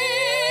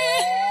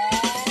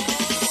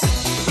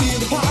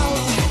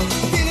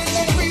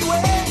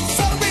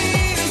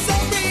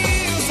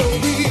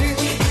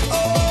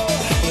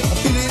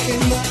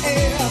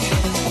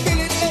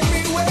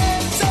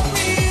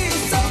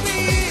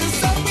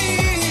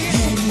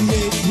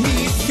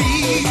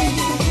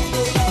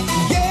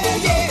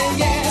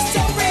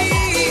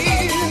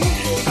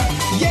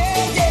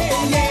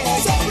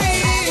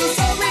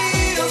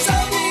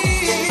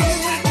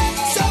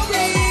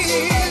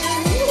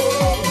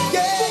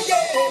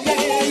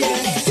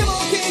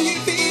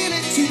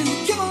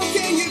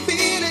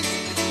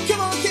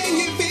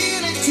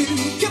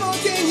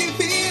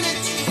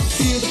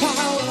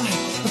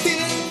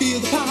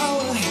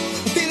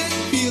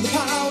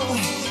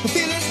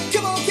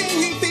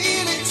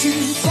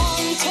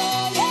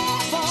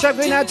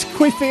 Shouting out to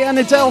Quiffy and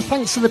Adele,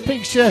 thanks for the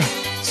picture.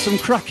 Some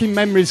cracking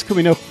memories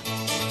coming up.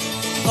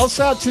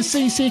 Also out to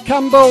CC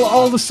Campbell,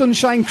 all the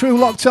Sunshine crew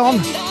locked on.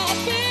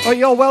 Oh,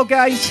 you're well,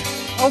 guys.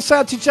 Also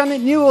out to Janet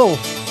Newell,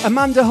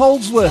 Amanda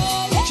Holdsworth,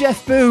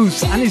 Jeff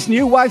Booz, and his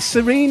new wife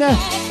Serena.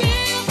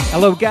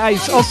 Hello,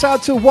 guys. Also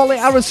out to Wally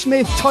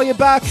Arrowsmith, Toya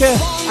Barker,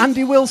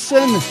 Andy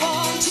Wilson,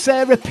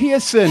 Sarah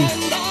Pearson.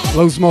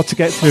 Loads more to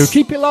get through.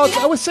 Keep it locked.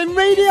 OSN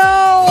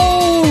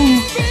Radio.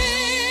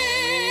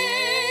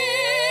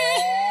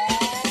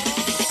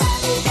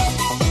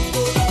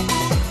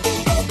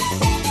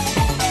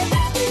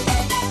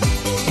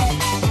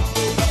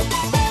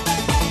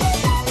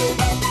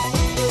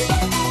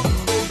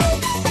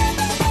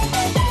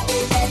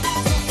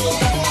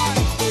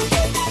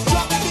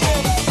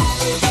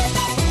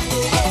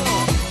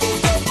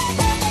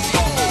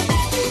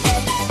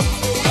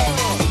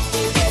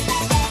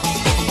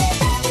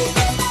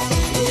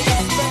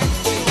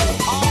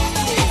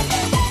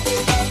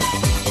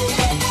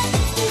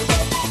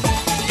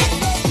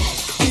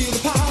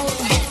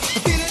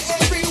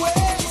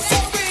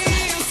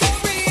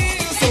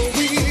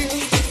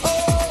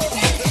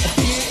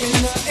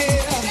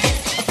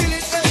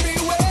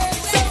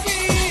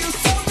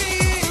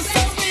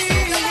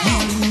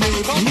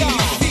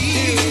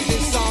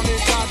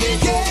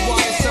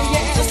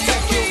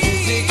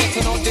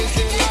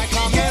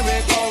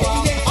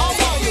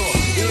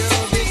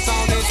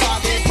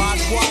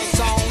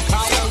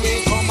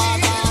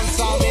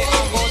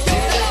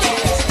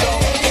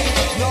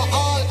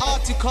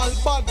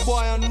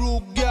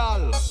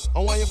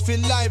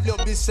 feel lively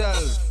up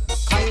yourself.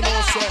 Cause you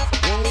know, say,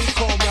 when we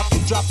come, you have to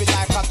drop it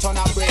like a ton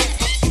of bread.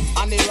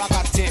 And the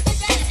rocket tip.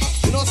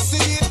 You don't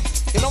see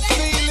it, you don't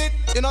feel it,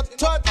 you don't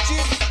touch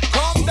it.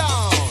 Calm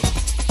down.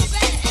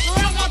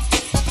 Rocket.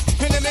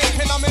 Pin me,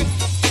 rocket.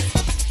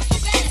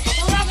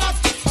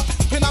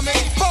 Pin me,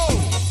 boom.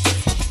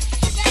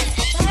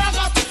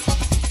 Rocket.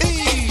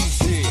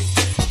 Easy.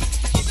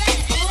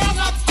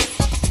 Rocket.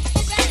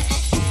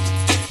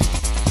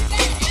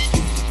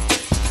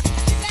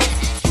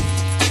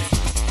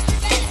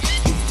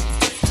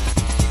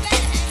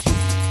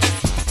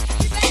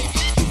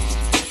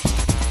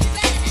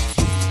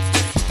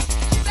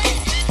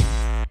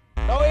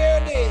 Now hear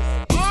this.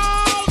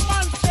 All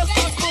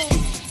Manchester crew,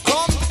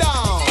 come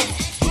down.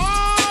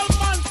 All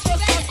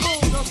Manchester crew,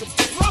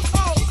 rock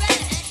out.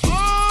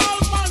 All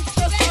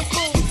Manchester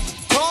crew,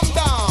 come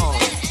down.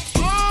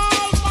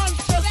 All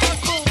Manchester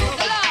crew,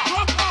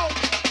 rock out.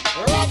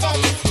 Rock out.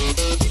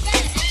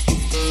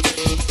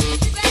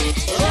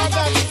 Rock out. Rock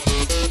out.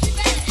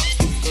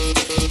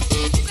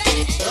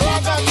 Rock out. Rock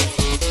out.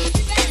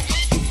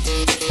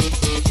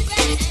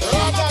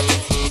 Rock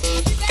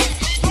out.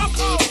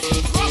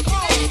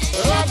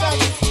 Rock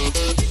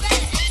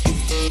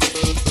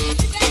out.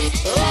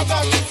 Rock out.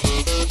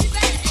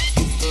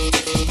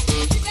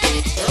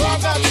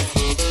 Rock out.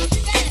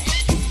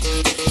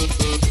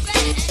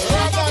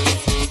 Rock out.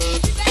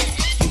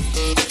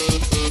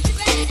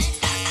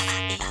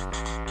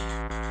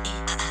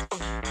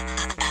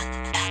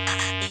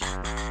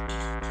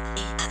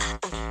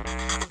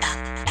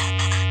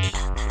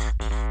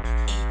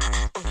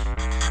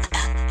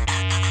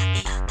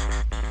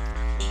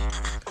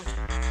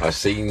 I've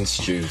seen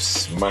Stu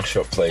smash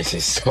up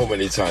places so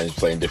many times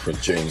playing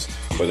different tunes,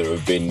 whether it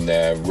have been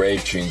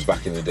rave tunes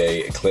back in the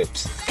day,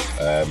 Eclipse,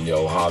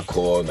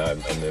 hardcore and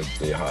the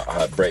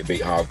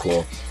breakbeat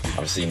hardcore.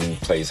 I've seen him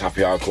play his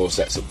happy hardcore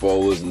sets at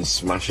Bowlers and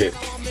smash it.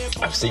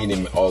 I've seen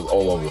him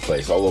all over the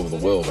place, all over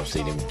the world. I've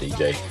seen him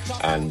DJ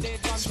and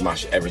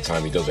smash every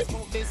time he does it.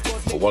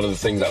 But one of the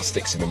things that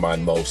sticks in my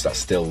mind most, that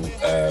still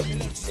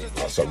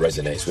that sort of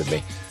resonates with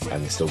me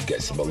and still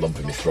gets a lump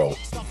in my throat,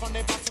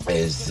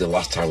 is the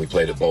last time we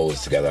played at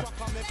Bowlers together,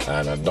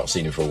 and I've not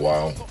seen him for a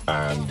while,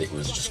 and it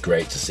was just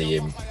great to see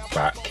him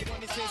back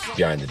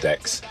behind the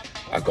decks.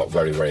 I got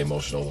very, very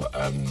emotional.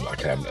 I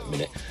can't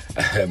admit it.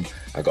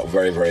 I got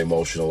very, very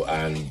emotional,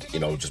 and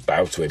just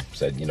bowed to him.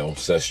 Said,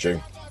 Sir Stu,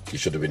 you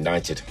should have been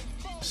knighted.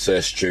 Sir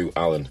Stu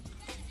Allen.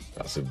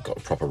 That's got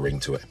a proper ring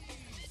to it.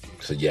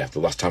 So yeah, the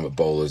last time at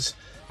Bowlers,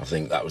 I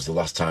think that was the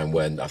last time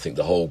when I think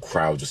the whole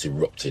crowd just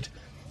erupted.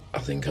 I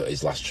think at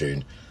his last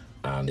tune,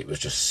 and it was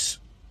just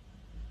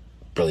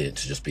brilliant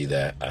to just be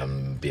there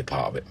and be a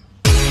part of it.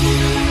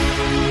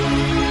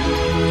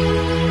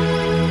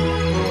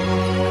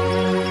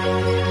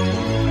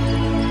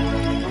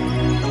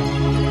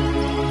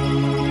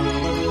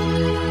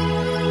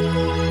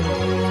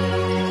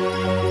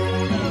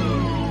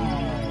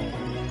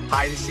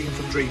 Hi, this is Ian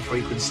from Dream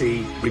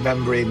Frequency,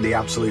 remembering the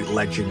absolute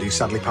legend who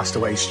sadly passed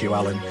away, Stu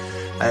Allen.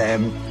 A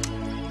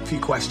few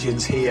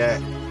questions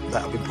here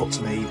that have been put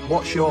to me.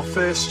 What's your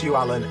first Stu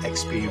Allen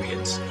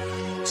experience?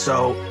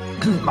 So,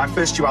 my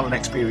first Stu Allen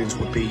experience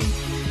would be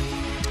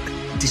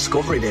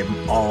discovering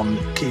him on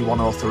Key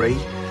 103. It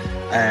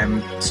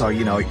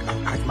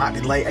might have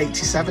been late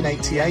 87,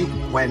 88,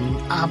 when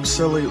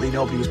absolutely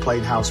nobody was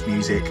playing house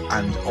music,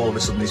 and all of a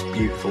sudden this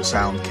beautiful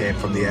sound came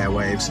from the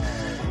airwaves.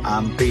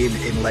 Being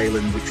in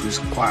Leyland, which was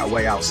quite a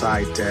way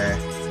outside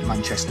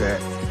Manchester,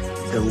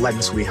 the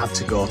lengths we had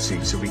to go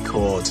to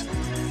record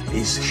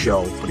his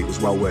show, but it was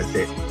well worth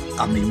it.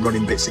 I mean,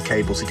 running bits of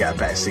cable to get a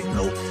better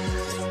signal.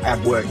 I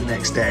had work the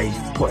next day,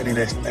 putting in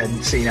a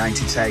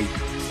C90 tape,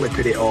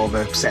 flipping it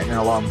over, setting an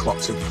alarm clock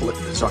to flip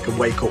so I could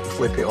wake up,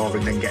 flip it over,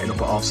 and then getting up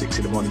at 6:30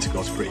 in the morning to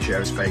go to British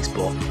Aerospace.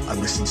 But I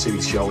listened to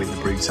his show in the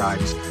Brew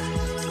Times.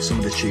 Some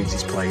of the tunes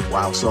he's played,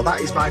 wow. So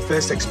that is my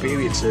first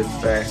experience of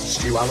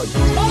Stu Allen.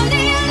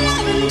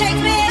 Take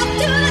me up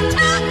to the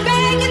top,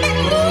 making me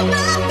move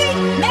my feet,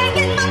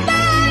 making my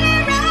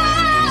body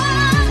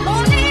rock.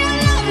 Only your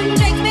love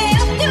takes me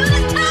up to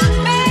the top,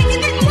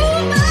 making me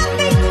move my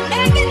feet,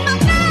 making my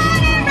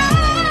body rock.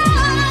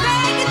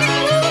 Making me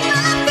move my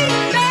feet,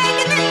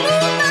 making me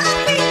move my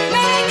feet,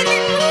 making me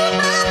move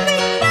my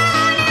feet,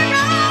 body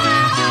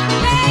rock.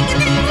 Making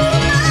me move my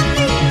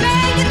feet,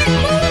 making me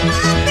move my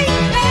feet,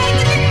 making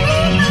me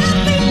move my feet.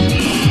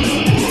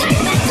 Take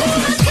me to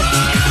the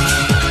top.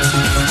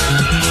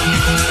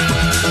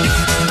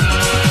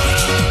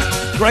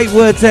 Great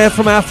words there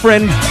from our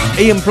friend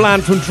Ian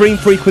Bland from Dream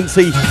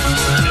Frequency.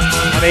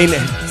 I mean,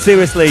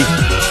 seriously,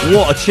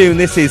 what a tune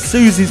this is.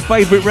 Susie's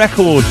favourite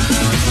record.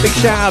 Big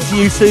shout out to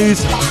you,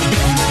 Suze.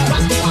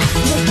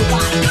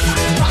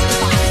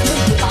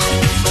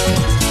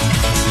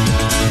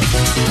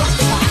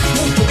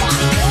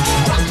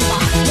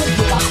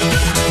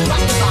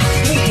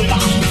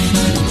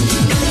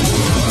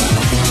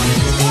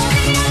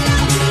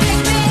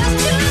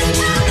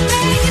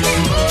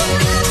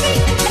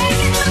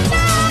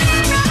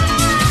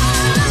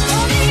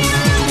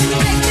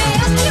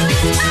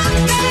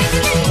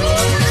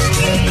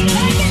 Take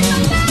me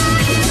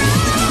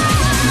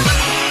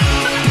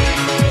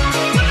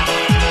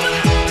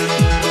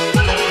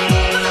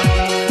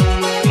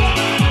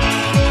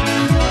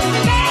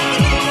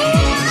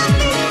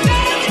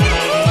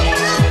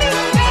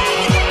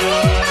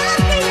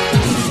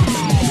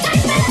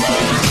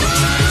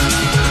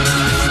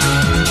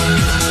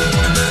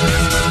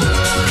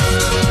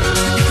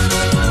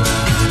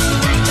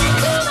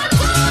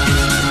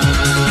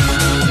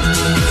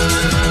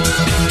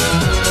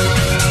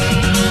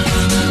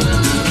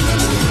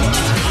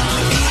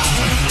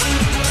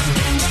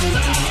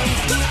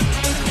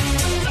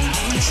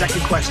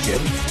Second question.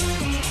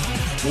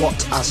 What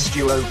has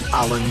Stuart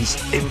Allen's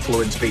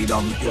influence been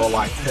on your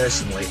life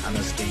personally and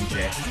as a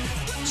DJ?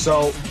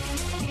 So,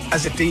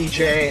 as a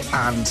DJ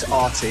and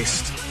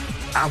artist,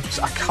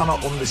 I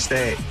cannot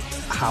understate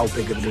how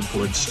big of an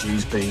influence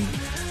Stu's been.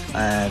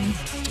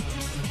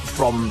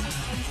 From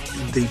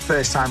the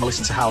first time I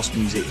listened to house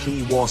music,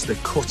 he was the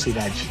cutting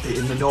edge.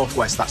 In the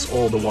Northwest, that's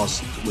all there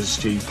was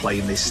Stu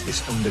playing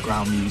this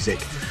underground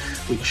music,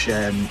 which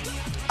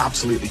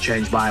absolutely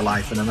changed my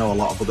life, and I know a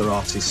lot of other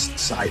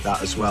artists cite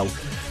that as well.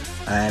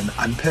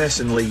 And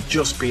personally,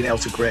 just being able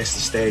to grace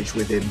the stage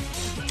with him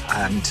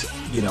and,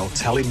 you know,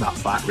 tell him that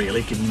fact,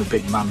 really, give him a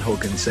big man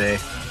hug and say,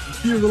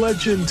 "You're a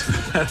legend."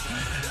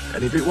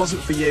 And if it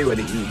wasn't for you, and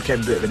it became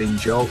a bit of an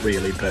in-joke,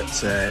 really,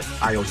 but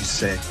I always used to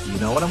say, "You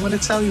know what I'm going to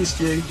tell you,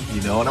 Stu?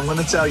 You know what I'm going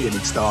to tell you?" And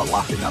he'd start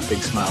laughing, that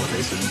big smile of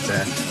his,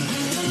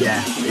 and yeah,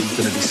 he's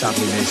going to be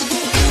sadly missed.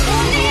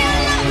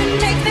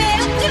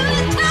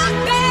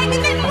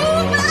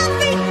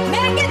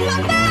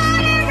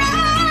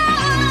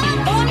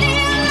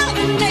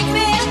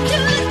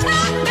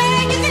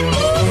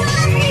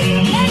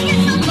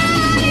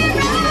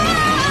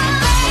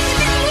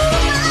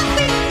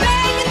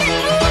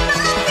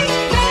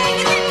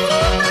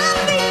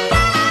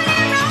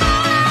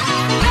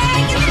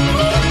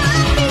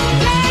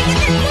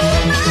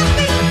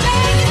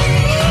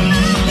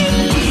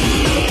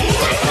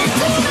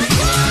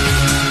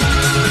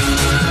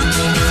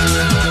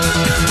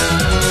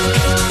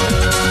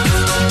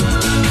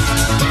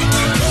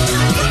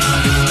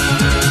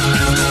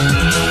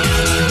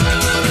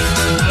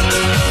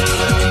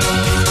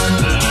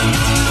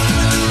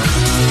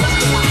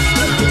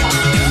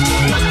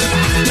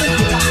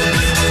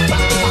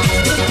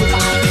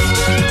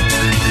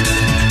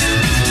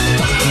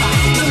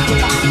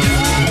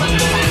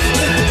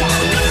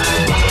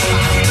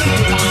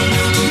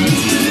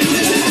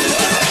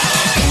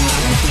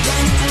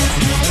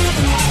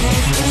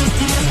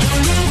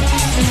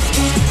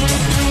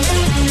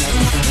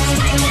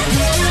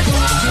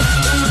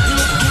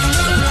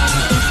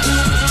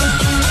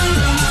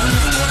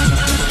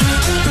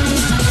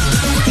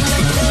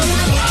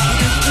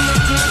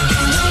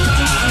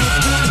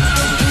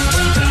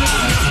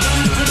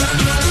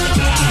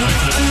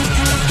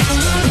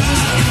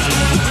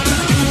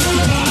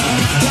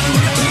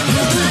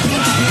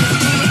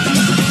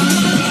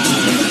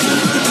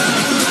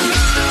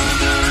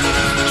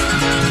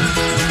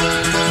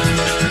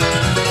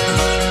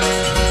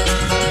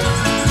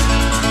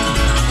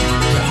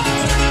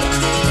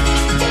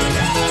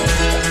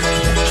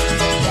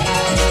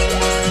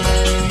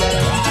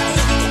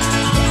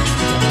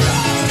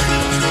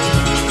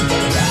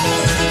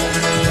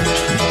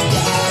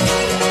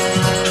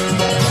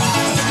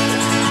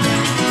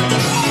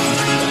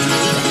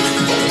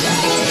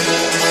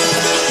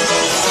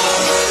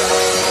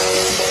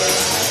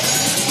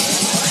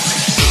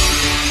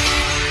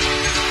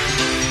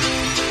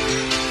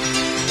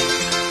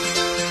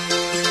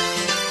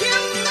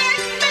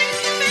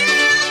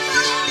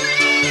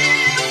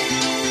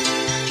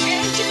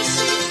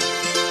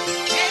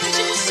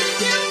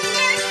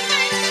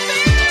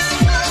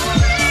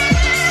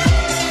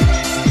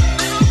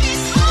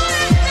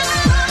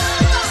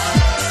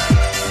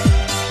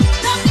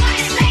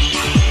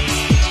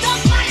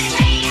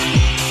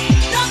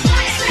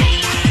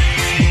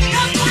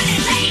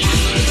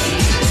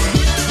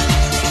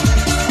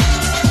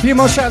 Few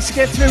more shouts to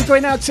get through.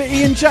 Going out to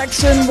Ian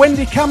Jackson,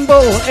 Wendy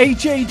Campbell,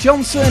 AJ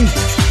Johnson,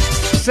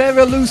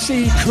 Sarah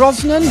Lucy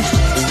Crosnan.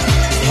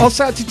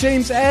 Also out to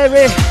James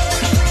Airy,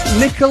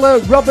 Nicola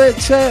Robert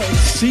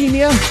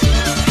Senior.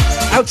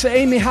 Out to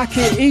Amy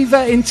Hackett,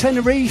 Eva in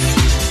Tenerife.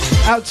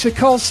 Out to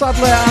Cole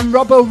Sadler and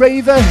Robbo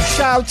Raver.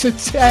 Shout out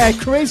to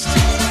Chris,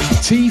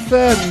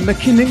 Tifa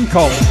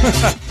McKinnon-Cole.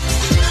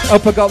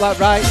 Hope I got that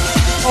right.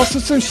 Also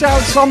some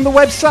shouts on the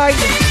website.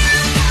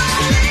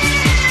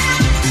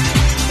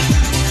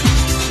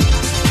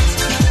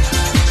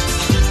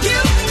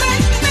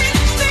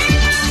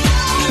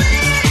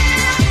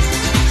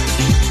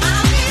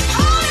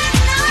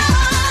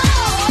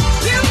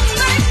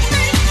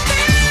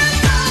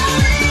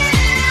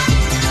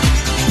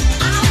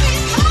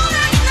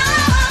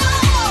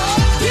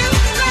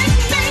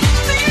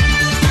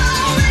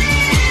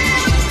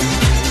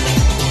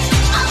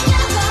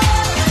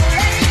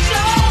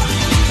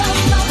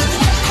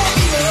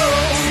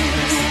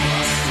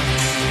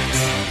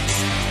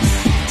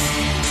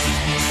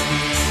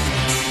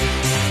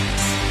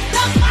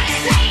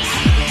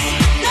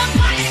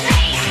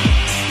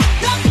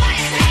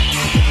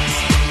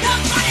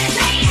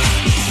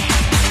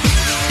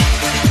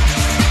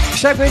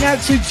 Shout going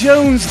out to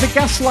Jones, the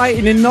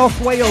Gaslighting in North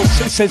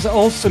Wales. It says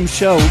awesome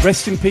show.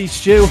 Rest in peace,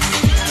 Stu.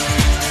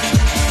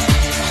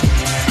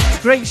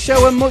 Great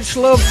show and much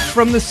love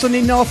from the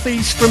sunny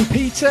northeast from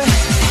Peter.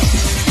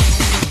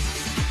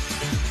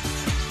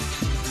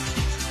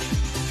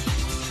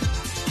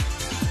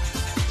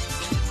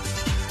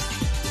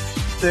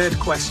 Third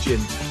question.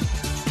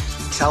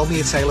 Tell me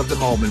a tale of the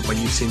moment when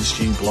you've seen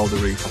Stu blow the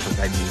roof off a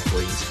venue,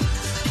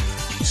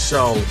 please.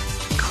 So,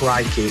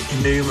 crikey,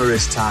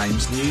 numerous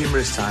times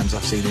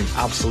I've seen him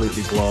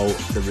absolutely blow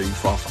the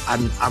roof off.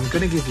 And I'm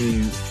going to give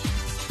you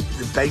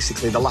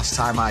basically the last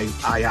time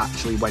I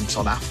actually went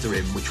on after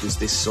him, which was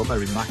this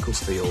summer in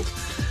Macclesfield.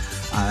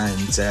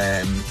 And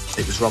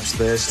it was Rob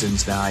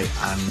Thurston's night,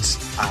 and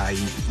I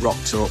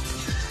rocked up,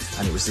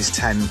 and it was this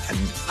tent, and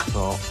I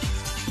thought,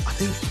 I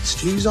think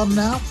Stu's on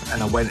now,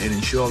 and I went in,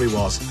 and sure he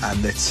was,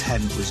 and the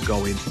tent was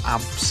going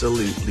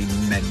absolutely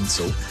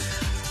mental.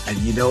 And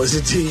you know, as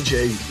a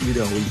DJ, you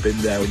know, we've been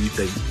there, and you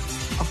think,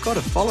 I've got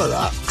to follow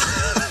that.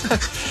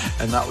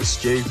 And that was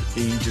Stu.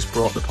 He just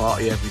brought the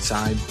party every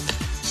time.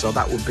 So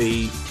that would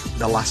be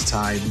the last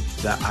time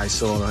that I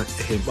saw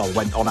him, well,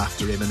 went on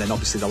after him, and then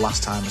obviously the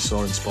last time I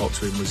saw and spoke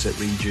to him was at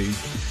Rejuve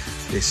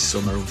this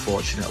summer.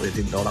 Unfortunately, I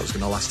didn't know that was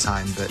going to last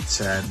time,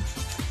 but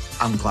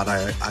I'm glad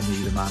I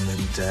knew the man,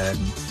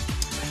 and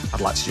I'd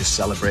like to just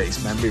celebrate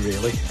his memory,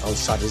 really. As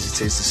sad as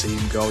it is to see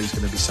him go, he's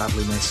going to be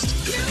sadly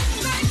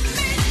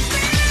missed.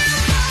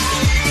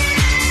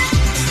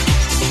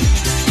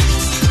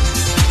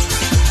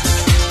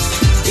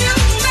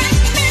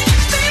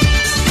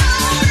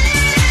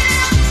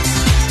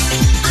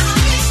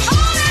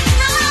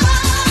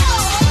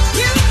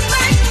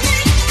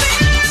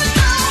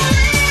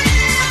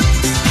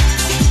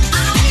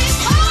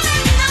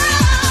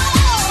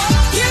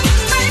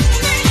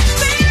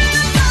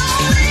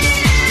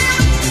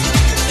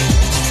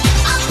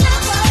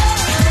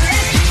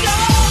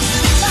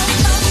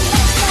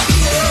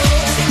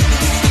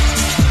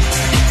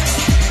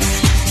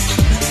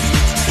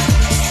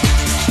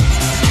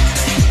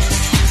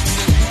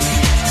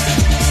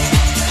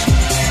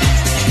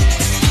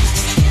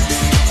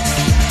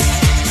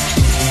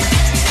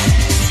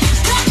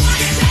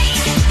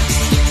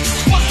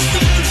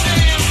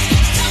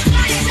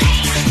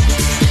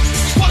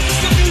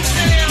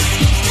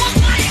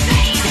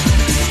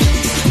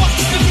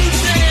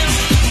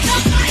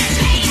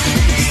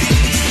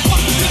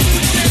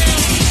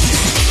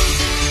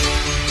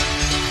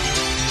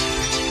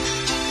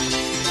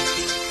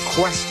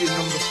 Question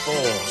number 4.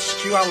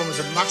 Stu Allen was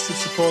a massive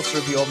supporter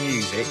of your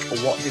music.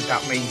 What did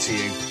that mean to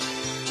you?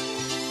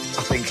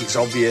 I think it's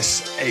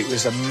obvious. It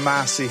was a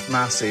massive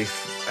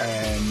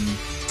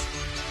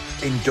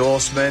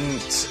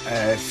endorsement,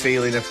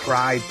 feeling of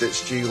pride that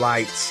Stu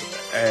liked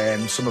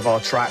some of our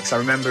tracks. I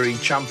remember he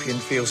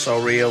championed Feel So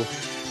Real.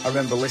 I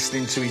remember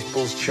listening to his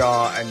Buzz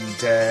chart, and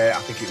I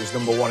think it was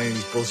number 1 in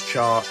his Buzz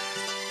chart.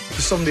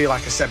 For somebody,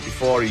 like I said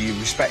before, you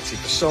respected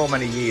for so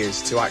many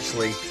years, to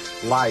actually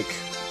like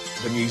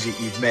the music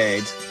you've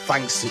made,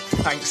 thanks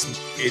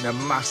in a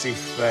massive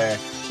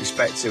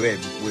respect to him,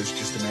 was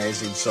just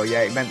amazing. So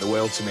yeah, it meant the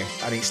world to me,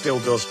 and it still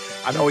does.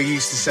 I know he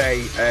used to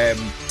say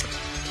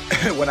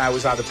when I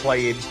was either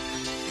playing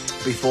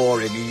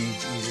before him, he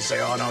used to say,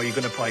 "Oh no, you're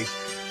going to play,"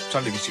 I'm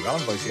trying to do Stu Allen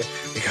voice here,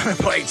 "You're going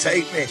to play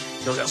Take Me."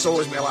 He goes, "That's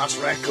always my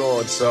last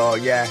record." So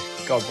yeah,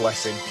 God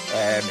bless him.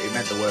 It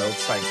meant the world.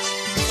 Thanks.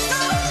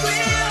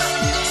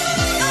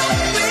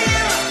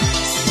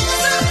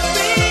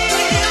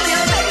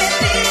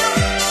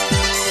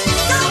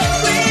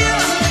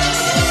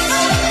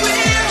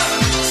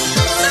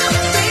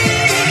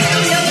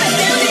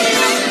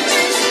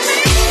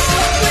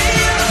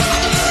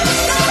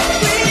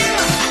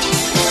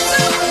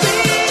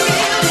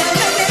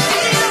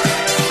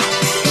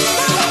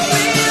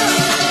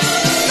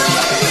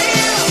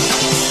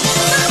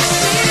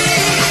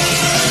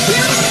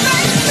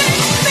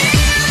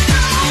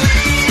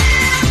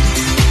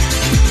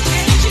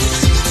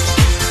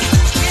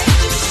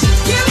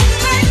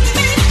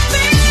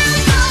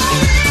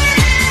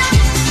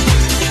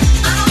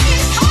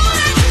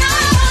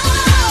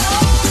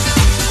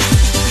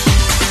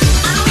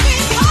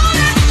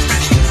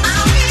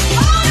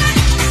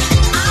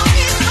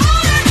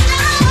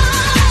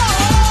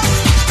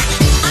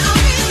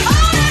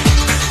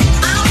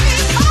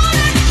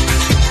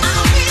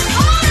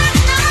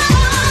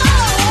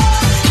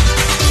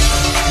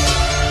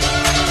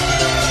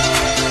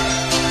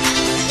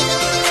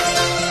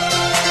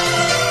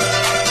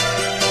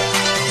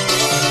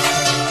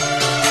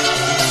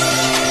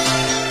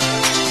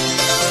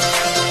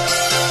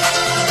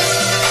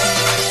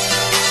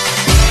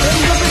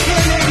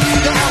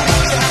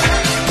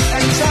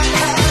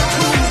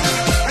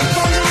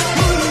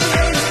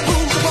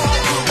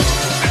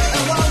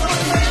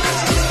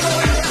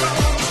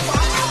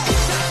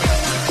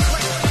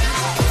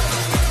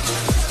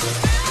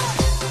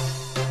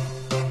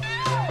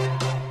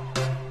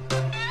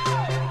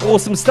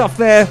 Awesome stuff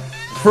there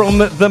from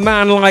the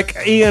man like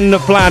Ian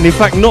Bland. In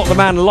fact, not the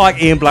man like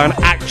Ian Bland,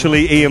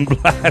 actually Ian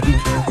Bland.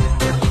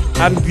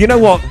 And you know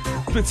what?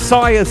 Si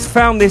has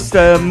found this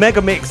mega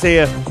mix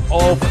here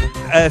of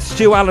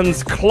Stu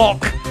Allen's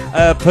clock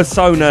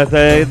persona,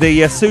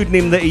 the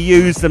pseudonym that he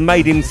used and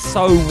made him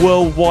so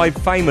worldwide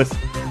famous.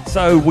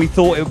 So we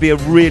thought it would be a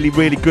really,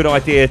 really good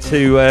idea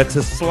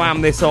to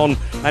slam this on.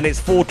 And it's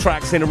 4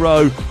 tracks in a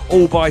row,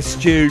 all by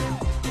Stu,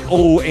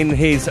 all in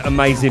his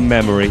amazing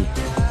memory.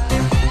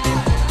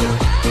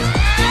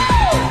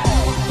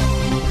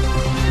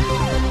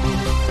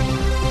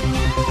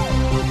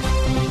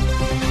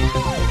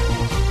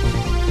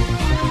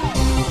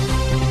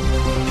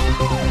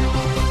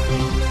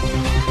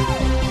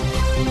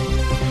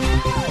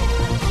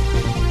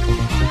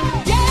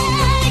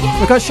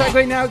 got a shout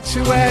going out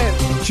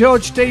to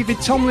George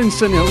David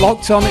Tomlinson, who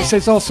locked on. It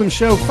says awesome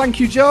show. Thank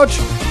you, George.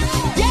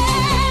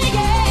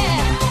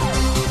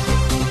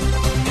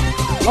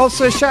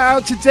 Also, a shout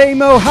out to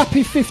Damo.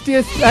 Happy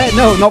 50th.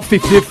 No, not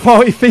 50th,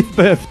 45th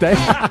birthday.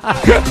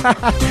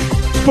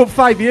 Put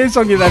 5 years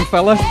on you then,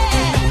 fella.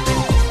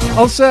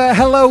 Also,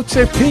 hello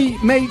to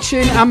Pete,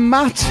 Machin, and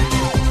Matt.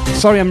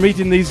 Sorry, I'm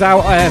reading these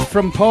out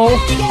from Paul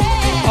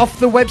off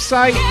the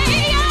website.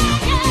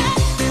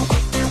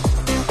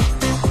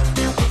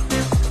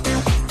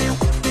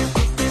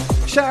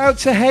 Shout out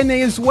to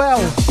Henny as well.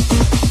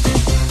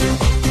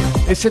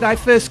 He said, I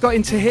first got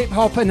into hip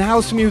hop and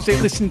house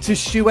music listening to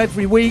Stu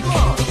every week.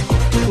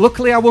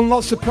 Luckily, I won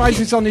lots of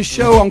prizes on his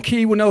show on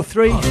Key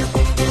 103.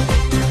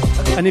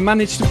 And he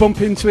managed to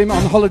bump into him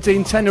on holiday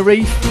in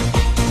Tenerife.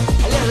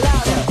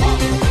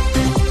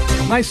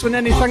 Nice one,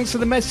 Henny. Thanks for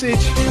the message.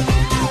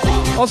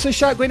 Also,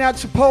 shout going out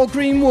to Paul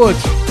Greenwood.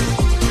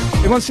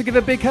 He wants to give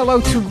a big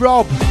hello to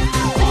Rob,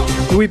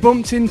 who we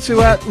bumped into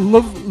at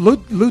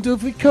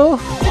Ludovico.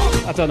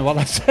 I don't know what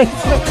I said.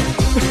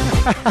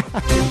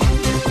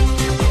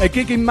 A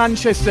gig in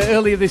Manchester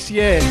earlier this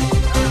year.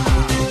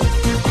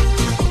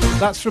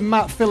 That's from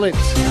Matt Phillips.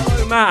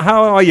 Hello, Matt.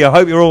 How are you? I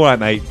hope you're all right,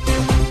 mate.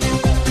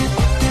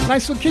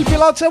 Nice one. Keep it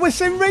locked to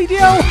OSN Radio.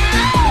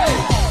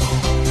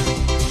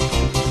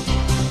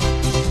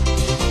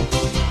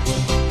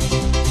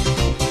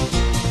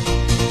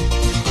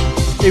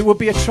 It would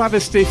be a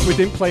travesty if we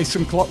didn't play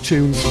some clock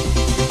tunes.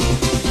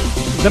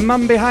 The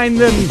man behind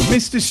them,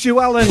 Mr. Stu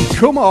Allen,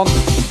 come on.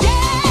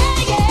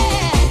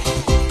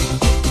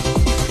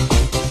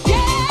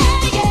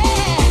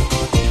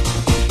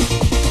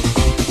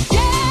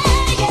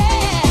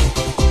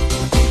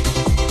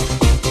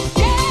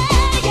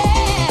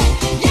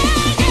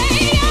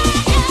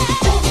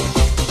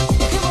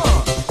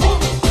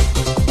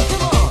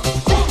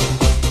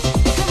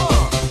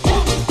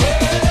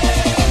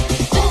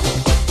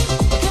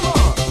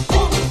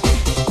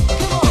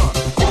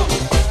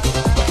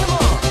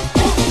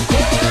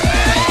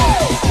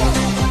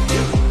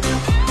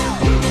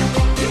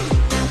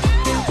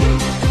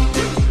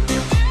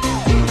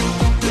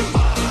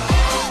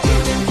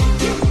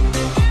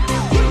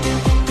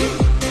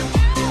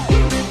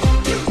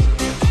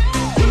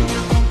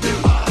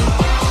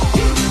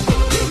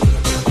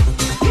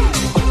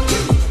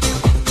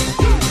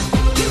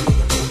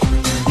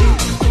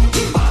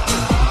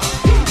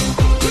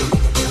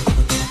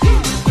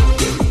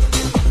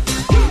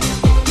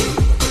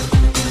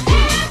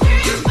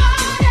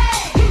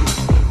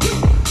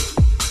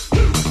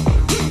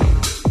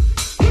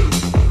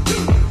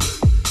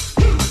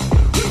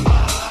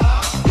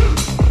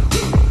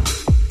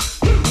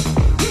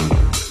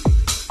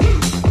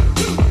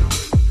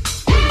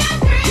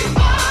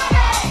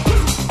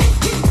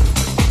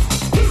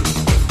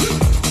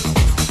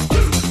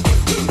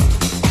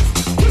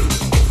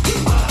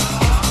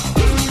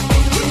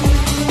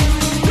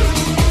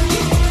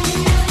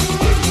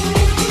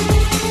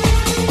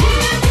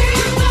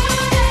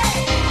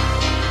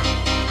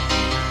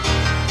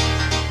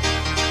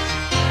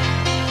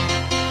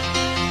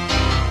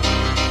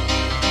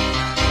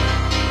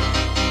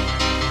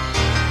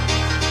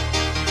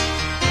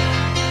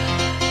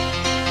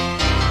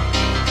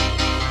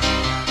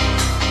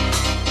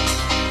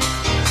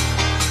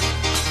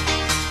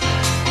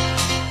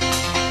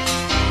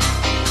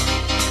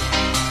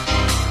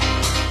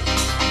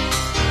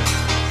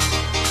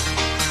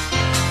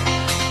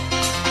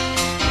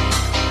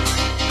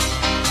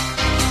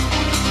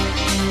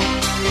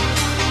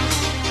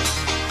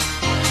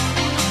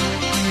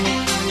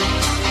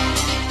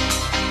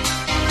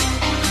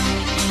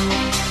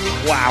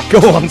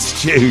 Go on,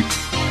 Stu.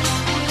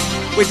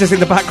 We're just in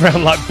the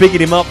background, like,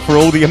 bigging him up for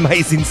all the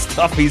amazing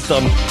stuff he's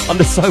done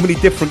under so many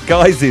different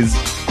guises.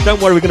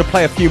 Don't worry, we're going to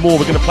play a few more.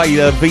 We're going to play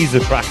the Visa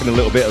track in a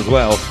little bit as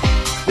well.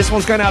 This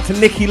one's going out to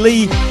Nikki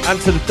Lee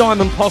and to the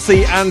Diamond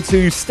Posse and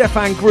to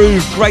Stefan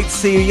Groove. Great to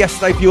see you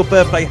yesterday for your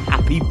birthday.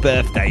 Happy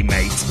birthday,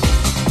 mate.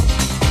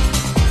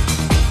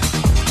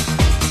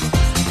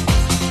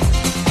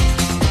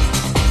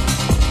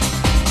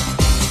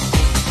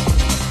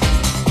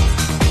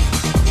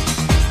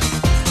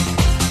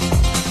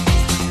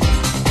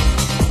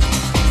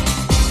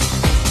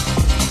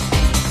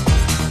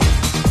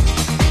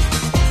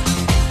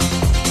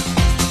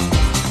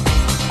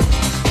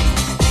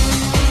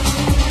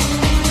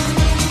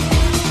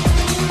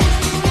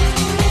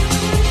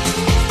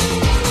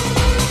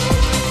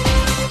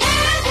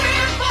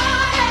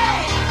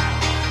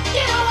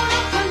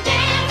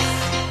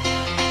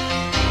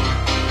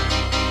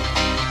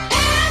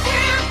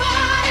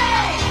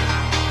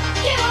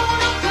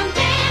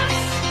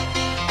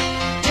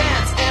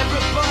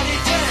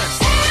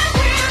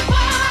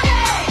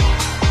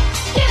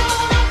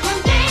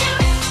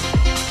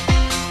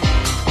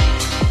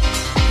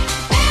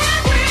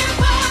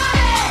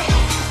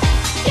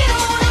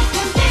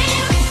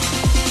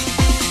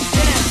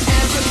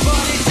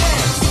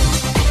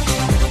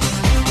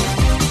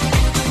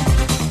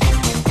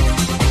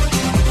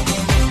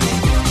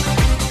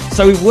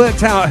 So we've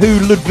worked out who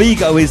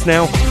Ludvigo is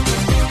now.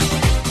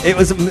 It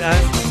was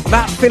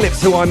Matt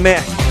Phillips who I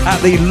met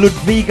at the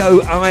Ludvigo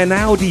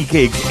Einaudi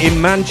gig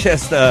in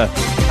Manchester.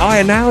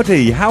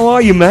 Einaudi, how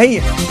are you,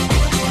 mate?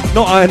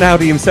 Not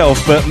Einaudi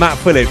himself, but Matt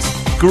Phillips.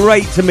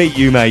 Great to meet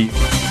you, mate.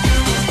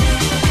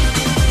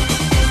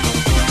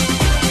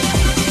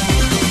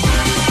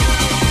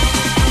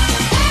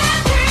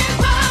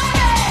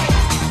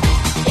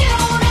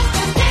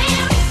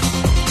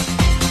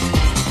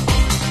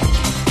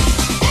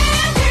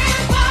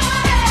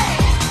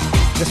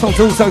 This one's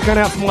also going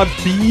out for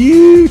my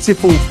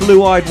beautiful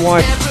blue-eyed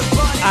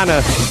wife,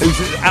 Anna,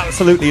 who's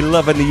absolutely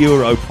loving the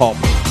Euro pop.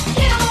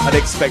 I'd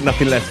expect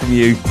nothing less from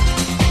you.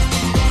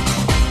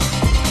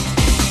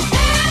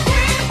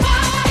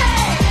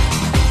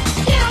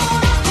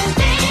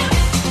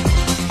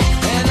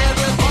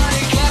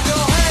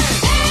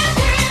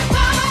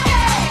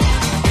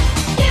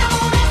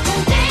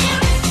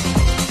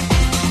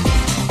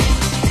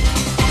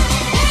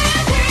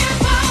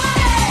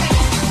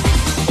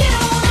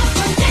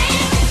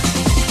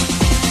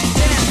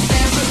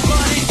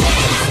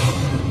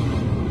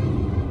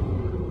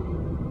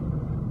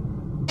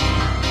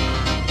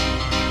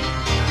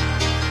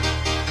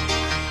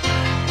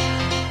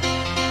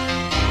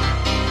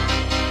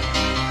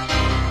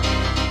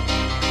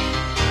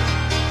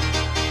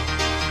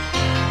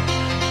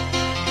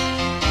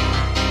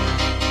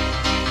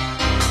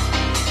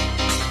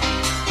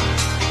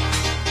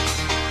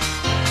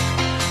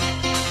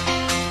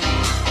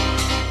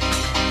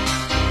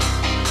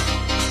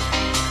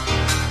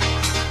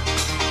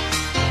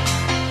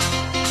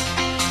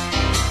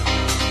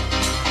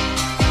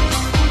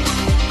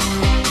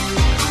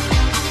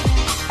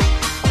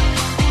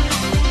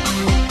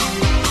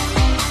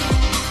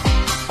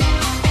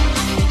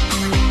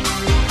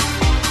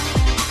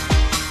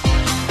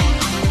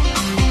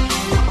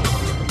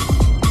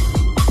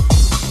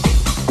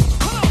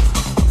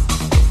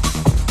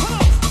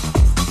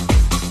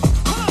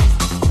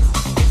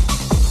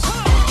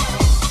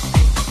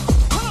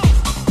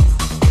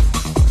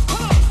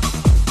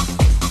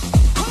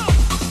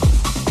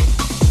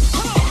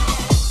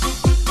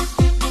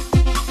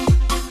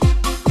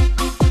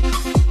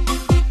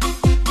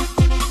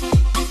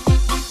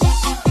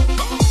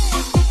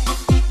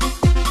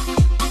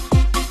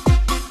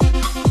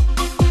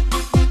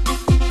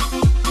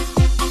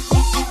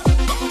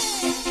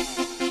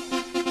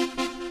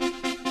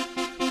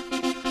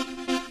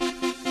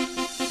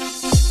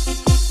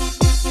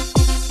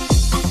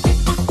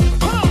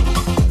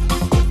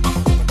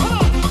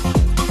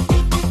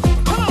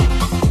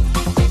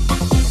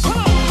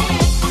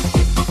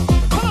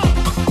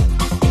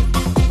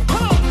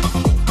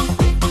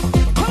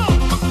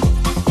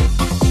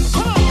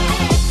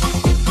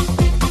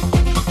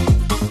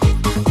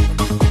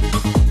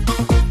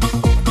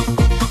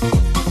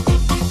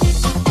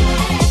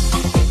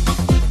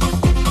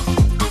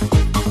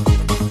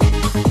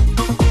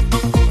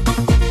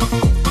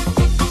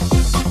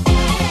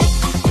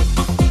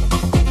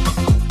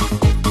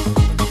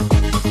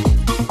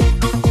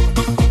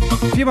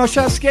 Few more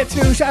shouts to get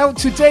through. Shout out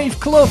to Dave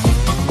Clough.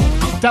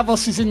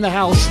 Davos is in the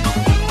house.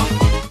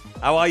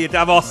 How are you,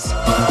 Davos?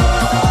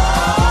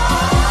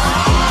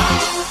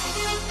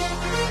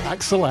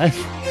 Axel F.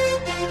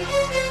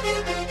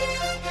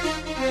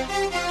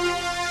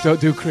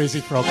 Don't do Crazy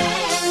Frog.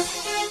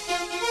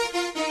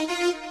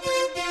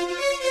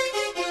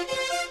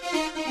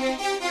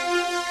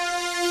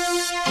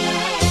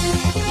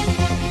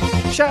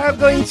 Shout out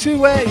going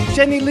to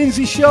Jenny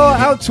Lindsay Shaw,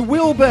 out to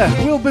Wilbur.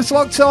 Wilbur's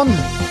locked on.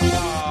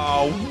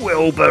 Oh,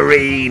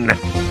 Wilburine.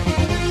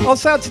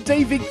 Also out to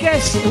David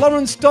Guest,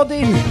 Lawrence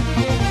Doddin,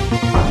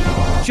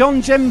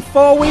 John Jem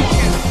Forwick.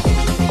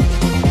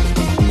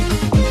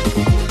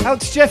 Out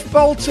to Jeff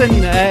Bolton,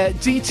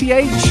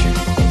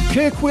 DTH,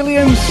 Kirk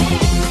Williams,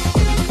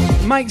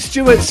 Mike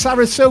Stewart,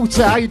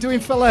 Sarasota. How you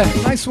doing, fella?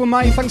 Nice one,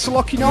 mate. Thanks for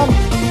locking on.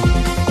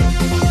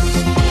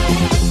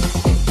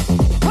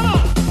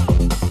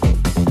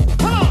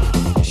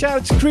 Shout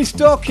out to Chris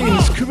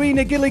Dawkins,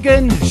 Karina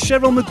Gilligan,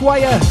 Cheryl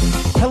Maguire,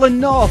 Helen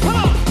North,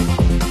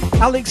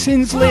 Alex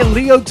Hinsley,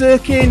 Leo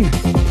Durkin.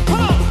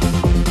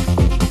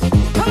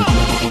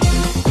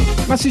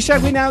 Massive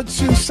shout out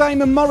to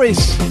Simon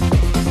Morris,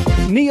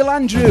 Neil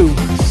Andrew,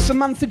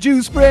 Samantha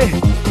Dewsbury.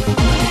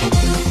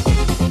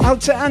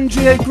 Out to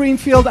Andrea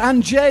Greenfield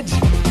and Jed.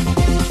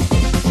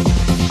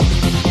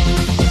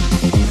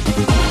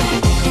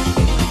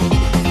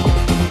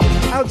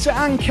 Out to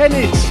Anne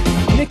Kennett,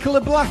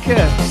 Nicola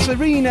Blacker,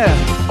 Serena,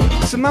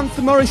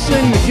 Samantha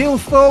Morrison, Gil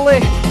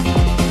Foley.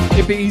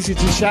 It'd be easy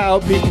to shout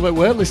out people that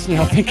weren't listening,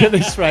 I think, at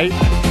this rate.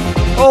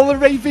 All the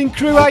raving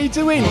crew, how you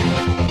doing?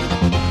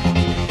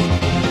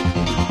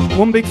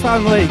 One big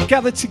family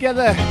gathered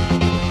together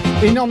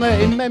in honour,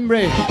 in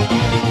memory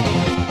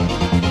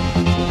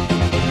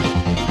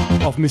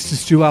of Mr.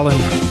 Stu Allen.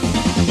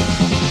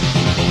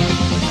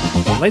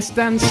 Let's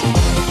dance.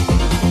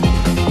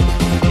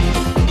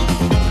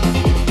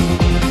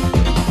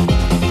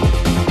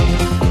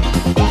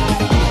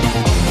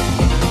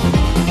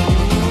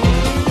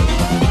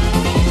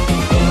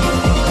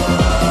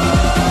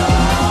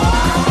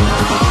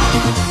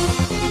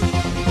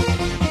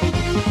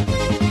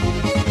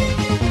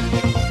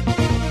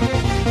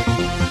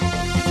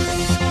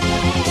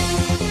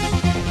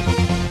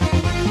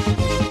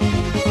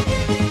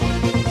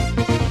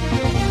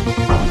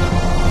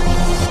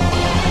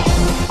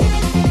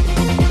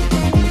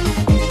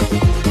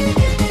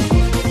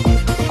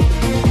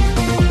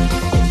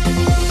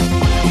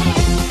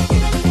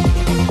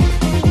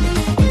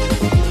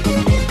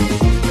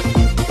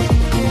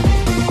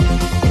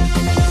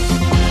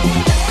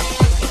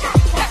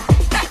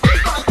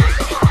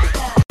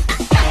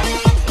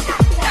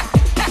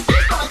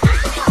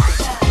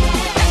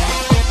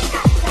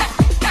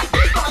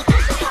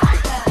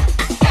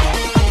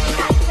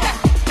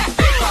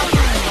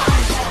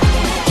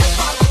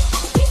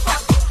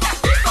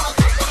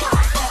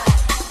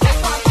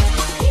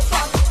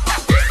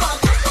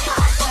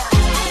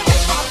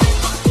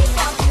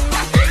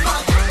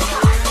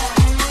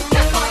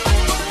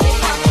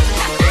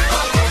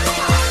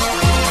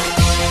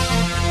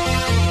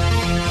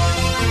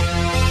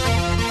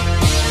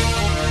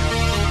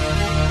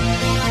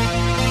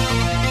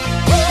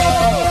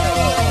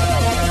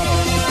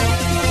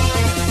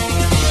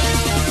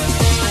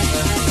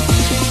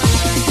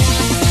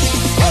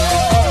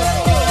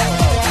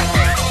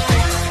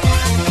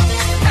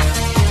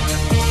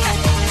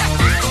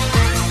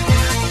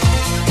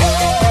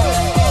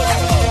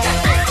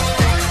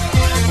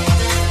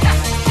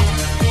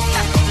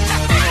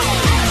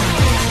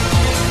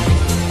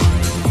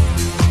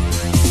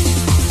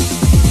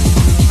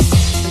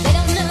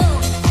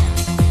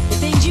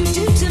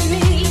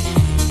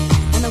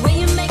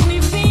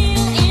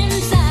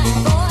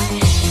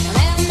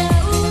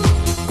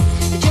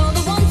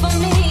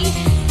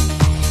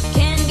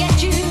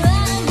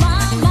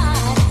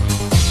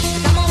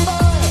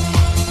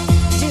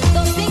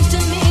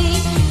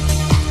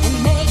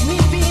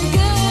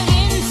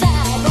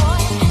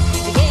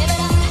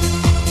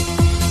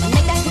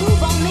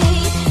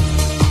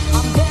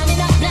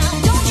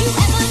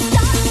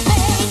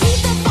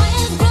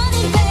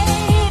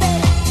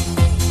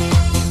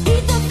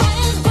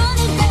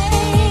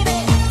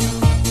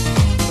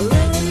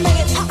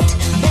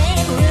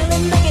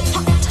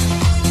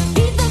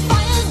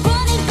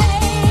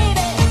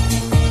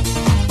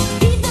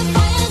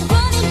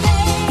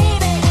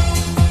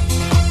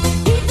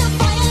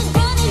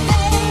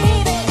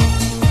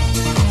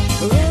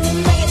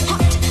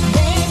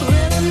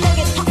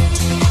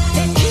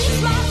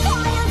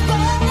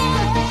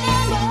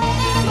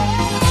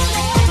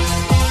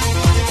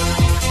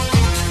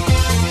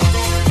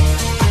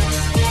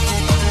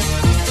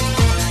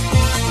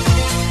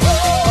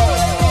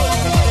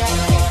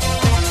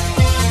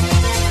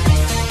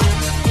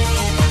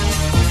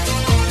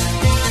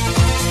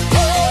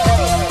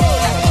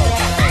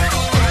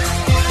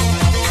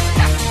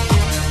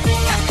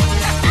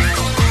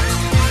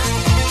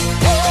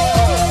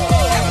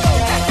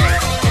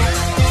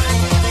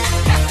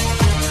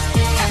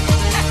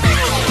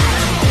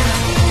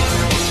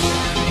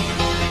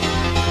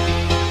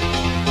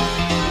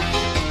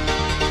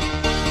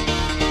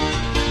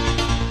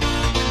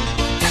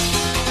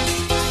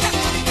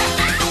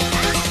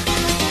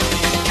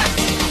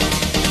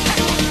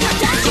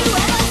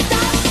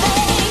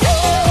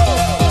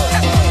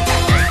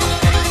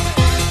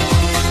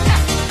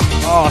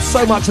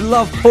 so much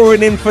love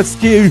pouring in for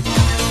Stu.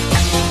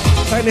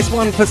 Playing this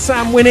one for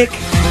Sam Winnick.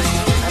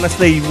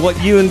 Honestly,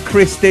 what you and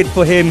Chris did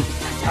for him,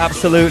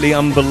 absolutely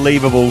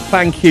unbelievable.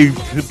 Thank you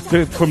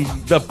from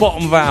the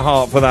bottom of our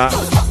heart for that.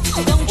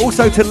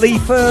 Also to Lee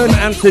Fern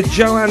and to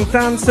Joanne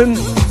Danson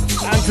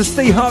and to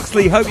Steve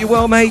Huxley. Hope you're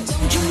well, mate.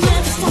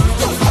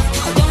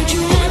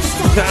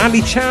 To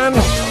Andy Chan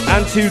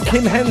and to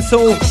Kim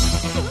Hensel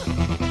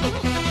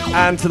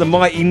and to the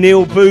mighty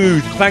Neil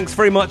Booth. Thanks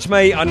very much,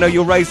 mate. I know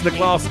you're raising a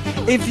glass.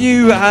 If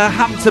you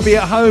happen to be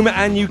at home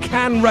and you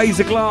can raise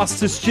a glass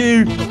to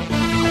Stu,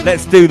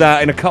 let's do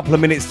that in a couple of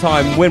minutes'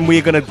 time when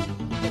we're going to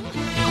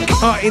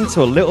cut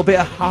into a little bit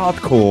of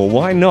hardcore.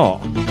 Why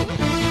not?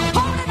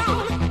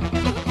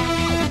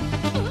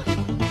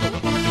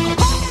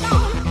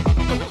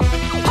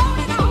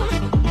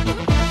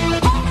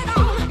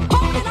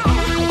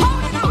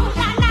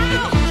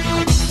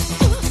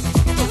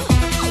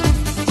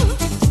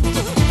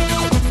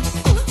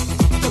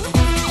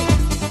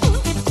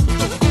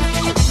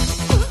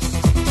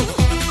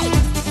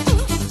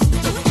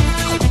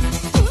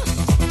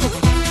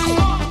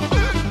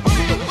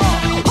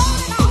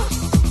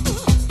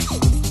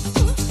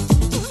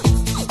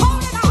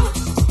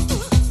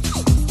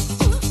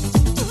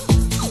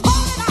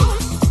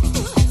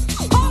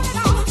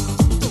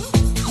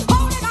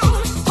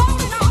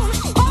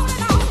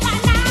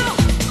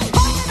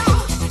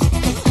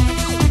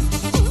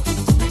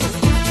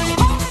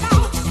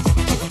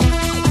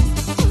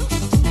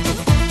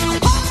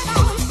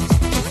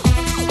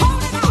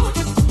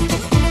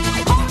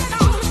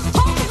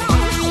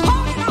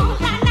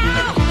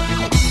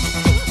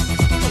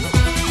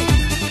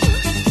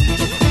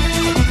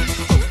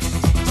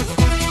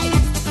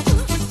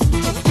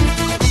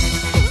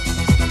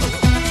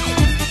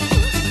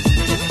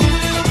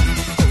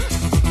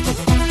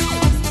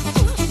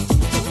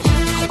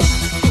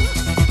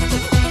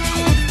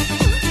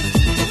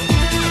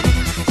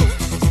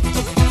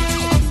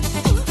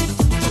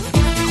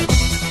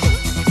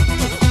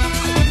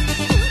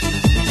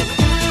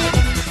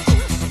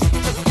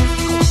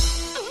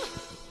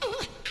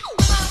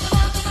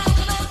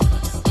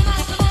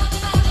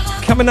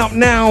 Coming up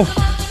now,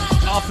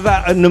 after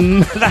that,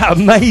 that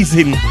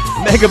amazing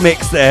mega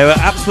mix there,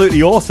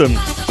 absolutely awesome.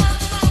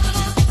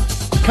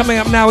 Coming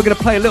up now, we're going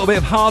to play a little bit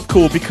of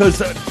hardcore because,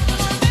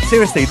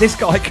 seriously, this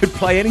guy could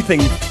play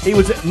anything. He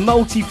was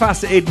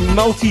multifaceted,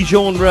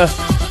 multi-genre,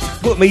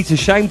 put me to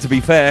shame, to be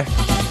fair.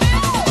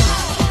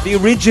 The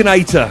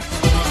originator.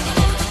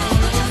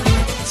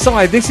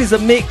 Si, this is a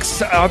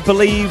mix, I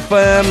believe,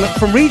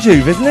 from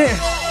Rejuve, isn't it?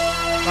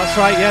 That's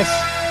right,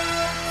 yes.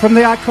 From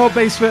the hardcore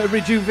basement of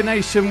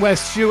Rejuvenation, where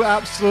Stu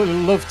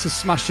absolutely loved to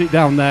smash it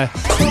down there.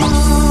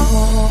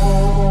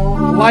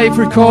 Live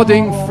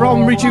recording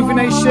from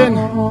Rejuvenation.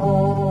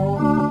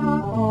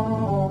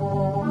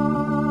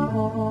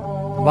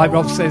 Like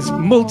Rob says,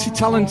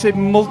 multi-talented,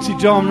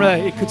 multi-genre,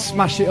 he could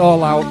smash it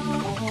all out.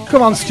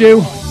 Come on,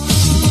 Stu.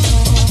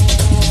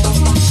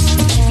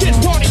 Get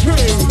party crew.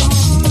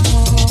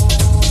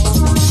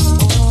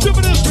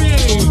 Doing this for you.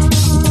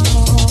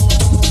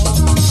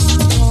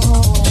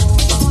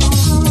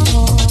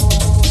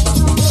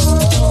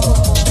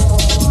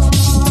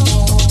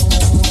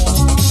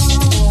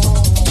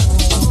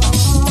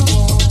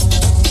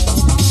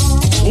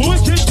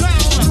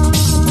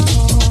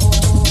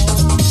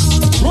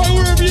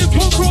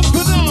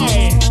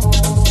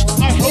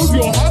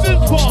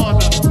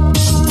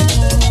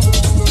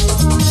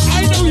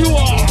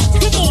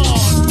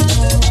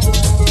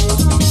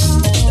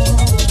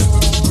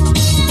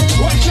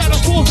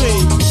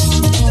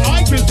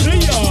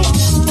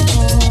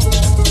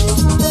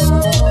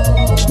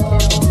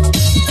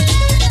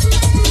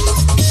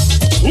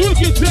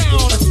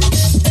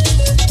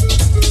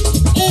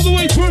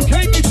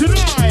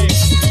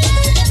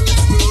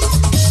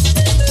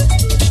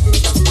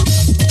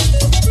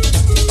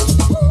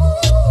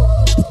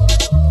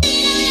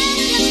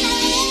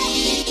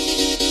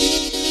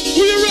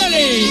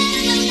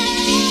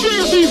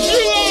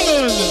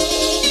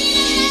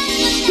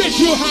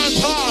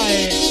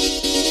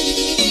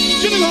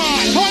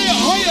 Tonight.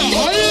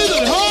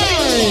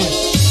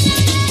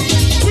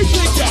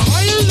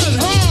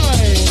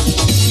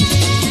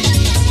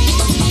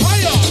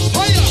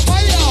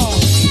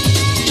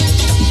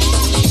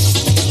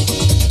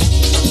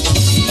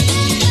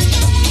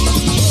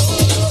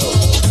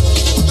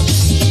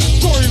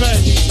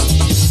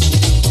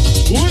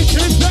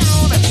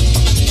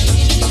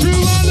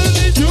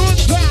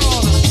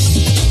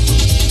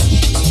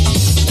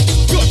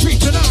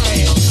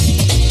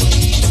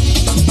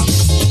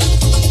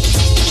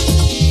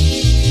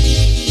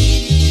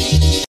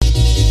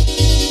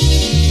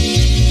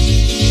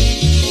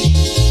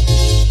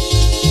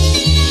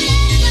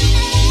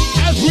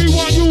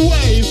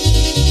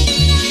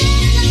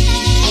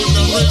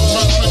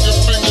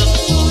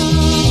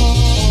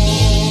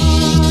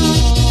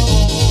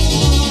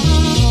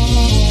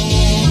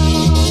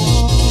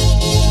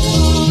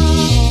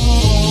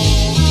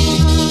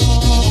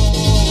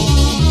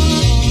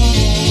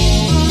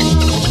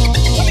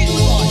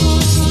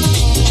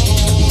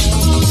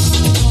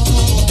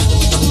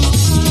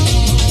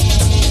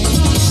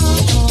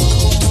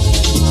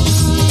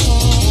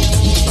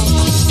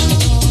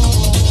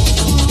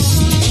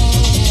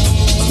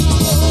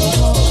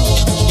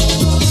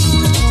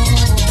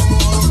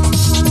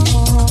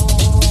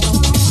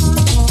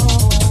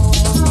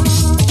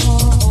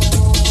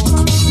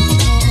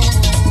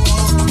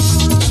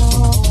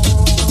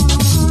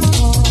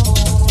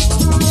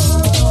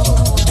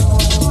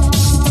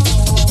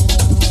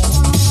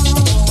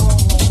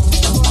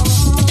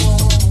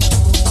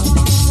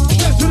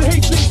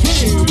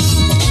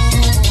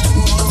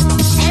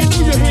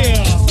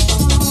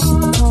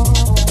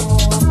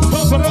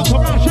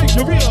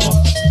 keep it real.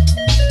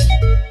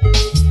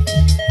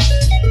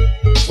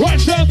 Right,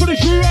 time for the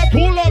True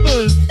Hardcore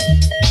lovers.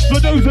 For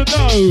those that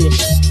know.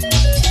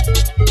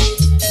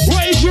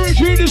 Right, it's your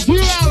intruder, Stu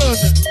Allen.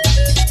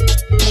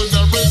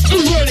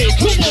 Who's ready?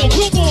 Come on,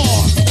 come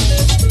on.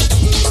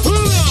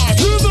 Come on,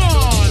 come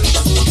on.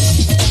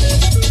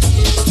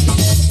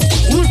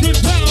 Wicked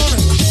Town.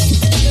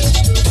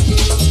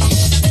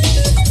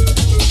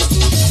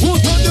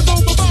 What's on the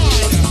bomb of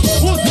mine?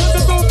 What's on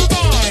the bomb of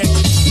mine?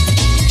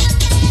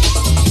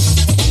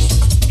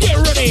 Get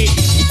ready.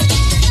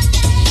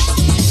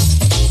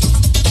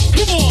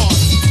 Come on.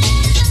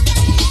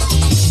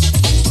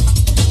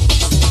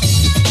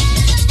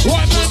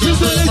 Right, man, to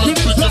the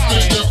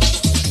inside.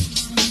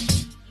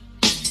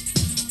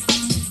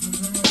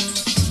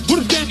 Put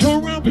a stand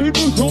around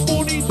people,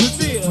 someone needs to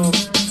live.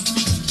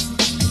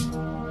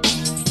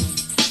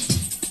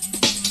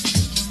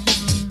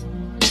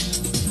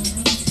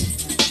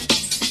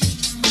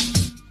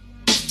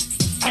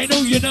 I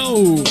know you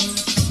know.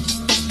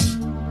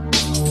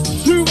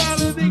 Too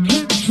out of the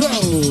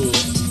control.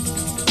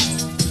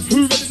 Who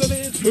ready for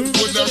this? Who ready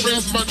When I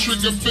raise my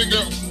trigger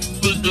finger.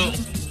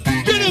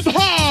 Get him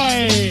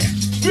high!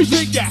 We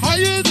take you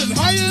higher and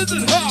higher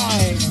and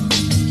high!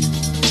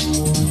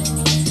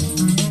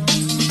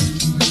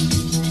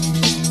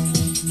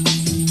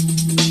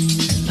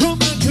 Come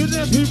on to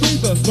the people,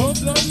 the sun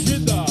like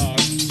your dog.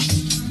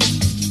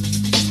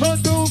 I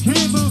don't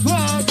give a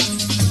fuck.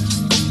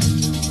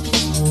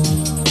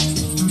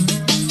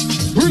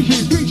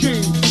 Preaching,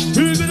 preaching,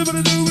 here's what I'm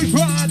gonna do is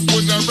right.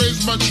 When I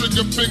raise my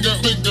trigger finger.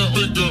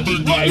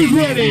 Are you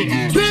ready?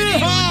 Get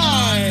it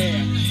high!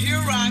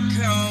 Here I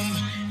come.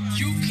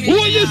 You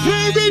What you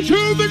say,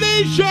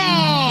 rejuvenation?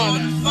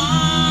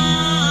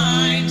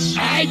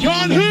 I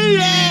can't hear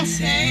ya.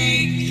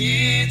 Take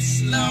it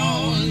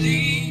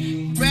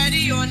slowly.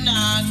 Ready or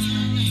not,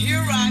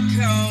 here I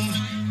come.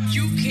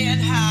 You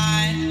can't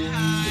hide.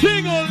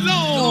 Sing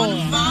along.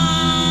 Gonna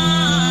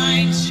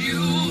find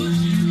you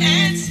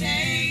and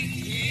take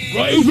it.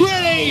 Right, who's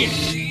ready?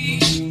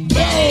 Go.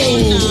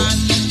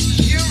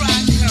 Here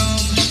I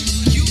come.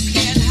 You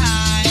can't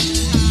hide.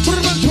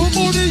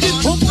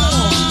 Come on.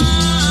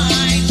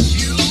 Find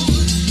you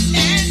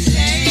and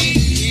take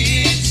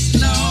it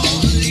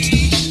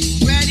slowly.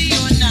 Ready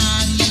or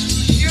not,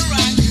 here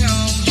I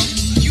come.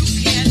 You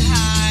can't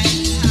hide.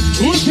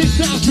 Who's this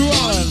sound to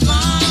us?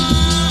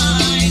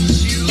 Find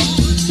you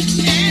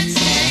and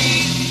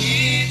take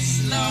it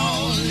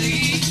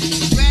slowly.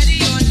 Ready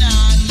or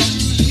not,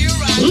 here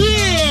I come.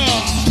 Yeah.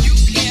 You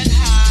can't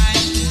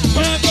hide.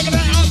 Look at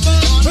that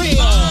atmosphere.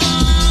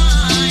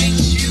 Find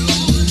you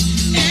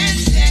and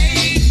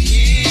take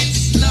it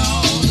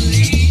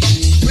slowly.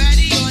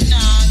 Ready or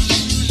not,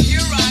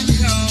 here I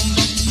come.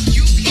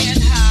 You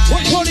can't hide.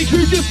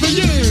 122 just for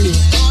you.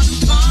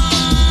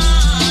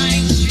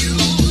 Find you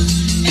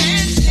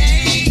and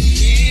take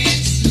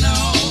it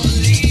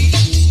slowly.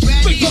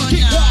 Ready or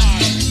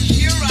not,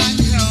 here I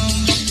come.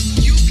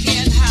 You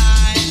can't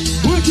hide.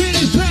 Look at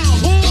this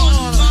sound. Hold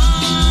on.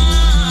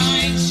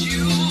 Find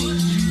you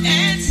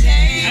and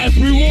take As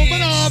we warm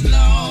it up.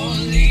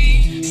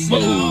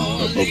 When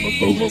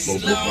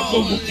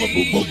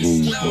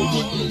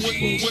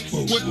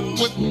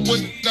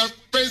I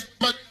raise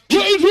my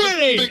Who's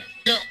ready?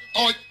 finger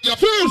on your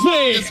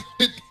Seriously.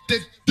 hit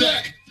this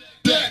deck.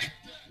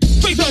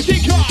 Face on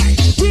kick high.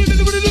 We're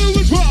gonna do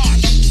is rock.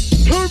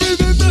 Hurry,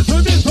 this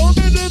on this, I'm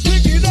gonna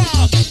pick it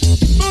up.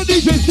 My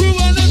DJ's you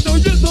and I know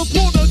you're the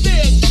point of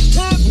this.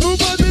 I'm too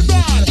much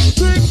bad.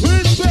 Big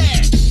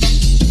respect.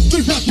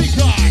 Face on kick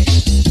high.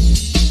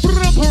 Put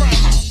it up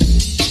around.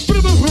 Put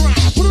it up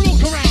around. Put it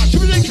up around.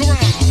 Put it up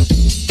around.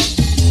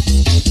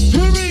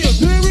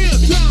 There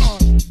is down.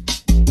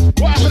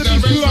 Why would it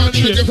be too out of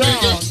here?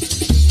 Down.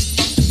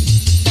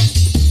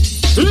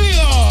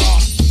 Yeah.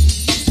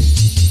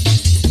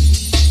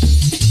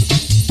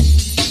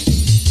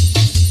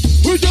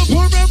 We jump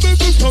around,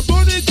 baby, from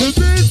money to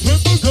this,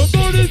 from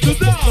money to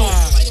that.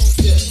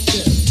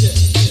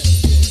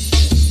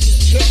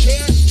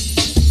 Check.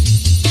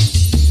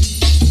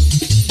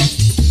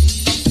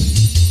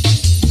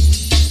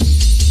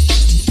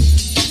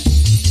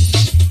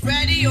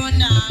 Ready or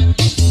not.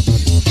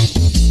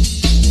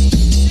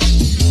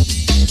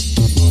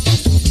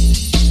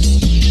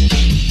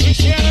 Big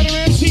shout out to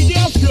MC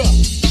Delta.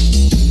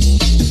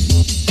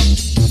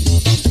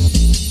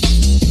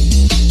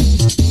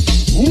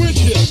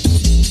 Wicked.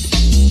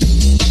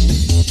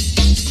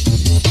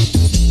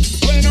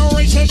 When I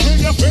raise that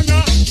trigger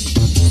finger.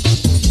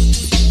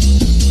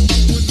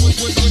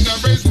 When I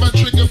raise my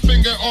trigger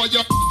finger, all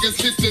your f***ers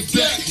hit the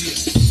deck.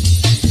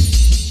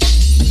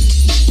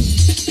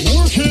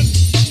 Working.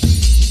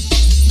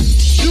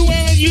 Stu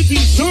Allen, you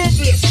deserve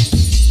this.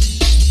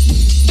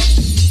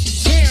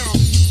 Sam.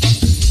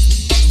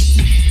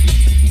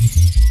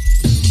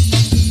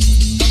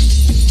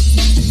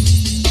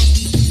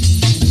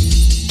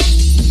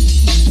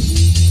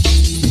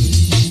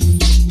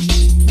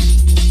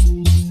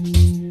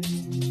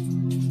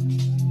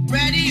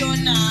 Ready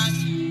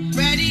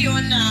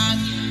or not,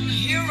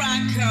 here I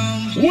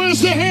come.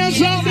 Where's the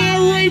hands out there,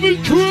 Raven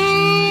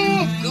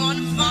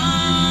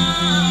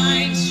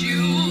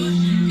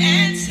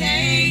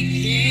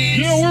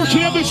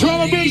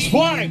bass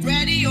part.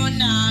 Ready or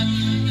not,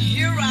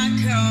 here I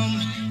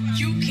come.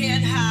 You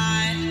can't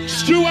hide.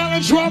 Stu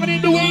Allen drumming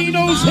in the way he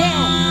knows how.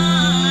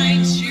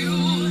 Find you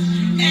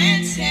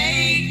and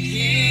take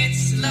it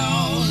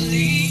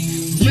slowly.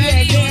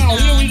 Yeah, now,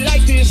 here we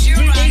like this.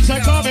 We make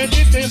some comment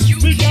in this.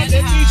 We got the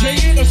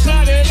DJ in the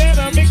side and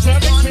a mix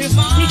of mixes.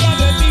 We got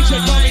the DJ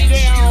coming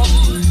down.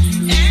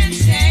 And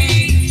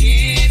take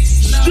it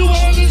slowly. Stu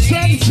Allen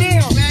inside the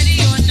sound.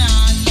 Ready or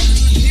not,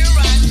 here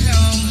I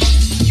come.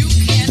 You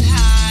can't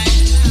hide.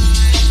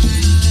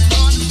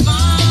 Gonna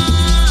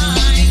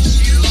find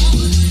you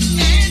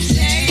and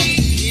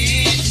take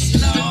it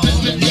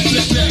slowly.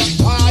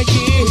 Ah,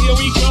 yeah, here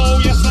we go.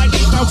 Yes, like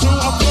this, now to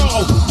a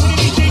flow. With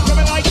the DJ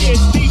coming like this.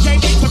 DJ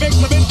mix of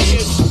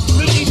this.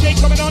 The DJ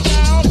coming on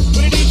down.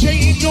 With the DJ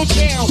in your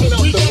town.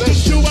 We got the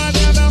Stu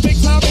Allen now. Mix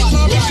the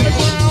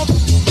ground.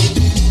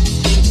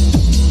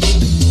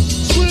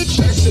 Switch.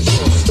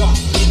 Stop.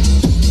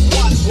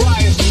 Watch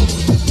Riot.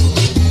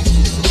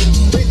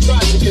 They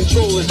tried to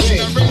control his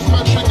name.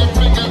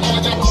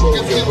 Control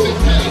your will.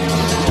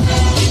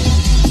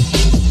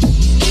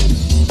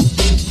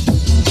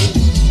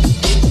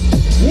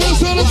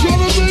 What's on the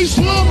drum and bass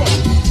lover?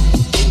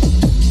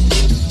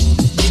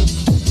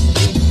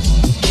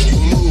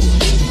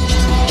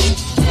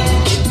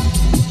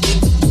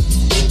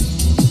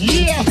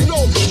 Yeah. You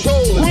don't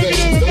control his Bring it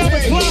in name.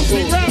 another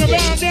classic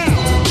roundabout now.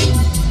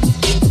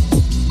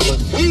 But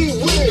we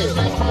will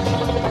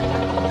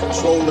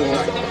control the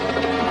night.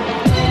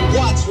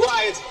 Watch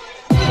Riot.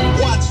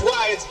 Watch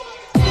Riot.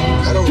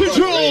 I don't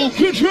Control, run,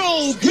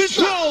 control,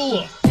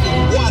 control.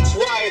 Watch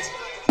Riot.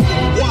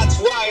 Watch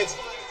Riot.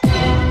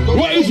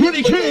 What is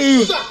really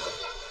cool?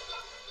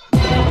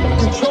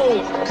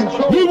 Control,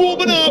 control. Who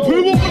warming up?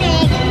 Who warming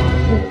up?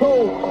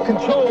 Control,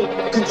 control,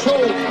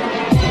 control,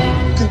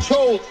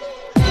 control,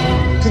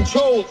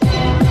 control.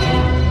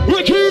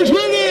 Ricky's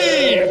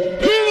ready!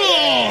 Come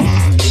on!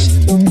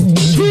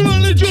 Who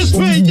wanna just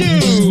pay you?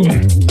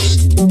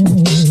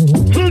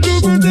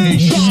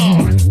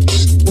 Illumination!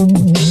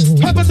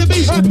 Happen to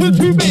me, happen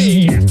to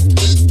me!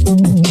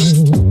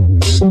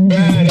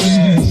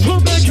 Badass. Tom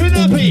Black and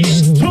Happy,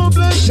 Tom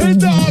Black and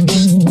Dog.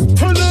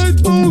 Hello,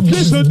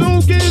 focus, and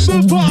don't give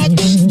a fuck.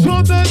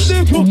 Tom Black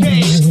the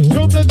cocaine,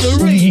 Tom Black the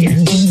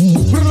ring.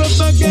 From the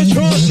get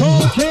your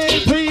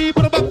talking,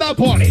 people about that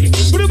party.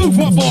 Put a move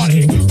for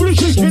body, put a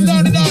shaking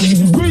lottie lottie.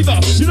 Breathe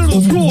up, you know the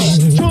score.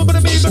 Jump in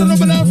the beat, but I'm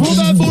gonna pull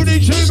that booty,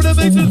 shape it,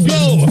 make this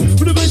go.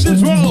 Put the make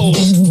this roll.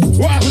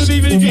 Why for the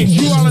beat, but it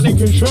you all in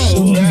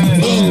control.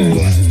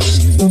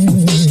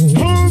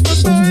 Hold the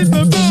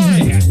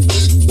bye.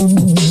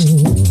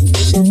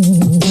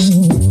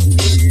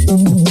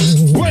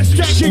 West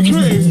Catching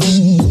Crew.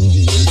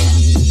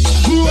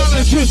 Who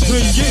wanna just for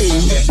you?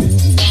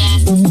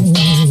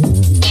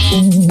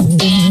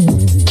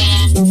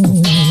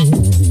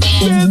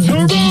 Dance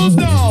around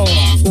now.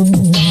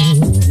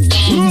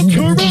 Look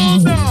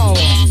around now.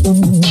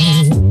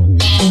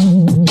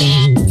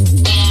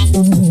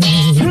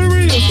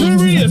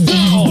 Serious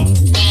now.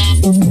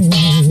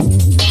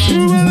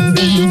 You wanna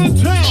be your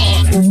town.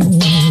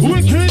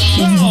 Wicked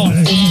town.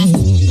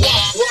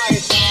 Watch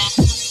Riot.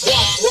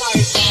 Watch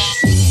Riot.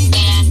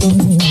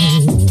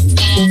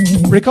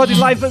 Recorded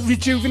live at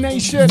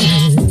Rejuvenation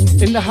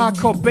in the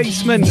hardcore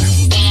basement.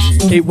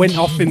 It went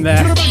off in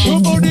there.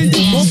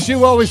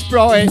 Stu always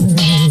brought it.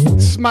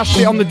 Smashed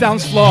it on the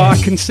dance floor. I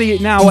can see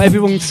it now.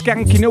 Everyone's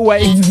skanking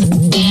away.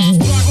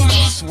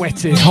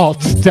 Sweaty,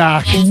 hot,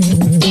 dark.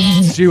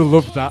 Stu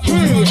loved that.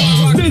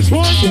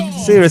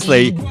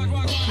 Seriously,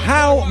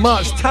 how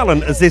much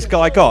talent has this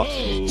guy got?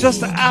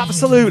 Just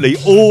absolutely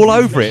all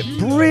over it.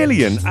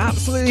 Brilliant,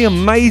 absolutely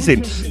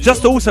amazing.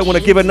 Just also want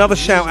to give another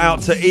shout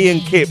out to Ian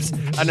Kipps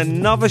and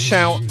another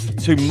shout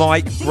to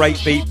Mike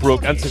Breakbeat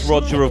Brook and to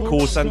Roger, of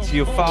course, and to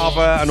your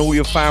father and all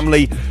your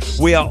family.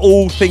 We are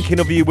all thinking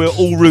of you. We're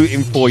all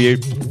rooting for you.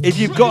 If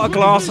you've got a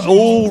glass,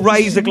 all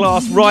raise a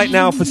glass right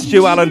now for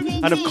Stu Allen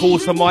and, of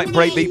course, for Mike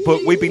Breakbeat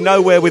Brook. We'd be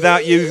nowhere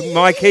without you,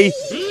 Mikey.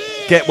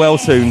 Get well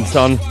soon,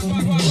 son.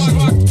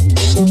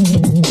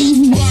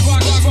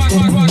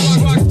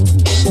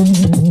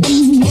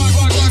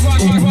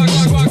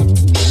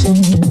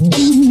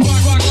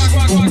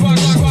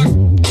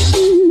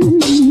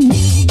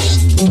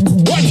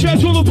 Watch out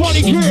to the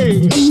party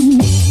crew.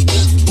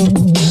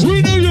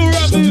 We know you're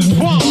having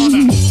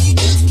fun.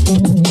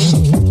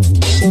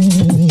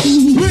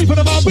 Beeping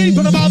about,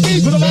 beeping about,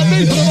 beeping about,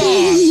 beeping about.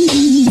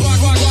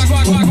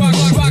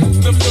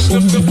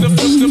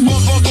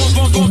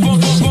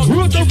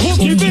 What the fuck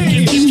you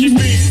mean?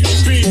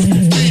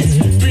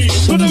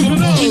 For those who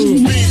know.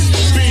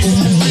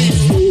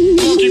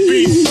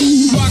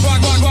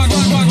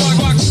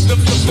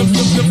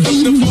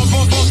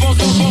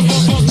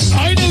 I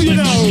know you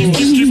know.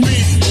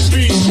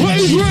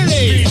 Who's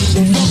ready?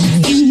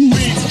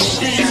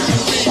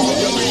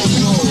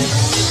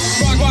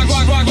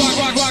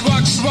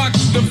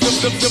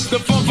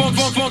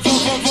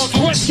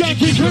 What's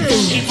Yankee Crew?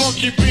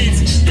 Funky beats.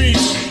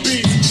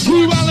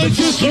 Stu Allen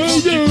just for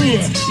you.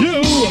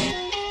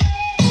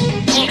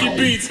 Funky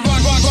beats.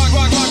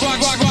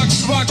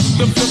 Rock.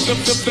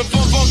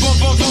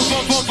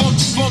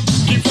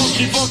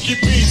 funky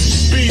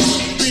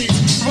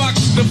beats. Rock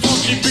the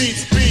funky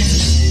beats.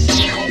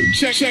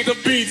 Check the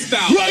beats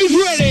out. Right,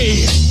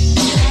 ready.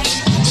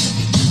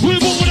 We're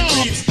moving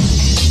on.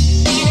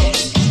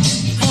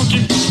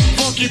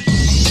 Funky.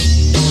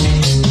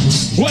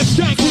 What's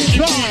that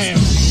time?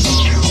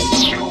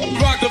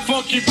 Rock the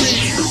funky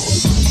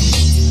beats.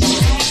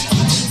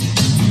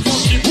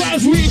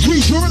 As we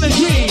increase your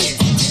energy.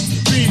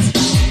 Beats.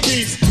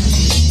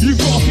 You've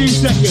got a few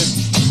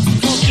seconds.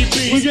 Funky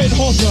beats. We're getting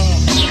hotter.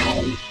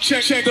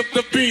 Check up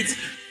the beats.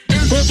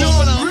 If you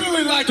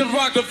really like to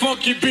rock the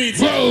funky beats,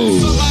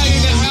 somebody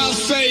in the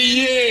house say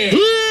yeah.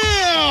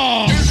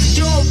 Yeah. If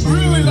you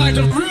really like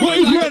to rock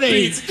the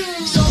beats,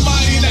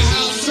 somebody in the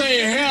house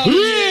say hell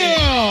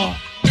yeah.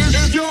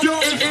 If you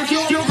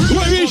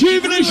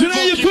rejuvenation,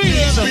 how you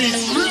feeling?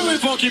 Really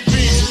funky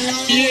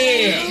beats,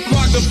 yeah.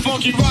 Rock the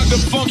funky beats.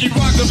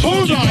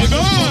 Oh my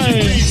God.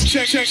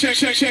 Check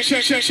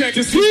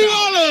this out.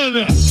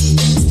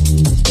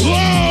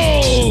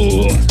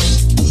 Whoa.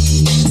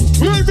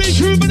 We're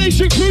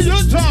rejuvenation through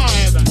your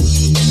time.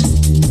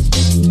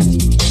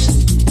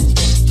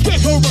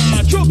 Kick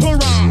around, jump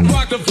around,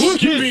 rock the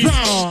funky beat.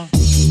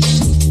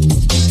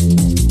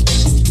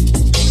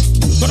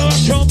 What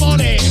about your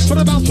money? What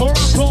about for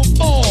rock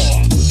more?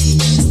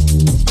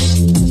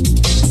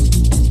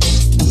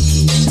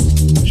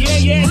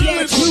 Yeah.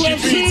 Two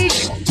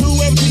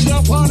MCs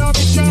up on our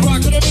mission.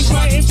 Rock to the big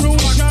right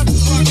intuition.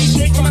 DJ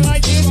coming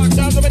like this.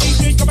 Sounds of a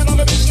DJ coming on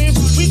the business.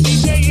 We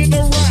DJ in the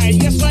right.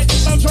 Yes, like the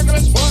soundtrack of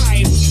this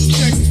fine.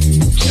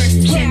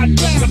 Check.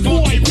 Bad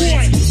boy.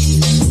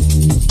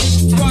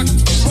 Rock.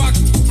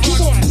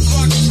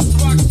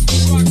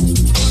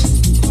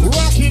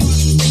 Rock it.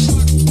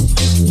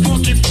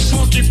 Funky.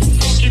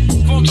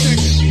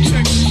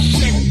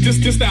 Check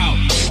this out.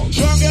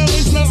 Jungle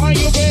is not are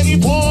you ready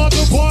for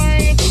the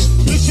point?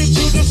 Listen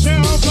to the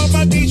sounds of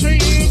my DJ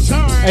in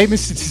time. Hey,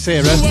 Mr.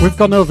 Tissera, we've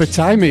gone over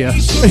time here.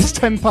 It's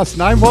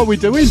 9:10. What are we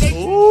doing?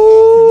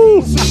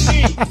 Ooh.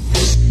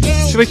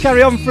 Shall we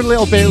carry on for a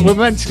little bit? We're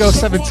meant to go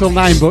 7 till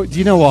 9, but do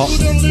you know what?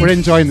 We're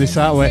enjoying this,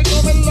 aren't we?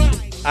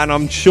 And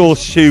I'm sure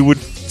Stu would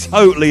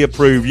totally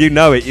approve. You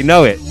know it.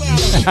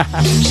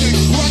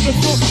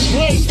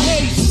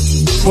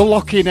 We'll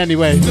lock in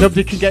anyway.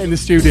 Nobody can get in the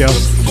studio.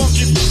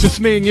 Just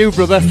me and you,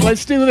 brother.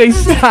 Let's do this.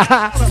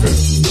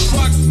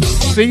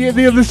 See you at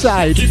the other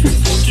side.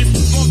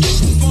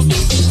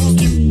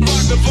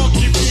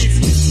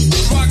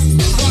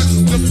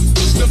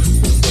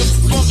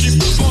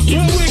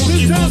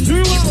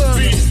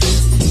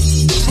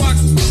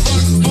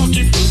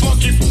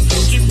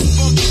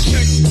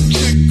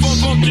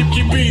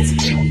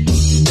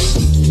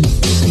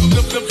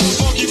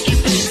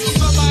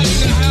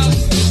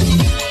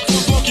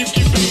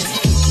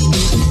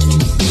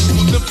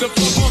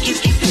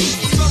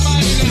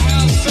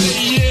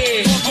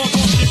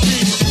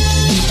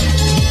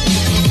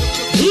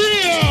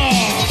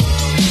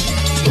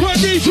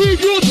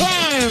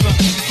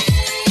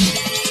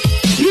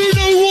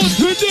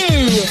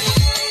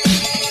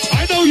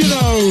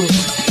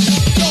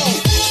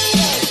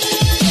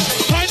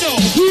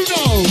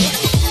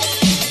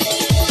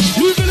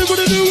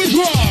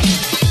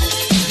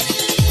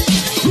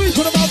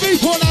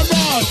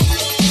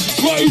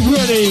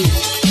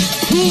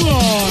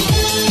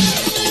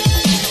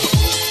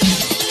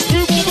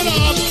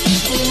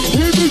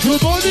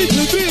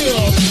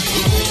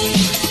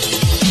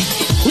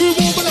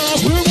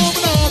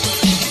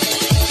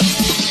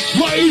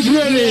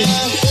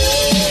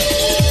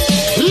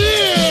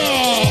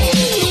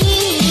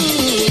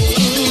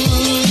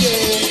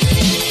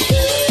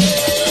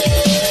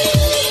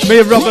 Me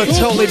and Robert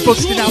totally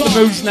busting out the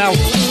moves now.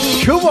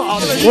 Come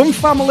on, one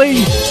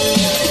family.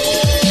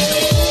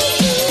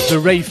 The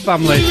Rave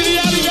family.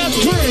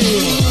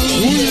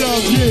 We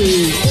love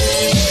you.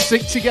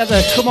 Stick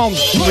together, come on,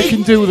 we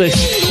can do this.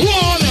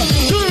 1,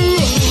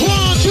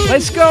 2.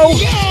 Let's go.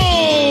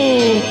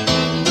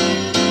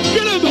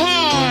 Get them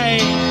high.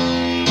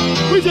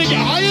 We take it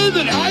higher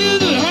than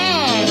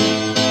high.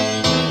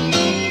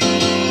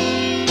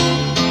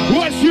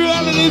 What's your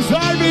island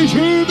inside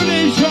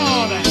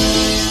rejuvenation?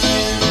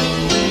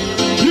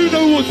 You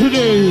know what to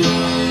do.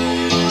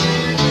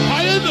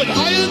 Higher than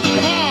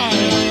high.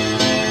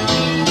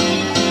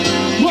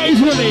 Right,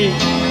 ready.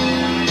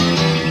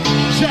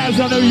 Chaz,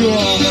 I know you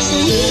are.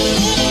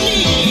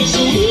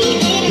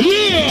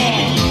 Yeah!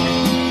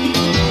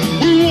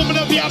 We warming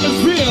up the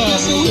atmosphere.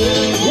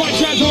 Right,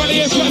 Chaz, already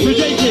is for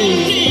JT.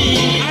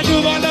 I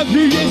do my love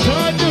you, yes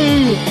I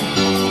do.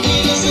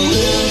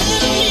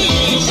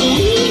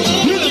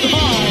 You're the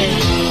mind.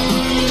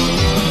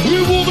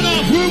 We're warming up.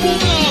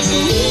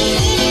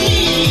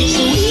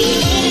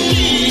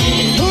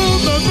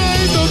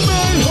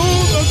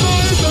 Hold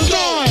the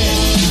night.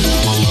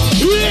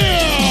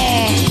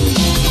 Yeah!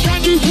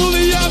 Can you feel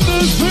the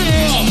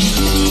atmosphere?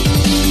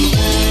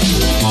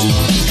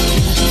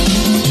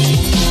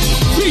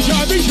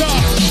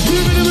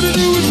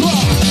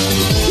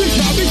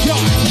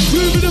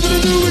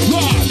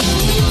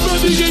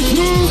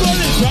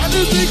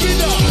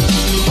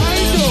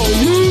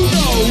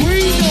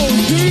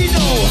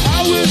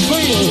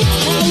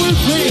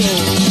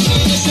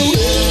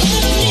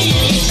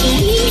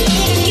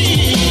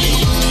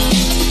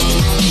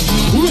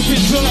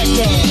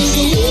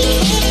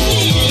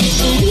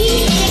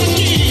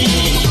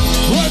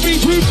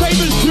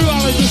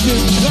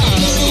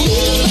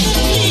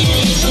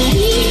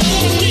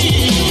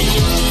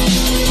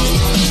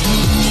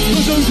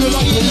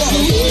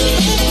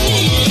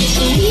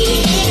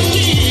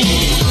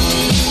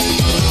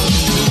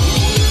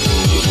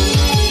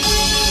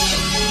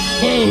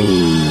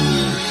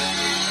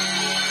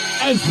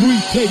 As we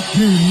take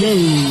you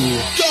low.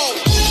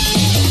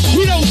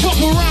 We don't fuck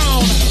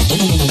around.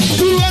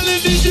 We're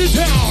running into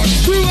town.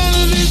 We're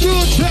running into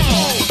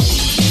town.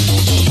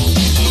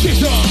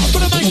 Get up,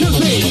 but I make you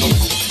see.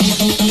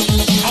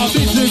 I'll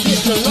be to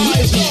get the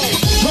light.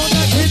 From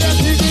that kid that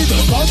TV, the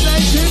fun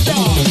night is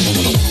down.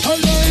 A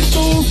line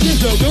move,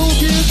 kiss a don't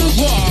give the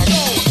fuck.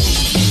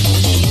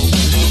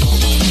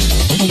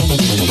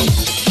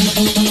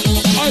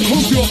 I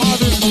hope you're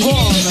having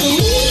fun.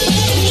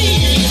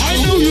 I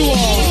know you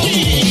are.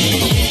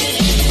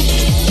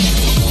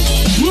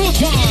 Your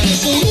time.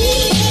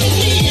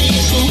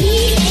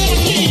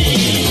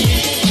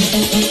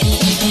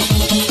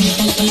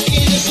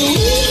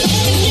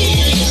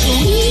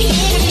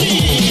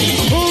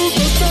 Hold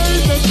the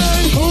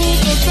night, hold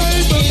the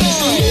night.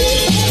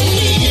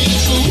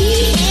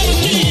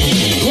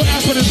 What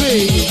happened to me?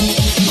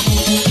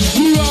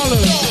 New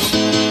Orleans.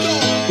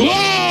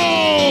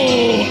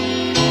 Whoa!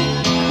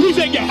 We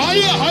take it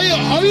higher, higher,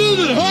 higher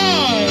than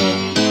high.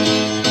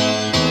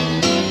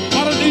 I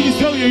don't need to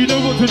tell you, you know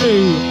what to do.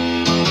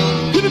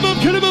 Get him up,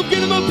 get him up,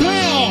 get him up,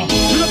 pal.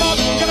 Get him up,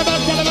 get him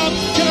up, get him up,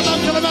 get him up,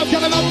 get him up,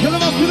 get him up, get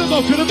him up, get him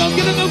up, get him up,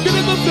 get him up, get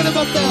him up, get him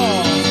up,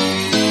 now.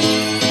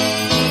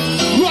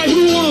 Right,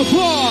 who wanna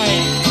fly?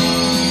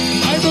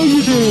 I know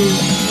you do.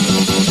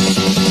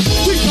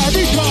 Retry.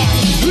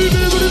 We're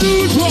gonna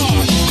do it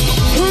right.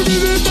 We're gonna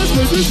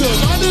do this.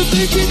 I don't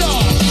think you know.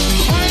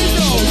 I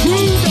know, you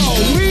know,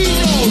 we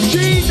know,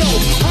 she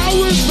knows how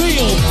it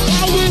feels,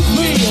 how it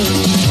feels.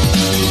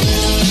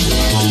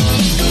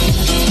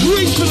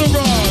 Reach to the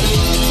right.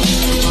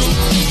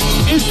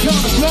 It's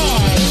time to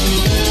fly.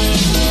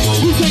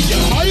 We take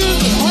it higher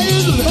and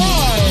higher and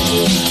high.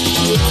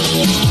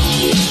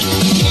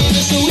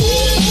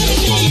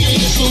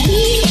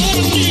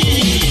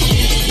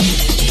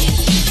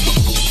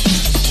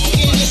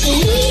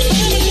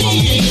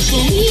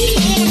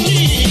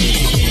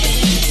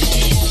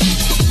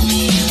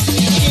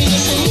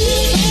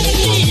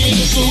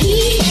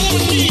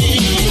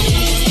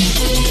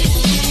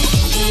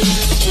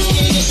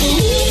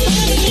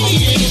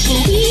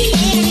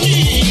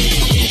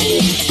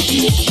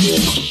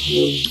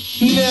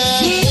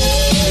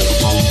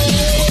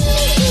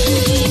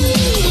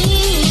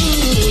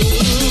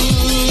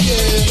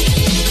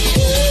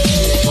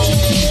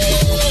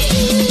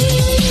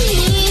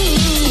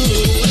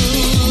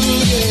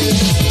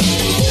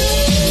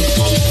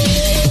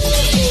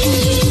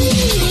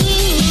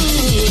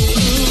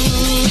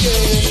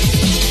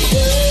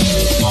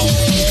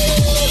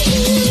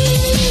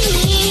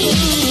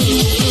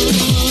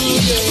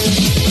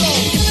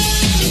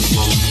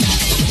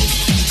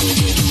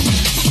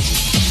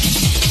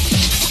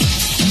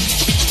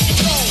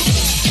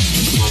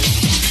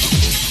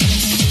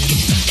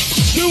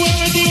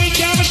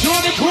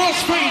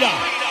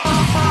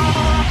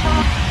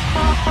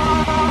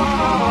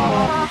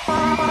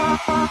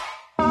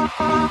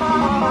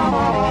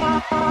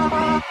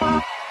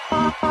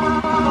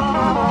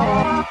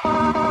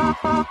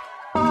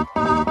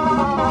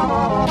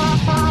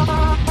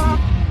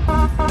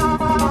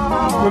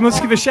 We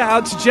must give a shout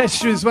out to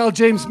Gesture as well,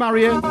 James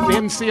Marriott, the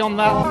MC on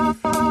that.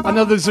 I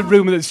know there's a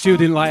rumour that Stu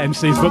didn't like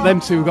MCs, but them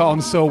two got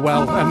on so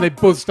well and they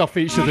buzzed off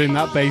each other in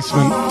that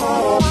basement.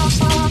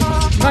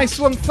 Nice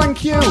one,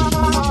 thank you.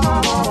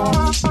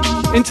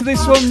 Into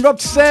this one,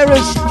 Rob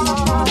Sarah's.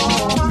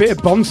 Bit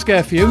of bomb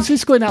scare for you. Who's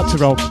this going out to,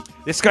 Rob?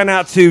 This going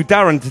out to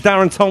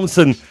Darren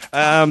Thompson.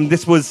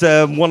 This was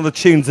one of the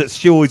tunes that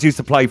Stu always used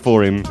to play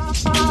for him.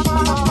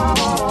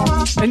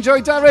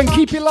 Enjoy, Darren.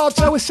 Keep it locked,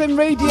 OSN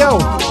Radio.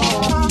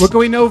 We're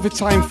going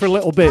overtime for a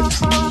little bit.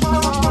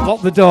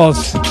 Lock the doors.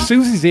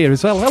 Susie's here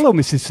as well. Hello,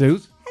 Mrs.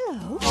 Suze.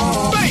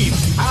 Babe,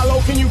 how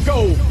low can you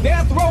go?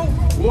 Death row?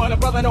 What a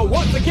brother know.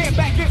 Once again,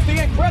 back is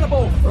the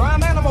incredible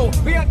rhyme animal,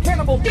 the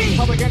uncannibal, the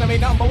public enemy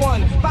number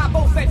one.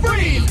 5-0 said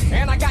freeze,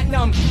 and I got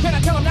numb. Can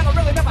I tell him that I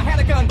really never had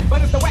a gun?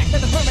 But it's the wax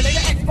and the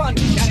Terminator X-Fun.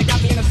 Now they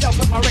got me in a cell,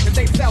 cause my records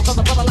they sell. Cause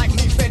a brother like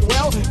me said,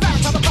 well,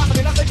 that's how the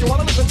property that you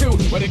wanna listen to.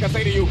 What he can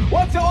say to you,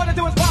 what you ought to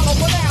do is follow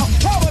for now.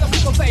 Tell what the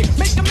people say,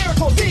 make a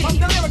miracle. See, I'm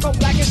the lyrical,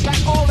 black is back,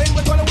 all in,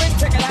 we're gonna win,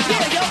 check it out.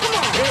 Yeah, yo, come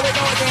on. Here we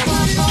go again.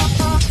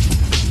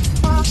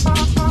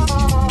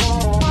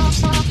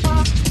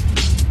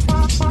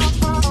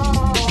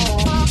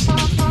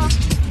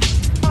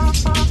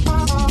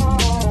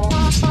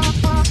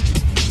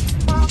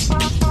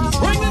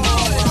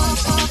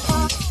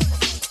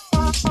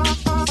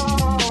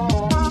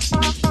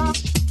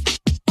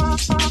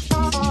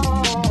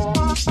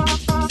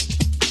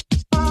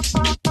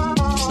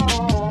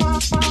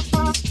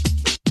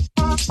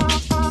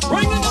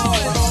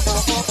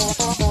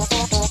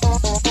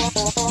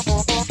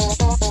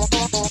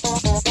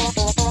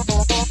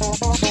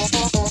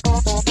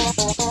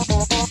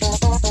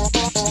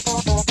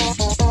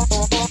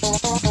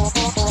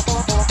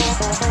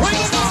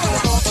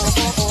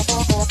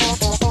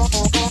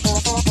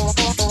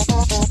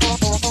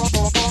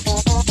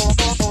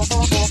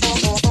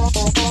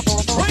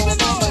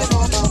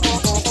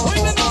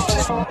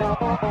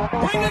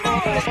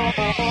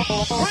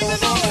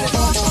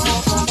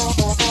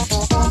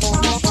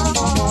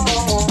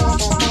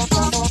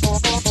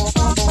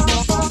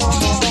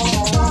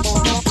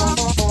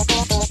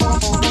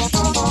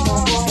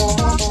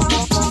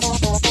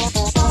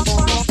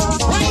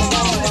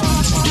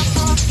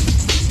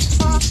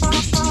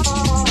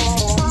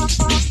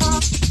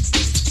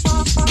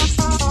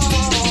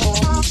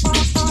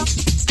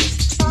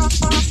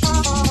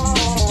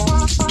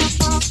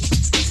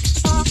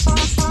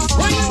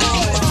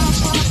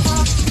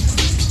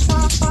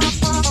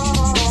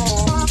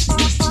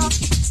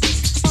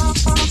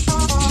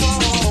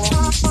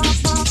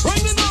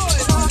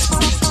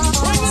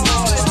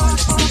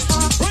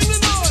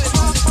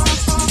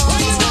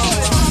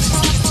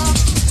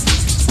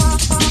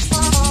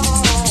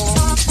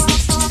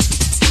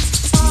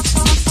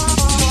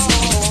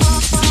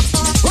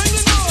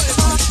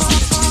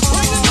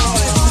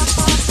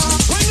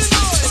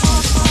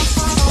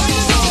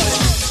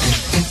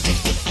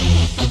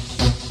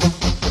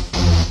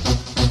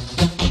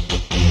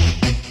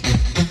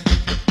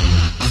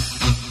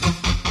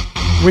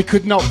 We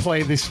could not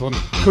play this one,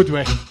 could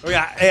we?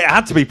 Yeah, it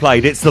had to be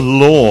played. It's the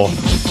law.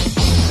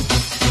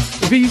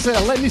 Visa,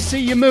 Let Me See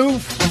You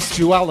Move.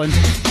 Stu Allen.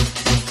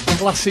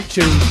 Classic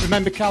tune.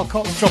 Remember Carl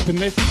Cox dropping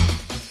this?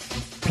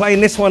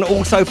 Playing this one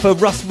also for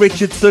Russ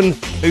Richardson,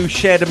 who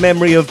shared a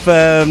memory of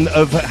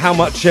how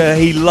much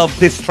he loved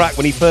this track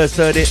when he first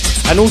heard it.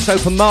 And also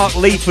for Mark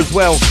Leaf as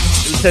well,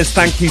 who says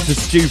thank you to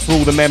Stu for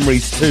all the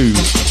memories too.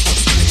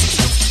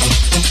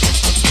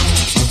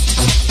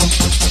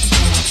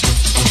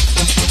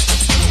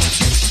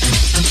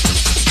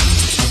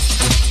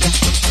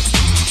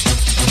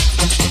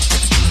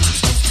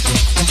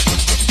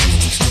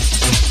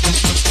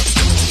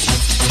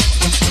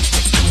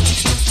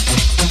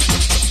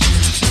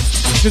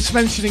 Just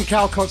mentioning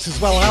Carl Cox as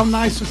well, how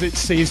nice was it to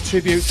see his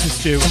tribute to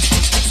Stu?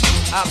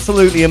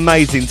 Absolutely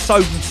amazing. So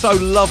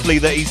lovely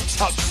that he's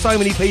touched so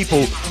many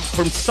people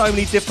from so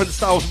many different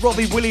styles.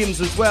 Robbie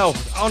Williams as well.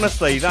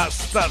 Honestly,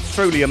 that's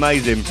truly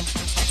amazing.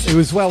 He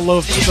was well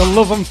loved. The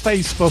love on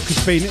Facebook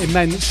has been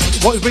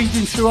immense.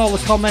 Reading through all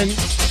the comments,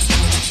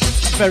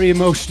 very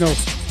emotional.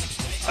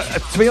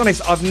 To be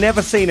honest, I've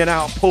never seen an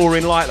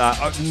outpouring like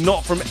that.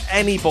 Not from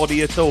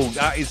anybody at all.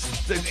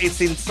 It's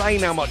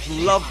insane how much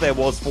love there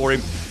was for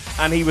him.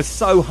 And he was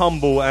so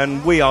humble,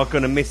 and we are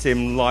going to miss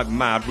him like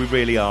mad. We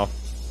really are.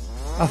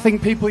 I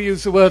think people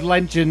use the word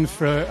legend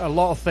for a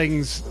lot of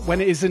things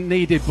when it isn't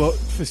needed, but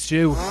for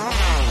Stu,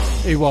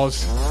 he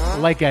was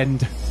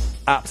legend.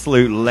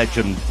 Absolute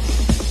legend.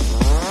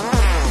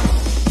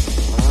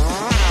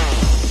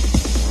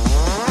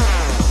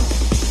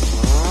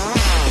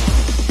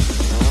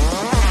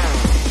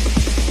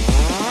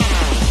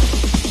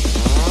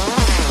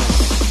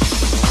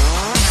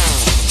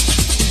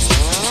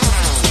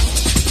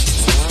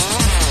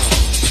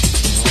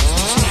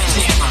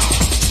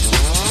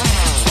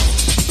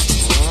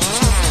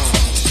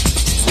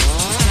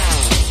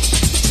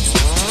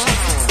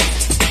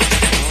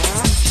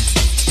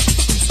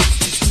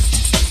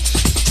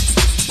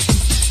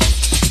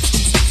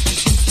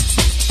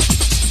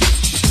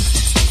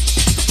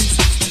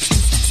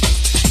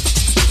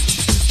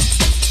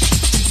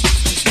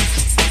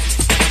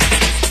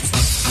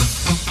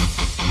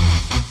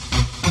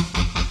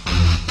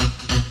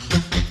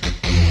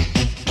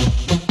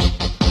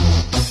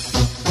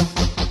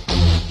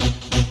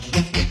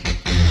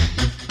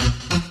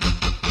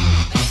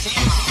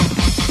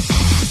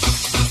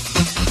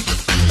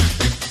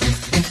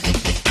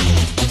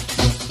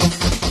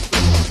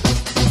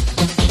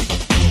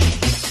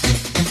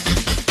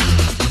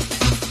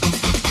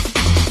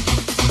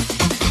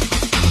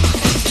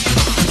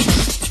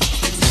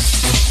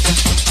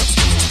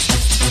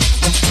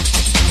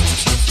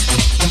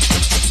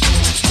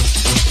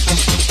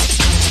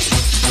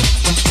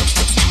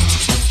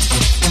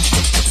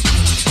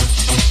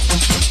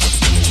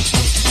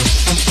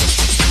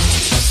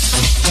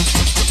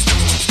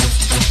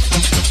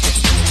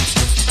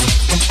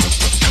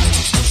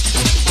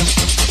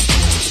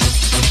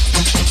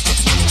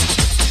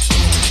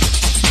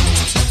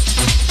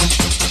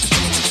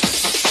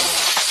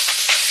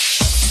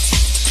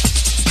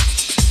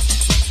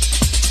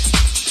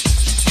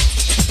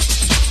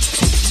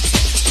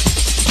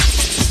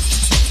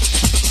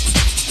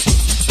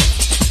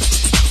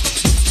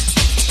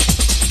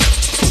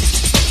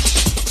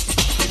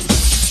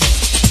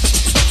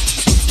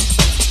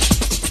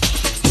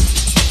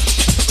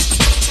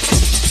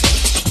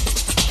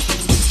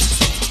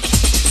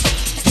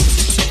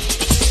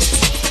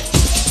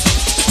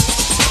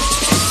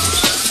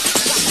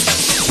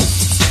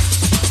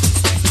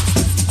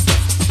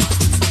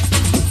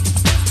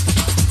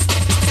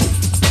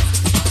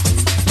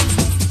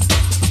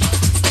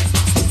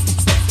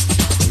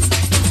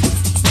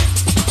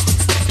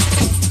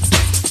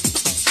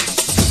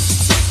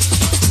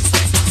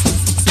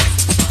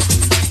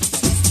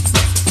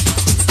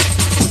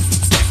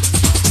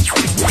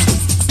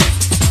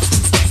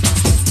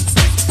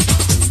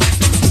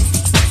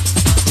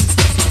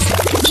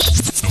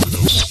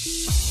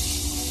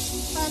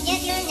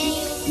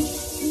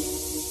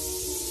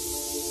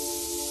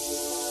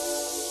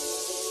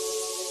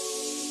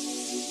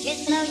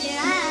 Just close your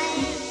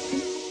eyes.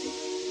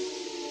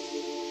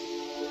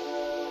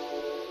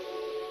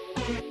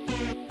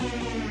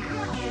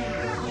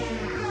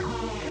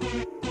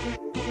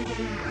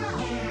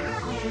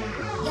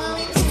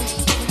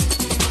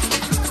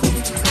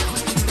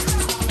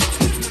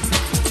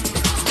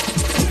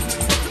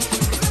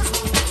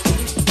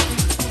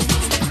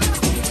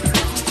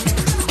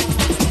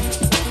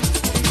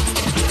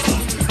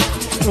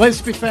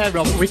 Let's be fair,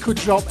 Rob, we could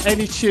drop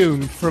any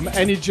tune from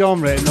any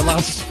genre in the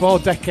last 4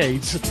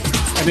 decades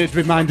and it'd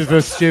remind us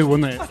of Stu,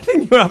 wouldn't it? I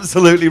think you're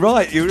absolutely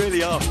right, you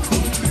really are.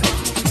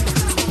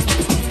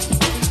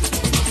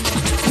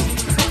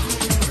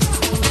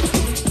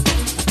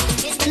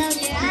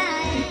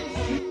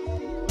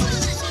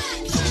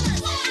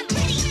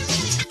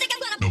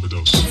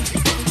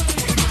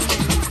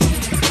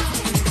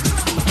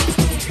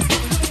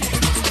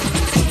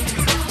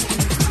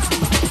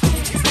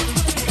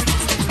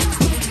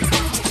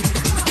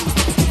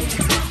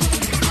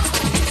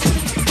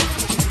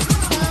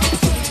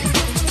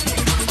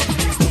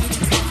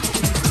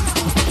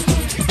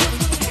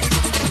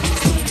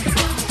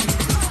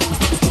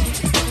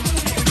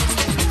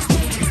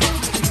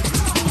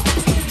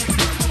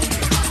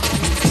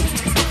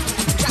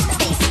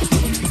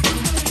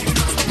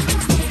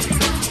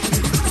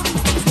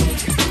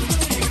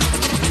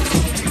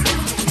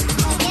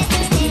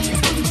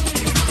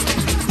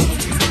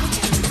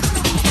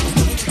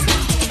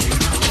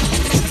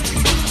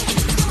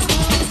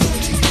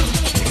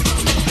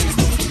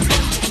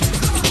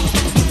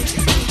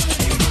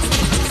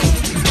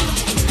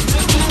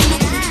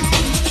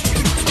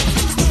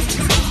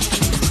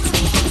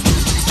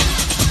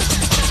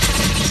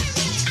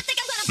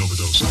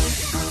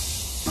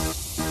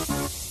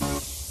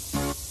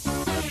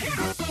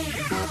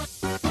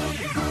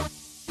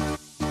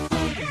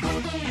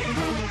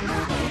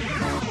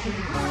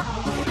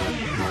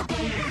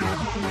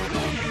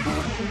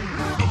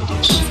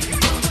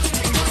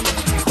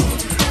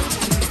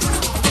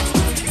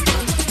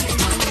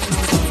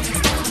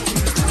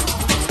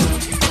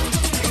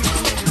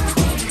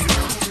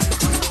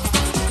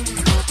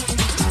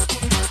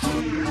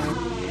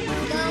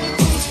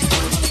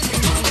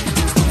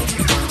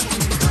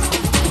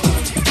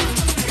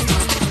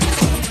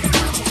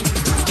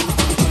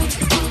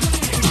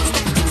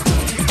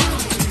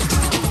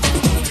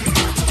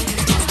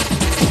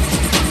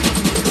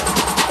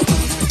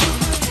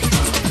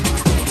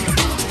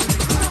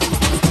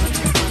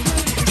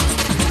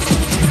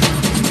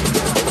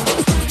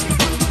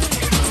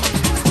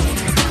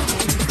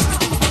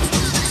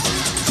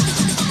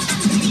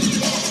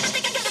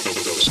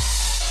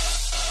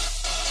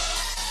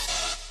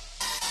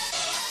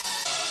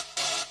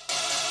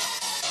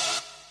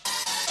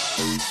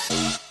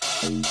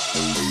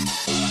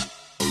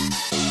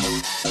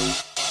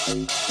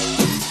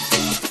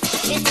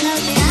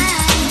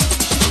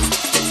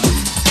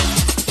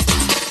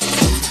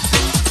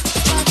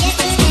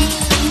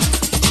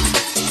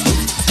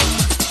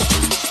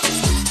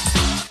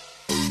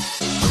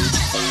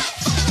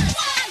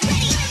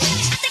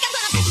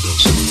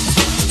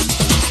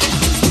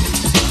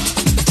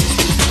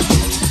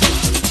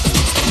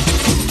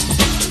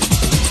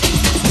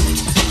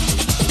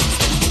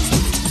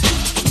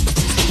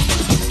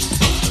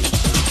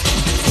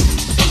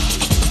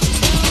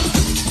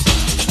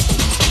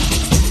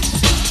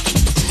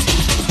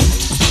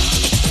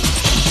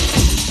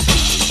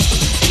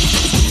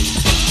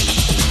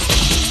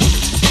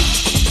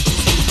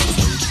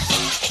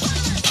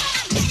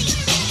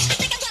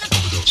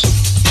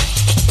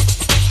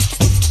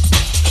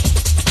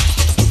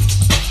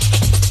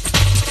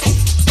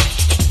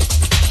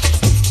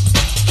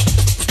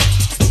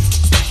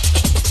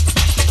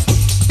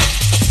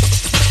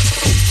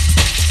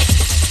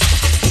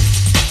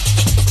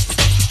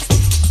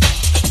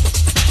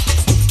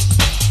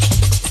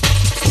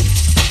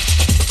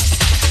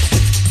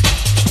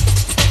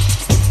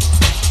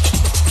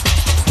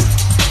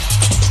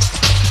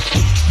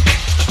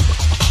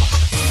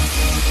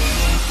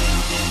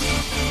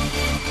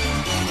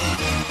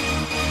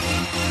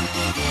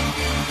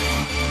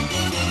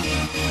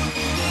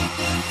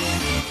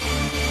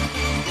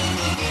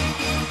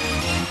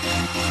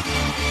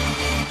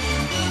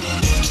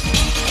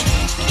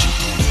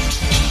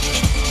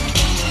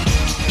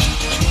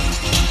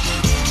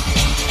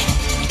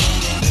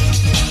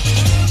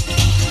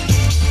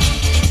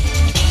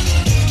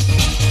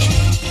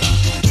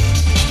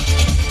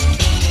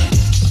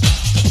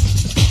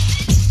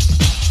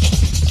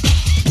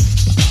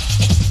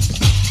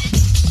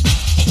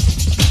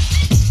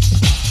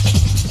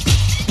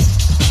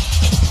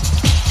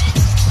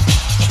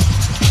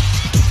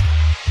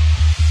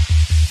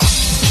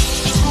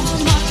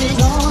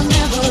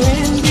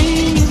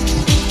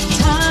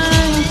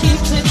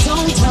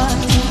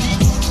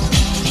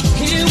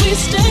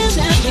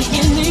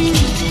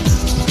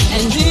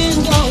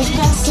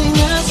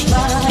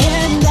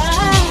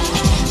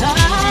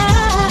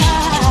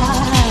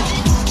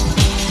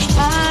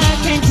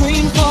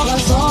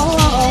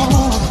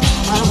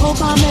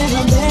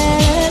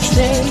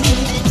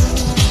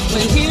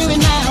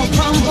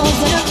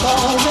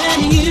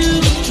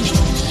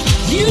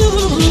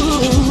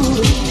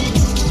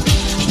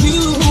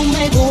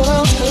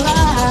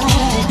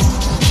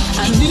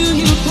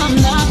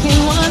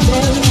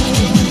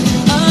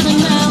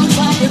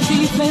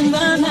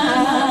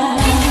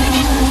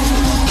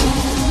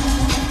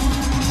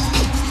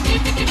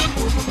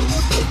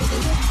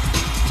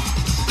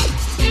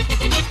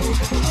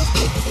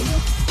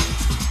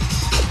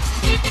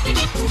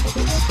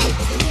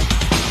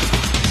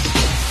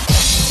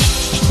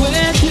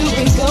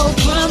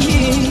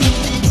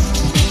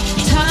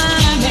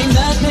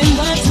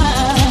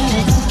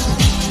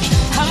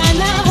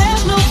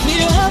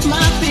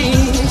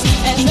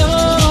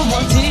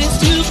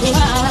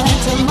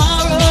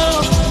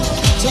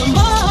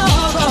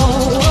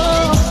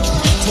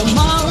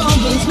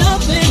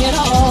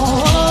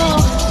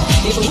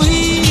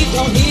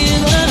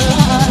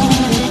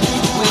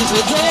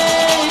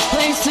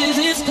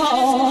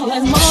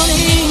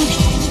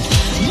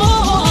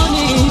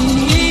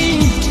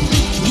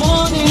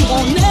 Morning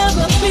will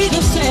never be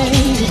the same.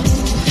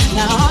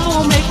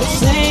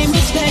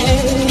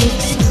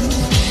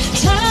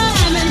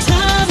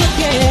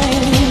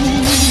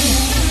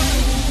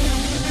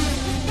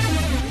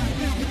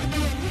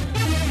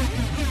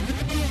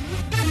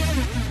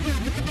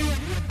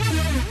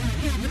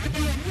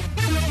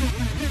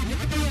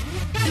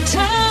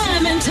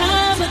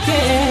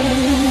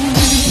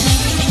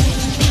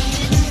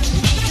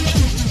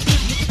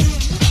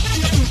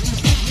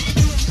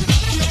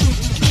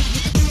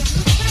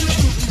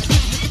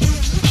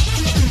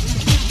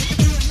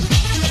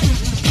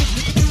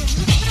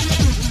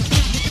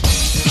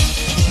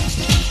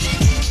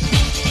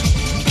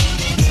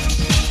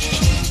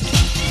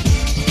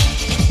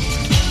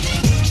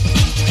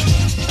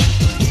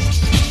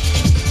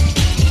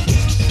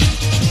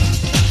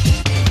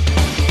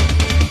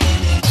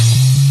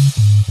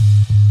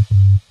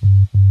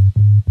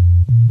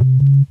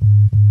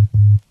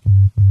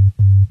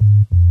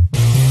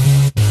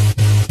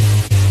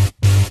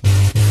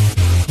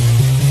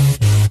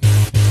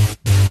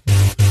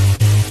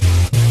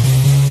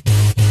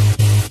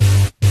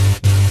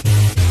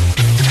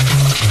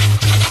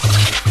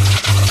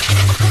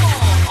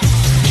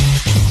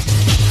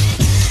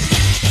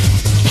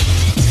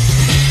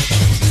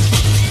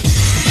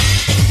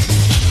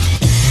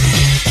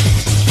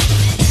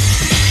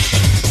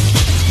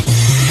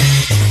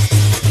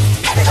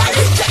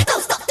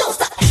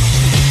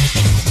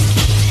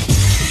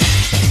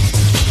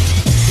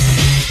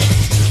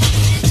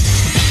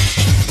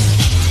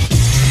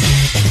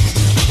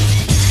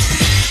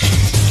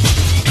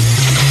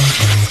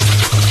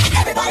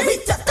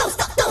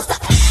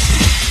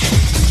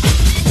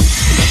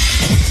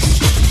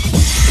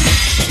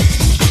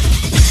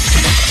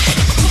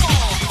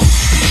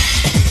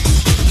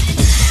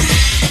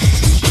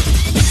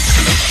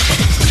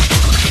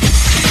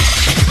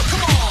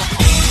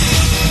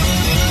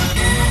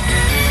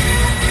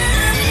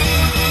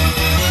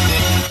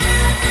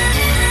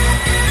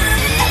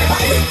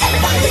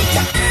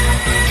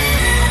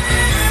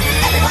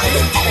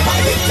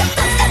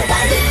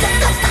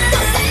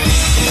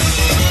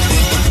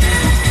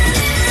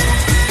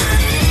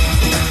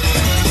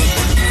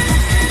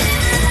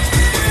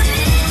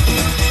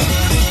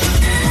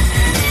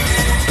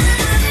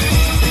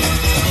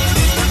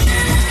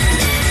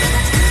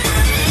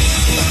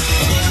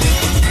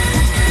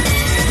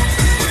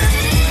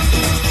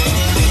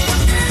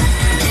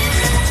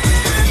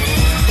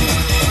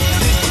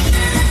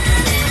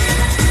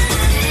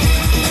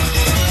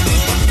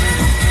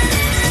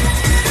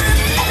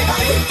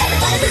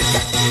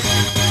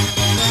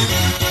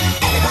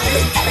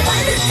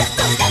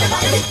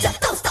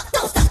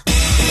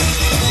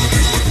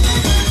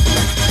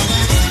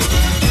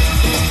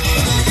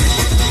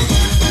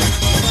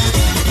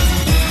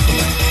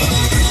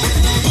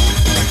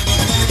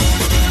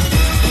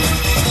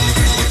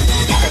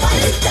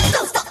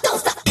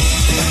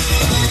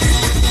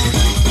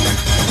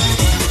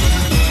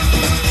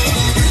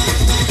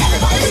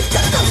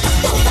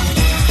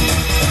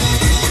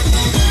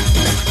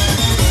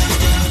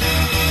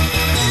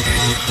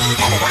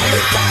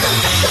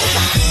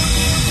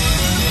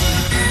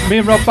 Me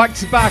and Rob back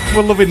to back,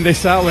 we're loving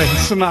this, aren't we?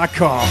 Some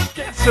hardcore.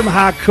 Get some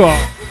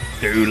hardcore.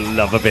 Do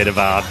love a bit of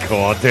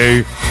hardcore,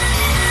 do.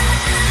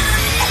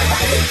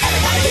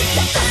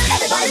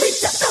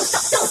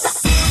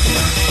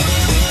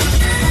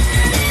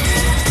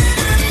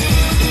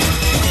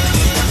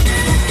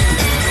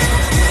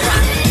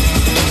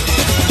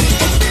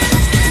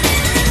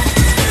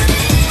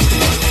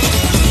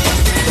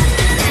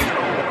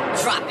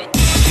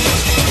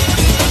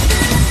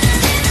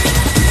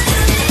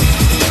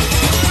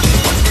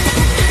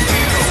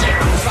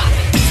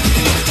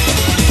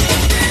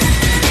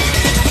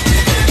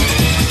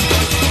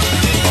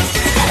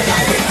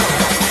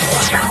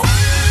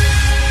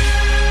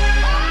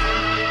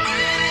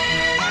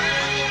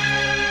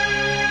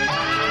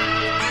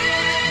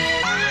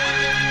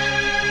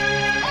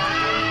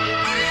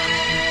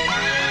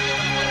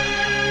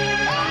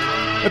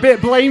 A bit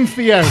of blame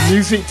for you.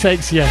 Music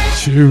takes you.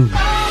 Shoo.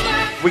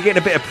 We're getting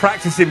a bit of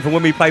practice in for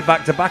when we play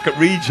back to back at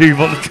Rejuve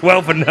on the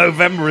 12th of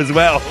November as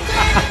well.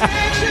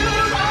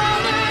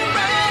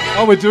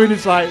 All we're doing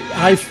is like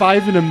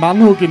high-fiving and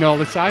man-hugging all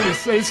the time.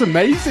 It's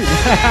amazing.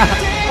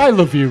 I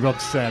love you, Rod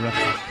Sarah.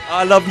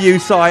 I love you,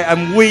 Si,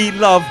 and we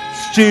love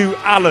Stu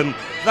Allen.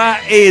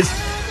 That is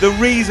the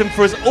reason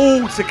for us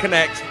all to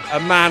connect. A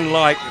man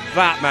like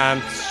that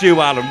man, Stu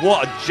Allen.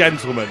 What a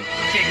gentleman.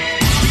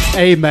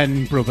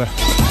 Amen, brother.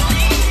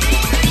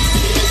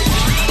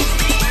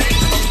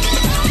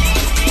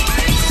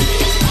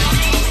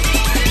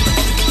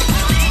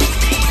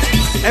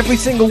 Every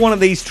single one of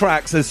these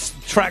tracks is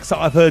tracks that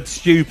I've heard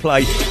Stu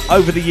play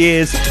over the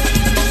years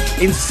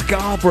in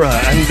Scarborough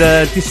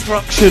and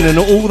Destruction and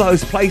all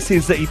those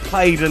places that he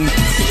played, and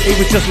he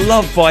was just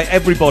loved by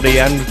everybody.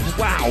 And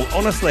wow,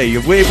 honestly,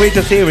 we're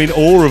just here in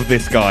awe of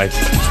this guy.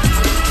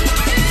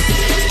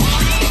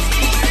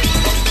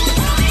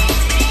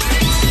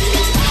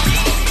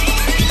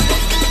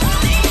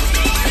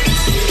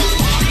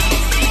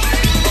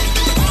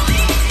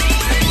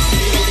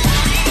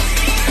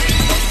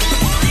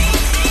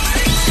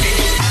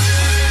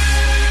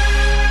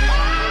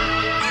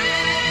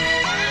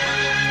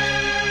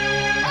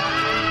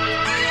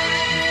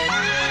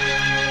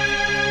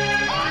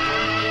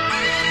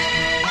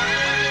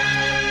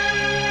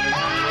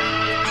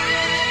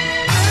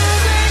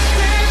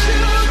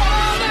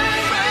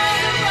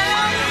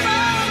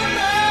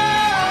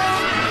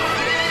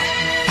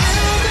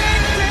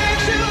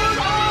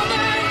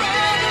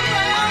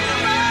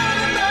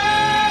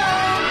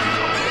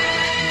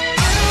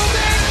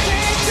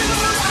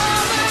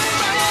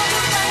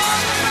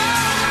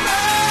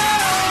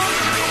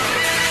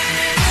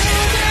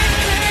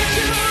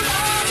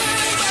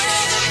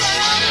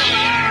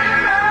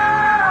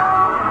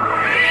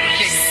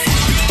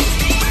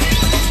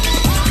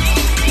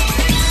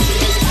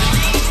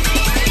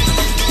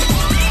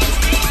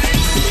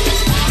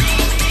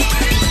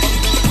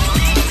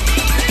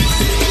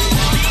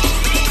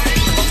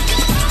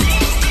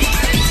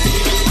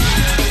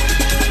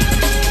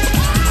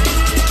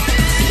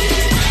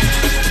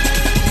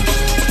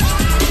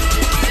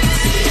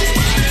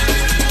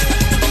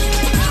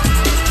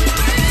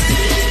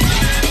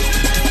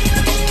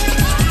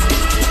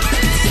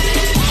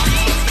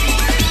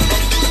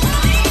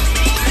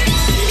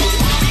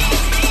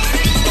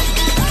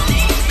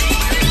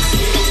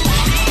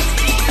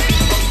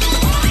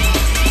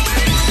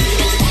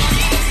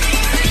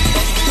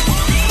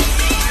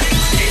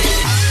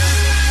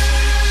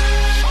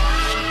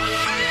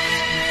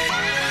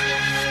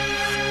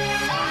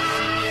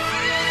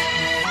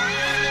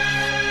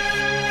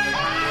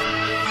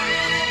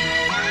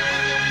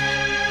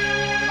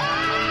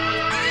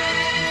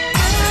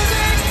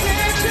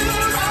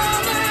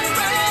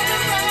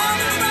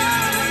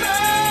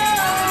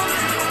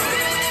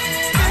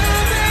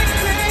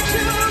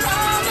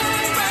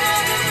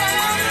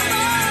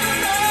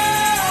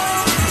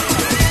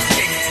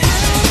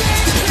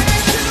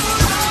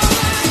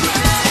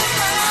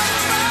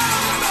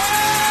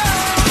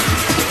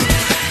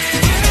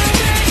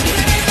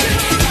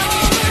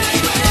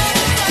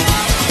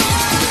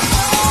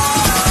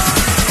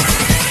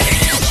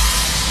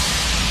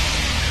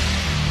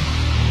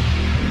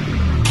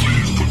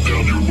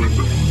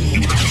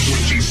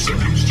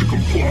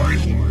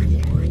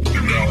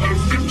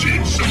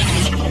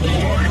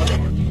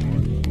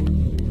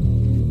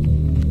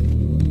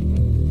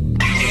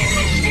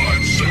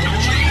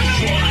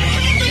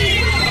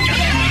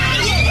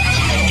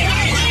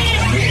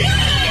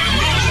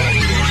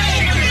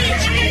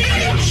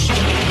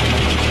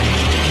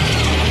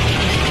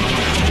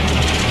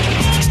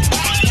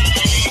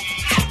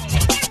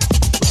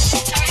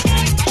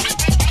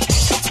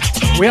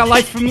 We are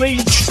live from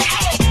Leeds.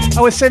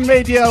 OSN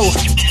Radio.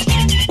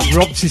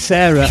 Rob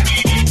Tissera,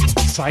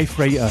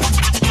 Cypher.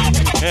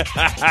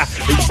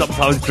 Who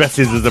sometimes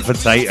dresses as a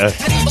potato.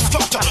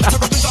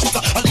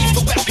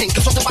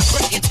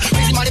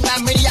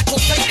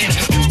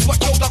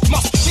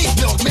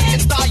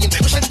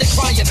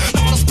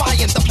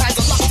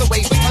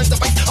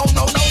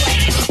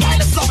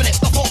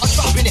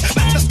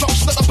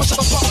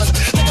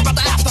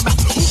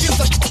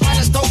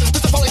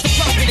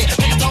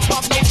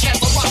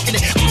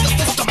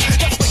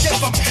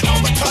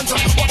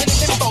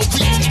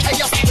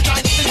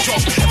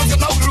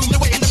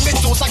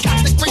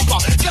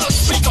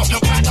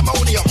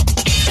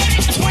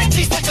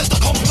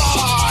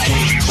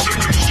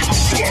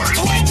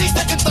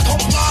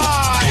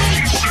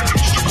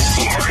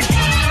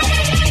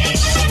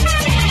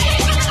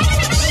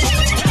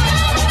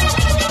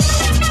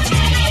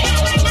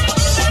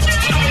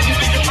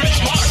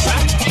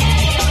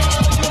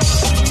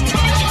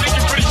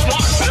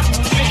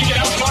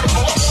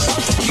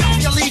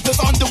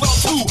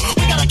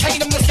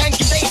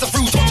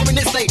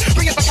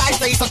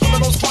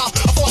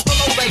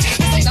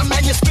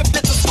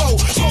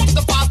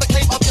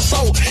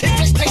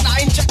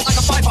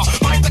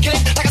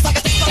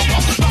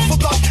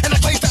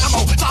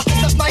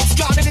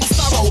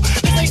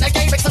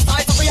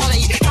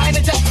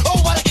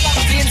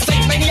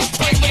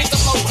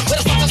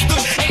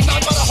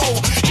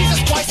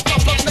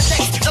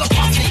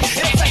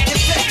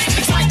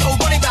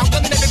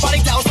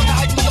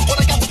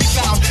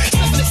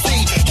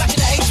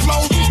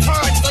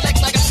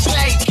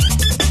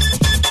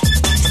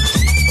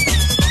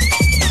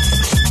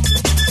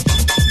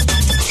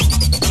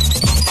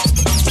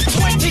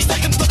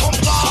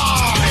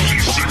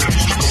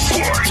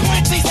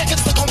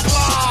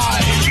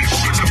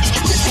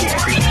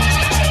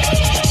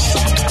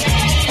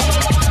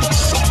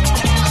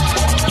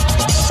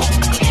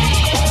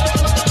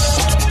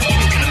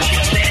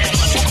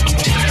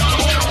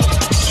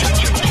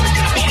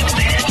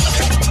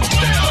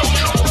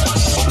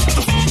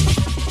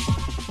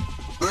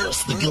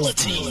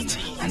 guillotine.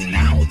 And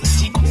now the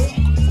sequel.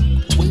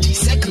 20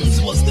 seconds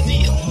was the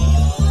deal.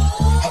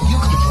 Have you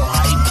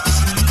complied with this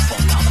new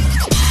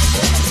phenomenon?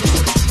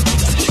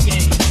 The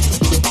game.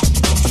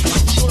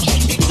 Children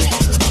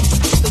beware.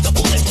 There's a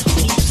bullet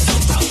loose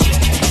out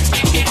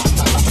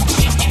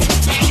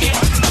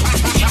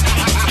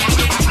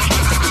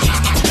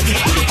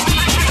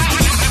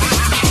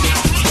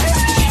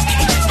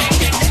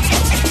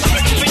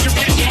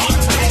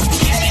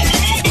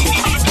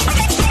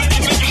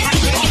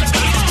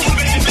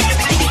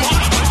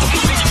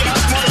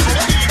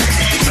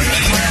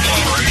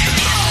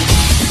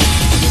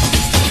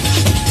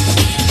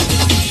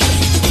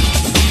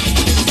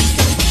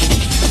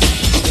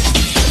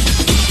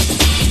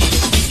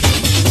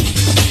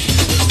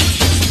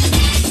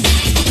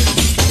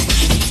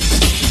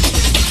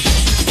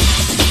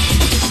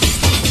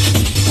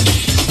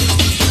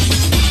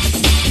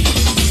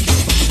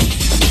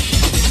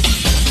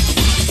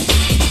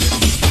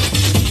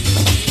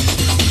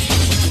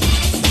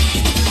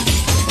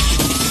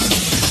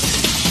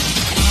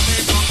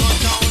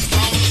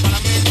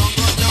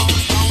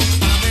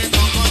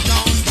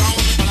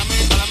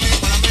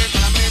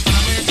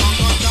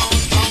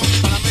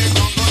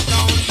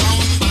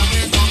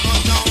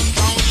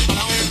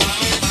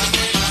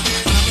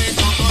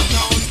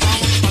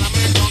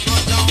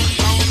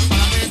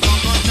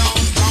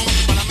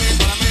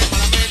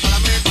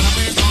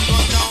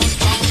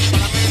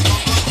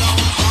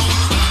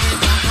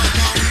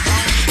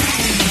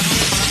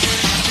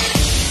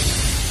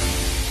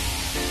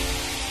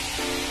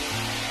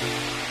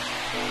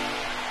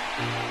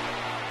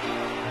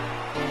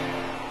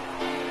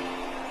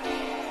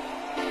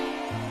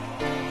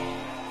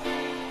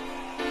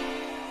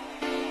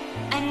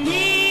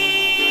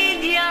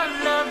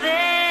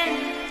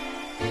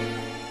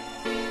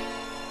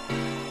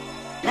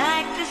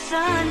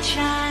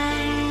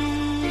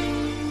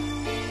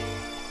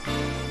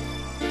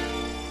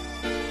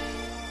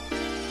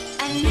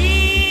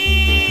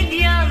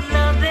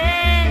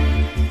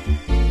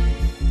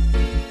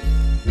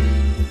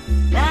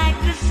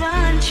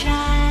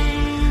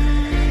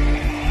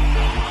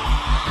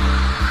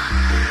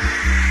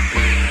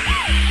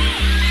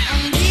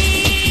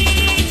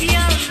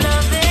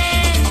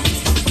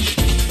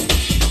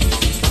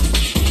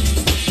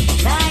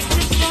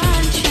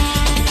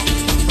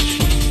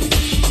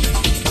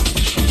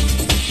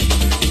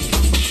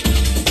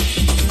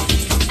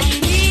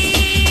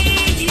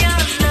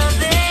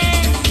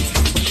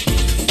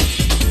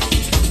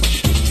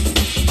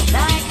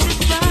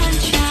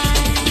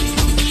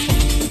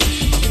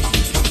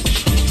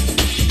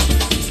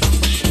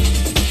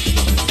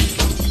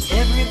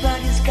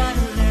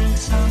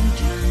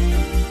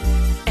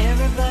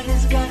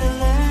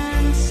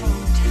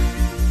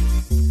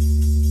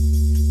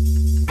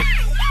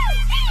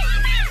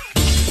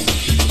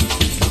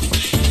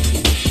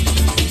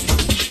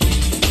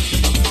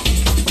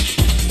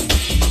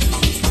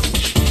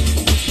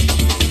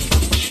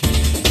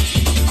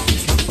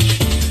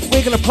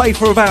We're going to play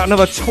for about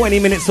another 20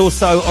 minutes or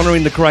so,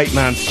 honouring the great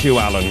man Stu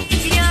Allen.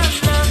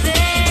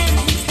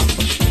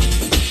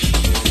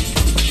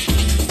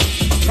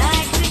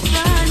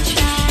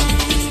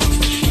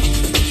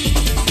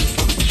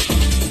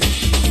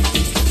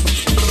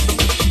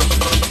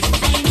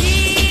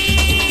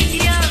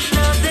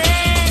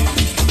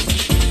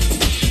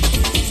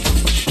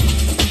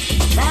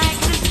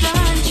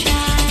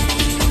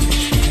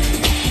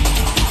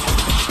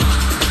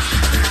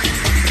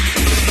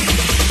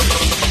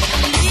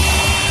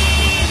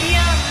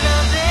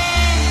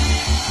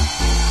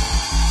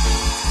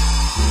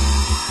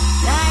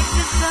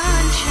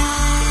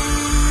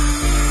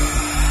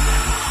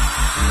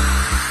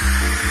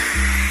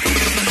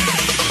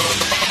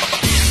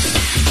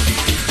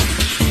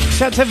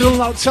 Shout to everyone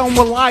that's on,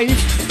 we're live.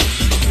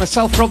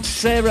 Myself, Rob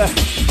Sarah,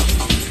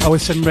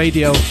 OSN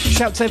Radio.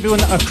 Shout to everyone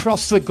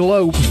across the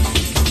globe,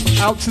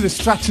 out to the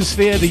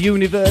stratosphere, the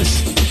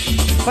universe.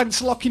 Thanks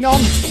for locking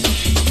on.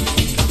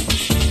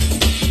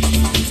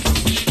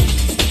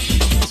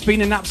 It's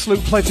been an absolute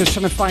pleasure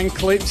trying to find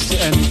clips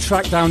and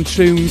track down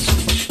tunes,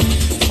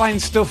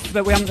 find stuff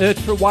that we haven't heard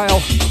for a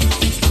while.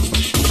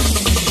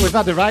 We've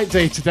had a right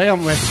day today,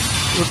 haven't we?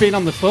 We've been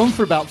on the phone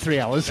for about 3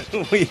 hours.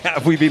 We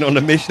have. We've been on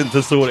a mission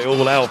to sort it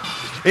all out.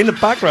 In the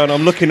background,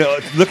 I'm looking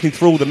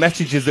through all the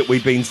messages that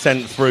we've been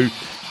sent through.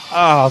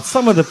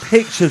 Some of the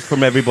pictures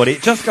from everybody.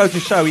 It just goes to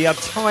show he had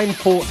time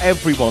for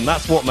everyone.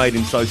 That's what made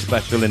him so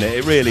special, innit?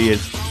 It really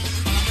is.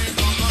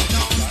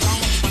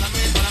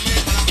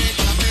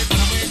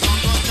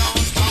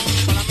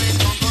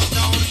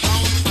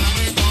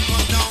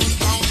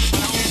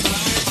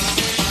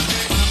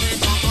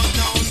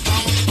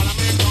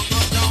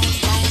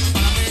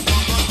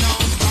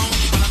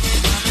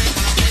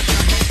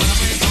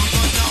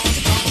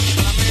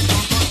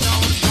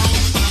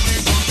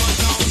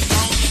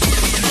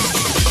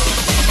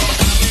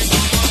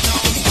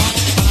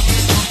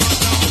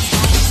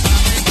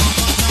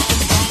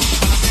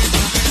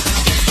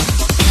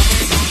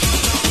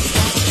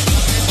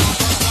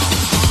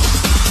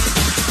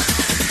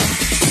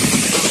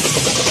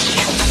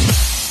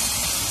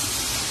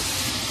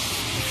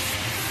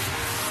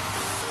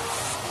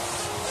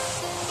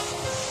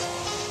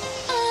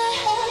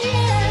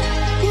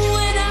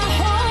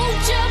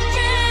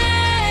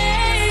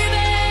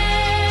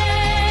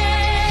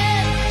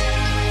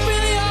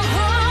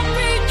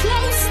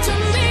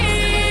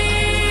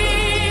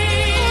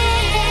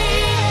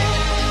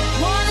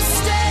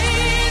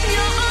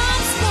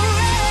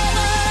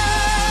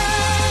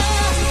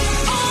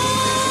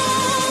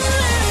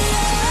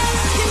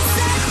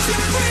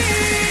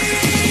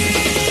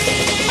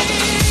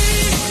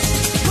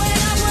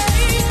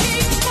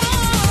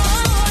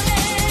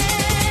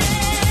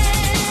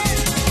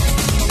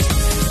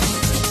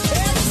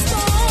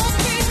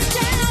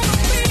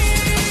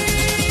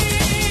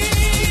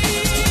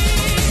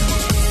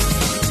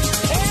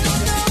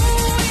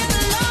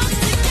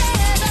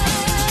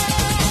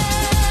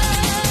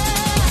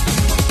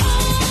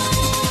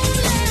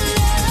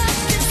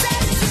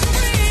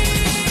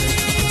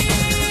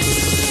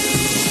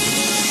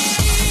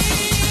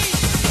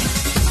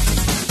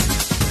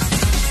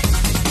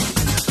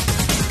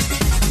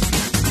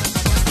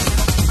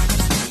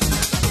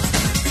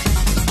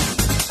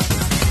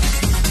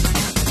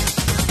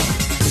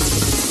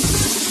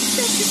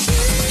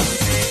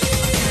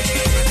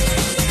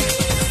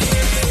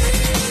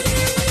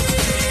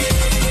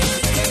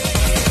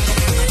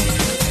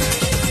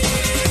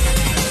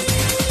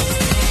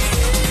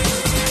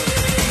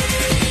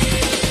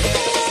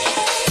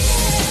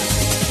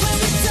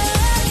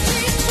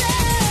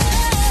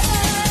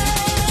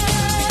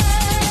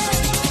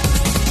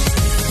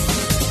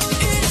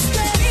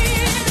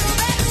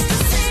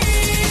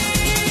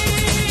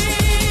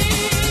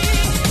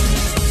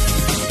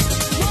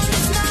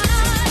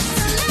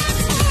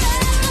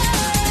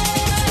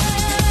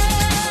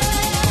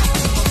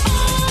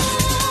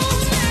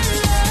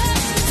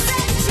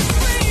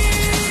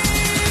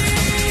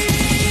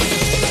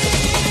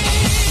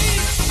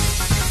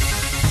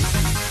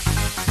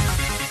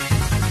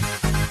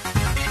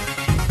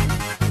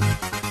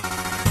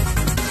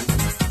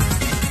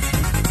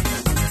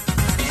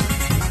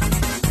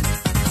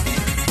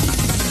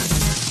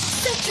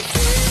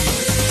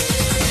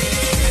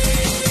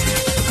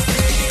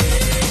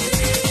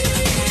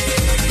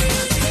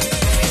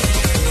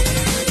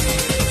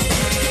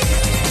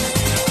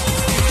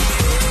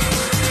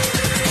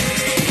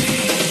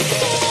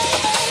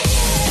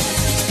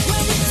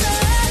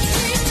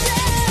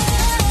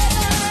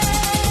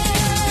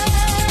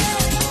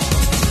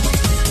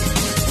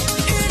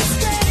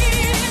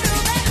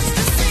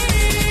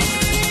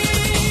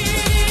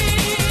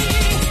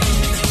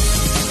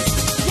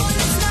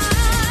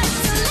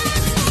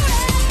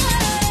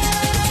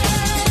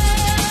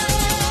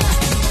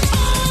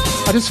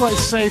 I just like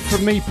to say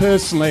from me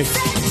personally,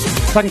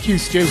 thank you,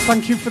 Stu.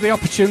 Thank you for the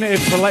opportunity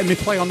for letting me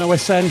play on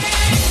OSN.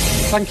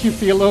 Thank you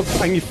for your love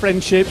and your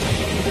friendship.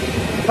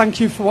 Thank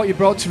you for what you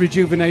brought to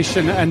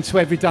Rejuvenation and to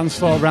every dance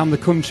floor around the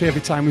country every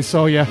time we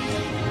saw you.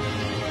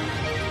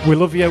 We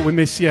love you, we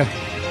miss you.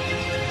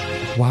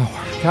 Wow,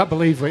 can't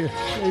believe it.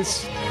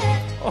 It's...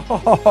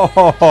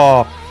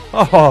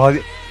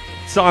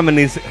 Simon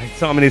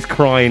is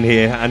crying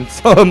here, and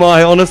so am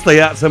I. Honestly,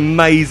 that's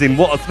amazing.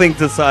 What a thing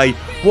to say.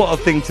 What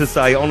a thing to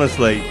say,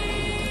 honestly.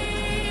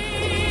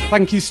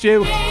 Thank you,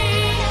 Stu.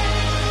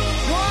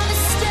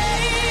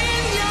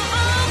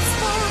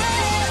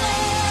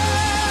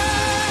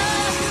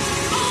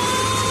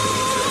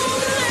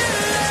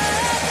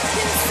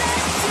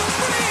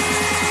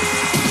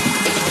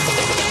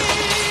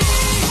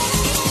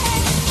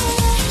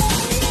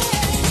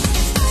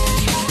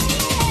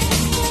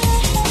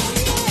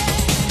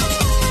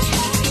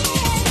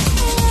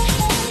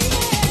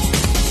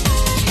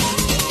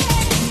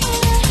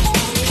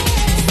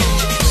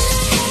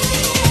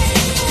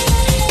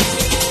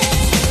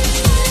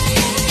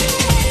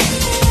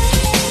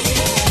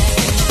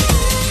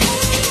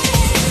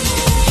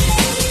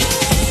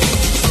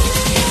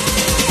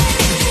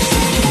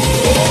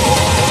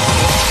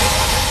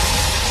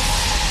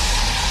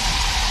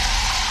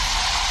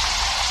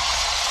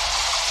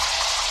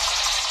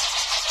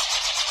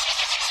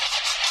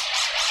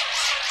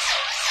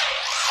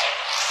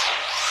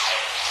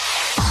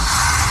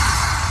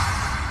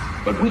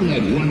 But we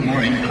had one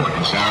more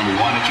important sound we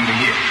wanted you to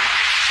hear.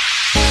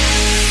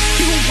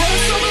 You were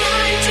so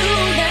blind to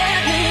let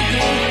me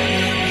go.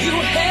 You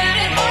had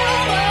it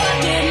all, but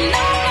didn't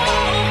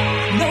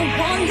know. No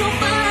one you'll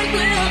find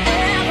will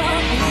ever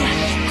be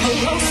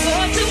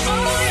closer to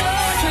all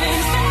your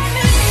dreams than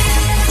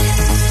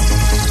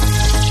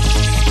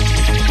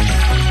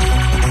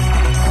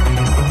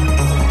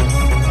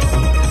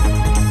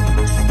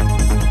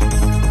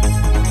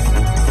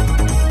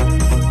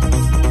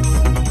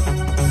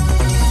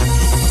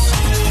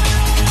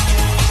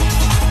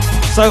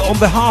So on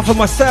behalf of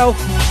myself,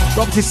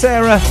 Rob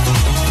Tissera,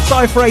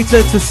 Cy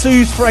Freighter, to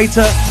Suze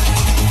Freighter,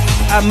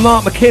 and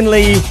Mark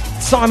McKinley,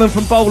 Simon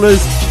from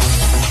Bowlers,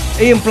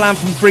 Ian Bland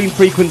from Green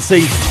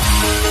Frequency.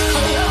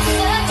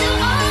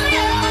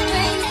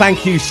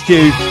 Thank you,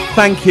 Stu.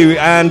 Thank you.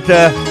 And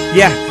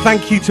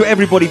thank you to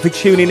everybody for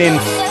tuning in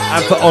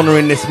and for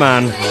honouring this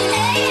man.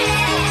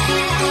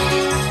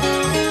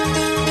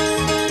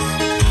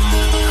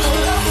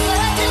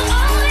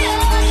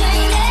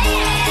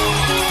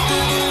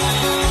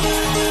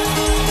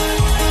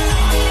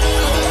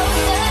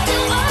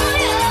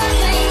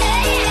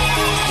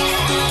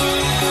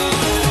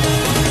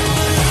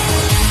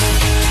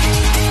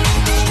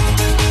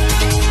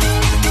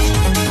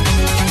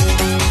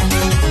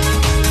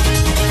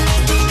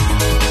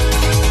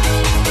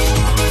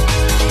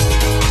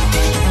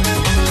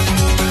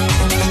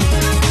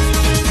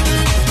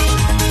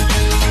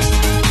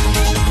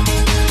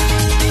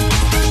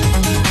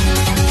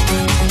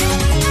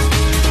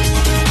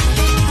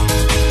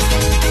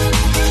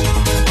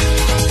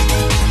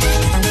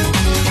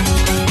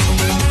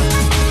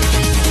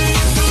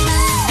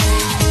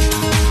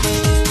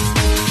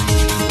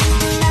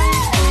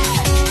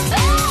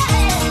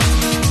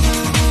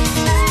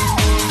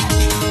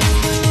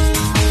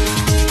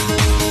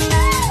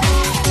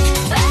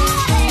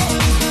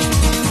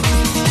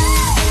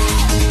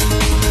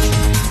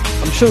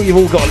 Sure, you've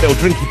all got a little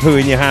drinky poo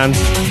in your hand.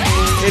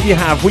 If you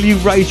have, will you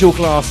raise your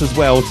glass as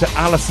well to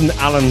Alison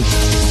Allen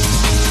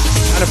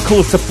and of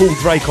course to Paul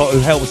Draycott, who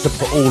helps to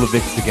put all of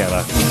this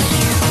together.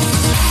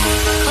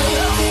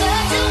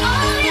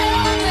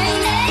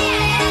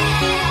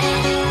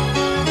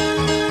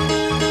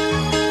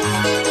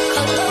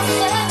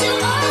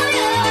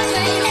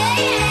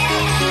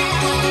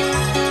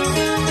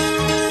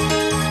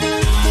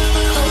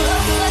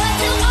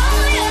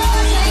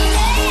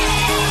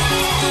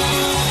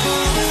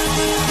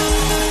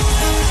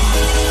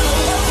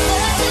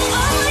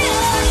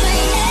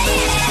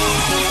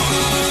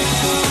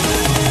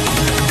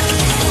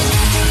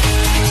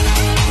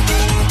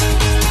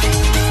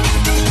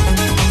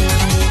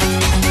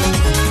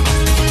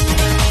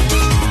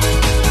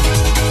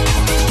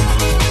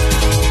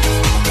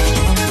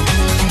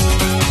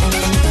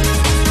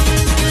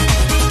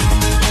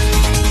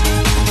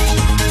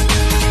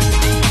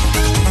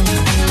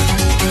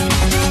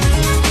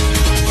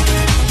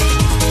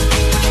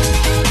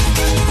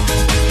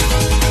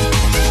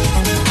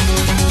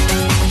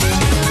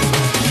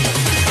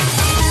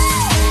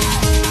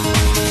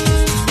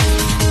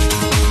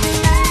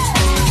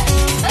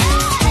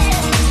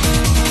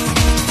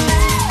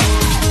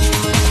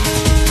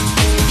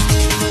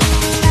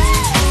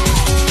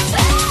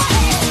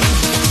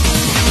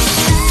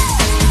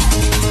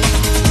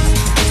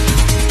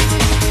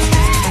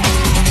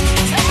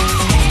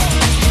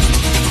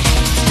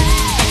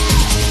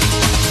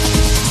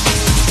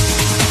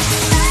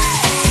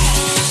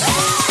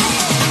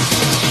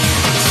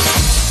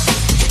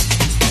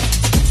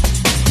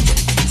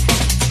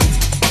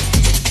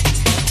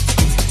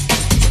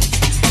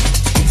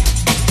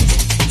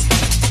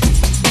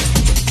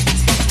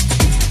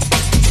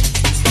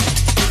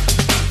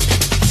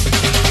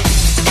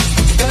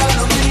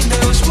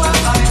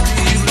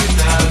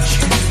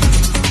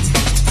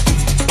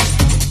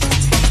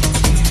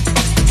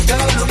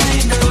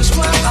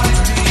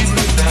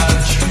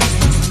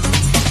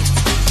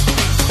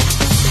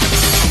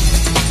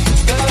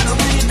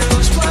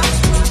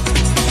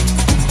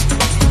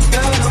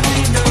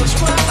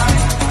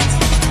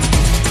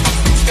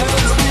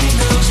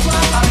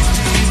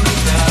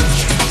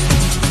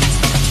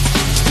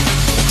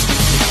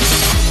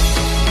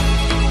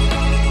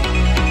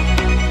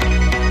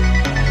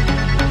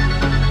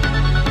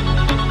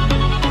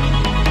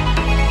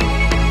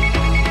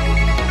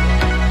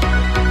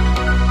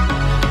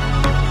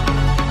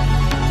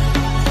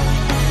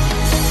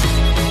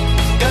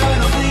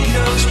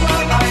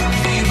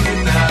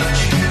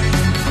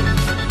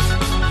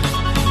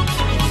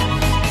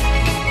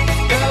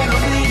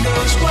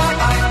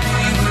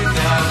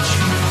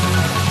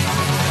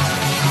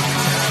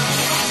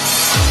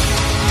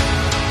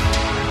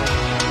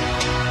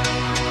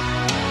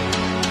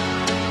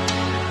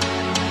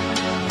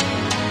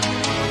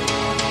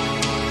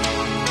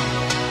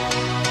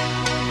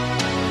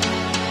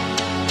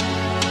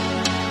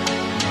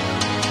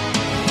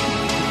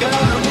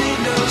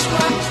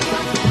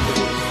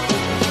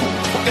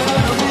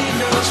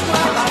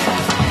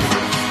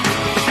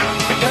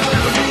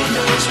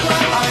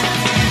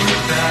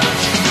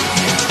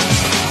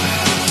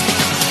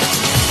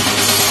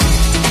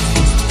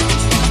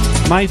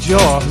 My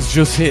jaw has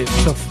just hit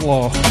the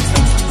floor.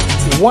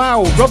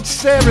 Wow, Rod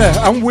Serra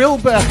and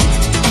Wilbur.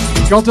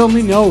 God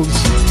only knows.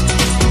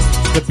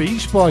 The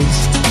Beach Boys.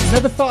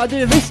 Never thought I'd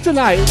hear this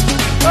tonight.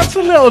 That's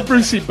a little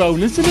Brucey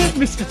bone, isn't it,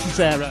 Mr.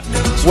 Teixeira?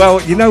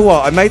 Well, you know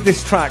what? I made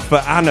this track for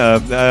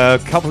Anna a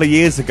couple of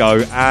years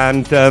ago,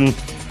 and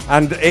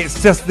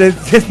it's just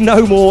there's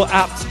no more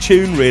apt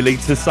tune really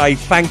to say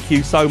thank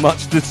you so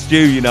much to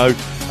Stu, you know,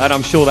 and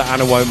I'm sure that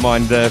Anna won't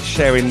mind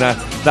sharing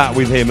that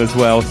with him as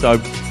well.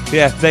 So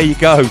yeah, there you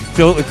go.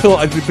 Thought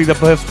it would be the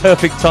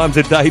perfect time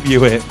to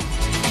debut it.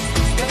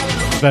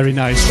 Very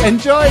nice.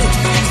 Enjoy.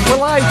 We're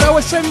live,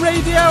 OSN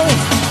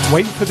Radio.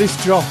 Wait for this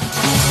drop.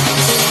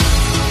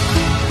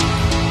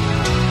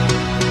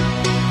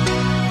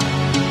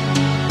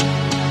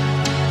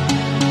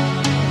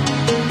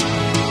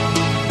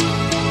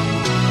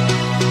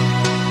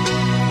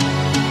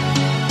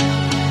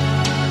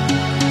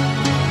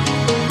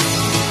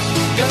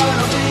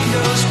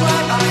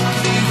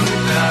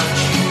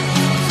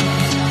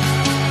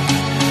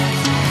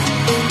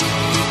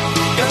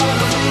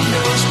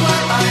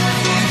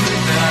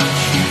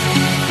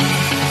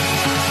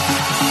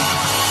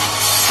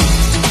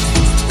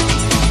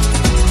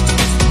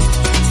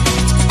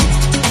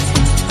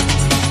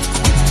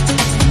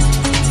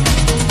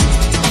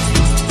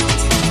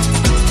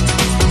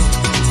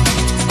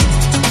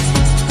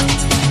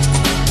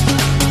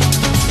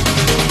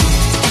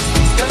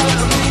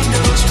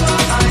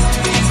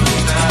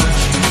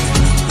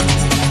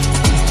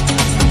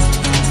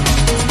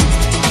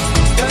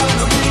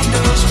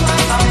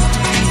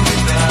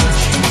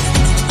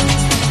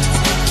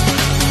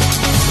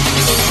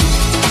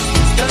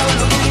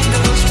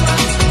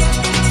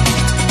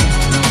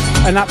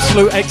 An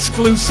absolute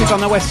exclusive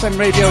on OSN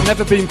Radio,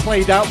 never been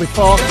played out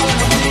before.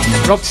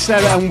 Rob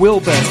Serra and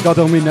Wilbur, God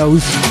only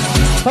knows.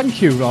 Thank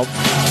you, Rob.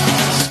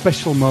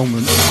 Special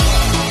moment.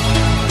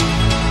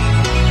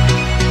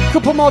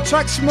 Couple more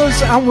tracks from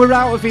us and we're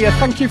out of here.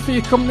 Thank you for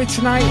your company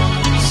tonight.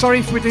 Sorry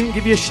if we didn't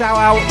give you a shout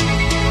out.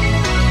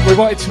 We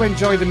wanted to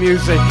enjoy the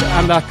music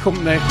and our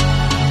company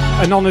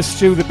and honour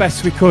Stu the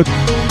best we could.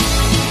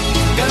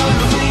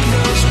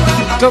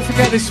 Don't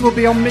forget this will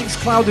be on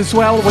Mixcloud as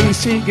well. When you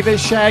see it, give it a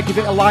share, give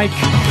it a like.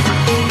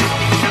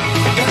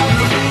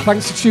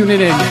 Thanks for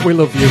tuning in. We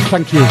love you.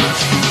 Thank you.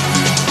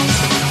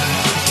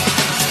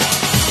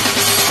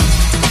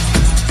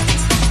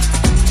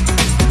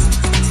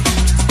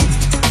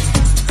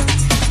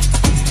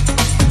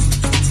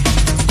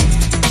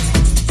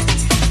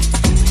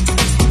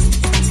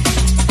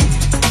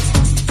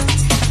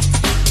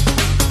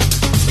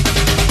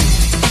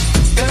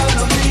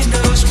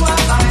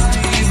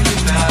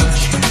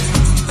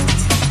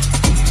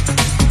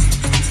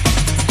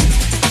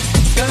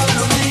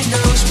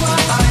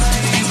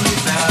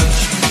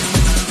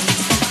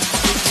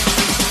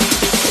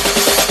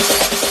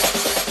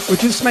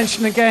 Just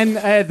mention again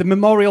the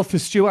memorial for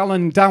Stu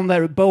Allen down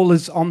there at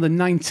Bowlers on the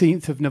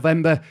 19th of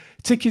November.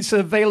 Tickets are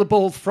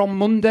available from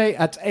Monday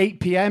at 8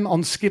 p.m.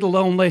 on Skiddle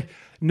only.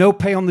 No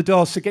pay on the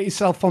door, so get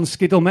yourself on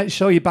Skiddle. Make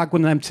sure you bag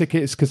one of them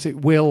tickets because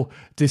it will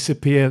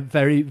disappear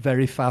very,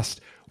 very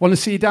fast. Want to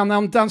see you down there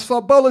on the dance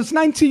floor? Bowlers,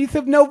 19th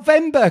of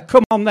November.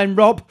 Come on then,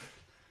 Rob.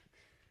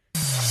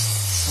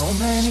 So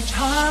many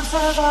times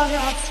have I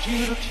asked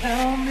you to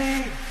tell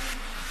me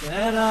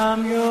that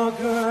I'm your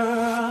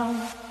girl.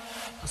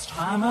 'Cause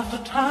time after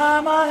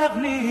time I have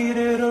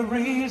needed a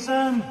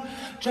reason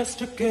just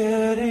to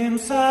get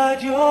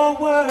inside your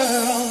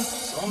world.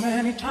 So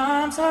many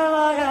times have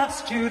I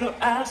asked you to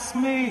ask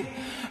me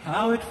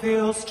how it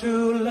feels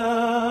to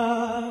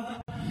love.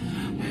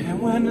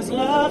 And when this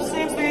love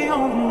seems the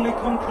only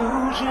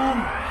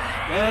conclusion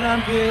that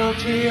I'm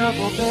guilty of,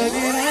 oh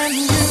baby, then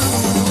you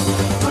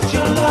put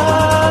your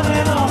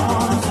loving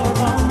arms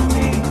around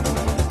me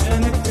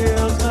and it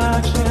feels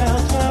like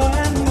shelter,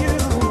 and you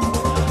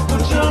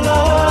put your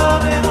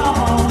loving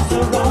arms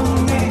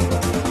around me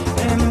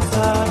and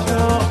inside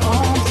your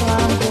arms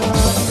I'm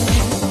going.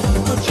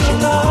 Put your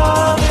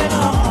loving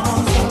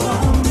arms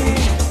around me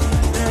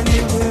and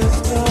you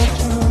whisper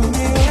to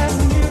me, and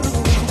you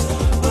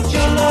put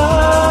your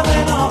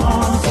loving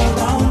arms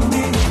around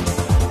me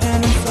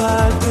and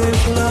inside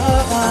this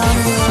love I'm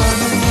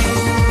running.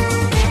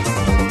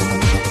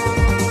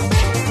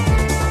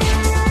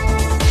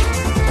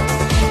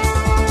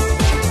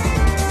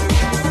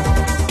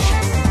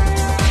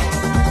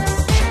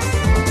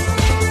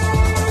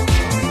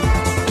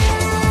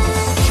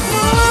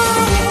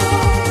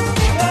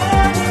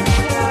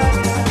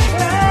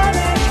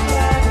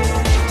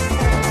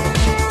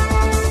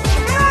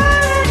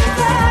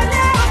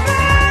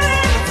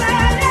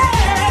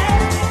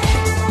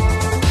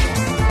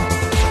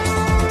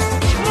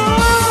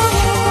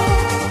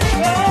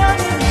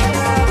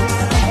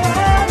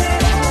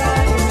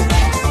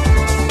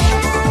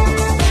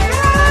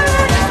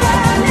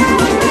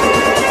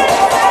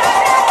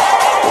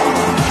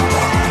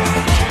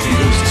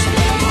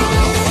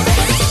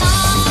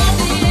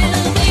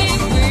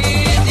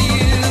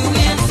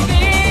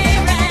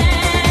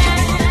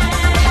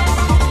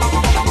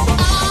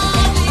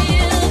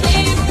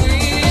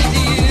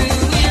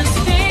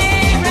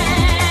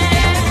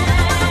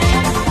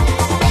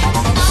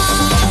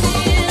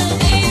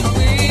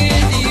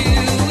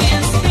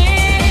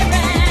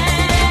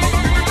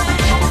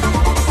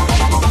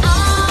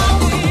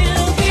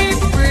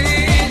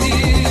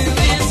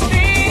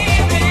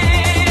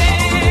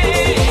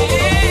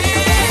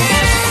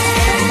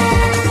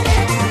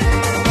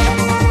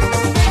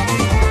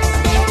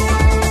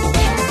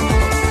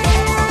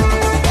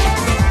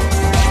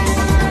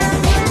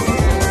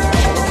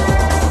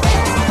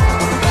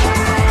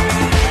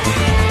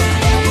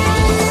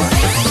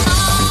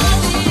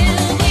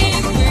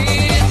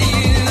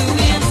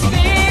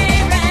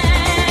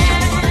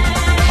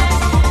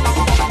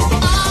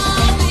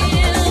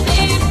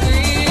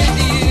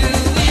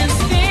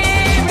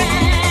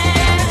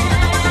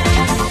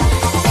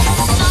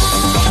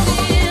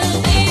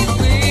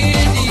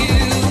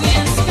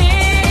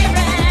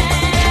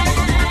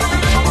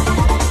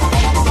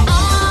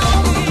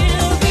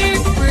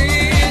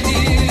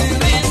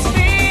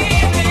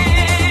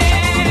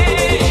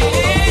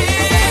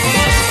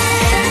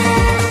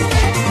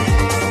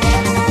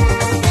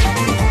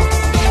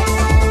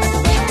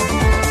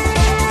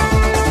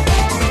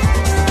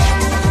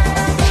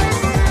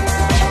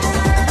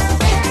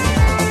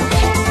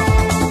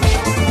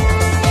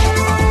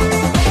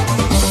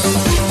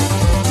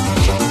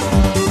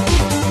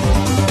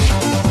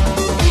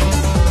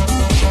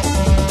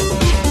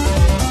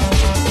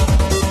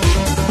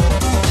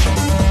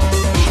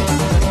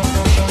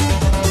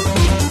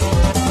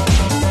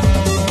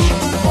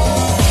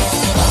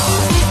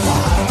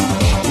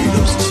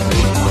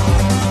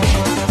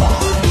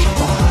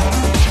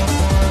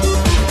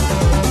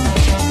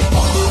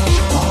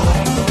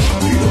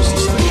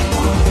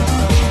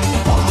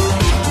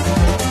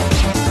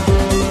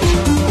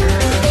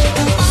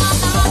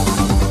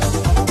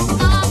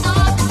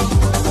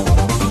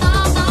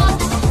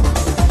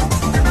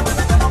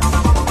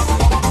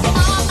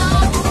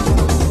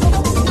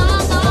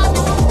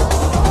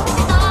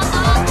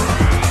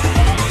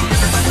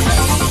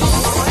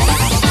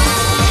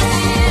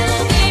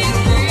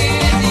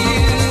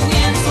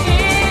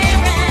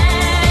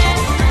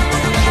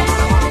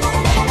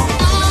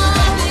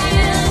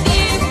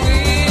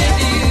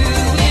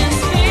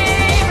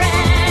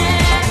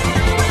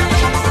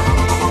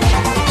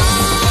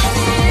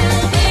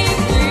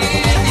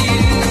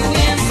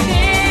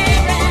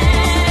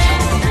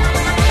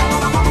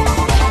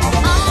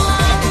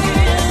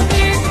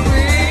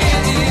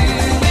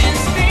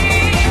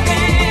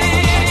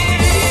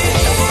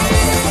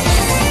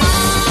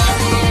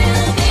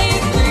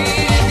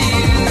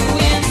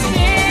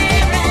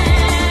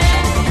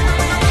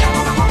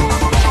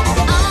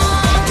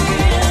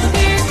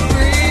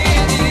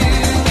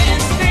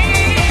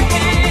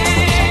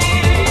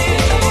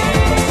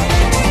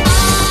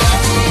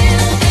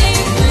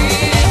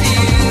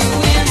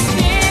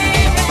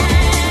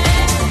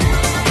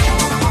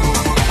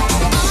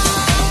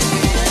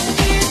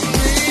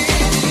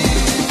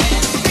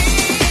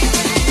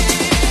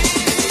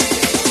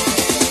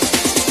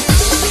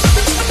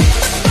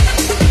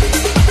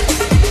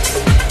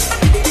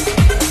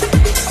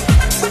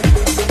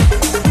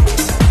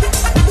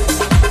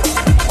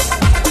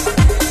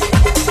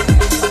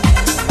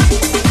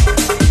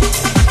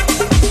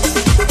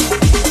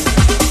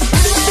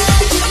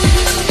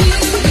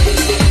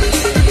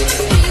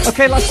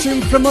 Okay, last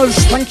tune from us.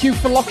 Thank you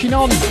for locking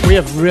on. We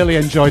have really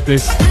enjoyed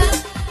this.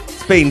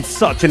 It's been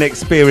such an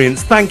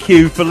experience. Thank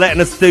you for letting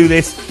us do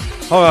this.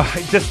 Oh,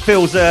 it just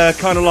feels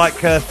kind of like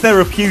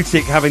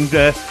therapeutic having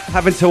to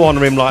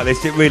honour him like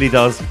this. It really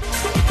does.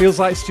 Feels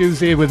like Stu's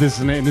here with us,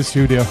 isn't it, in the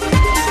studio?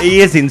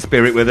 He is in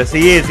spirit with us.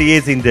 He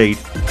is indeed.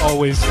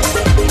 Always.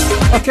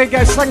 Okay,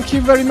 guys, thank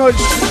you very much.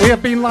 We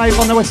have been live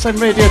on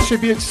OSN Radio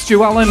Tribute to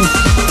Stu Allen.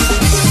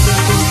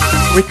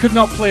 We could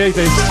not play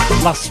this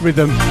last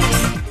rhythm.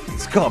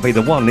 It's got to be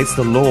the one. It's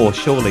the law,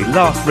 surely.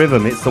 Last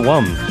rhythm, it's the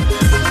one.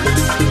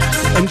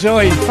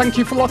 Enjoy. Thank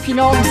you for locking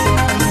on.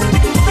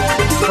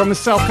 From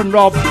myself and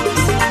Rob,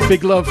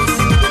 big love.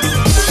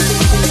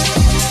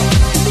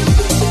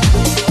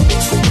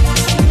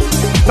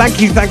 Thank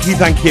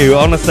you.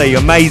 Honestly,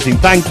 amazing.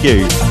 Thank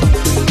you.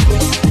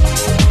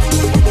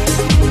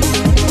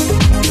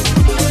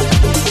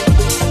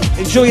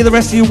 Enjoy the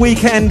rest of your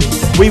weekend.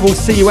 We will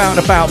see you out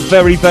and about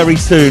very, very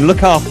soon.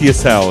 Look after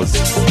yourselves.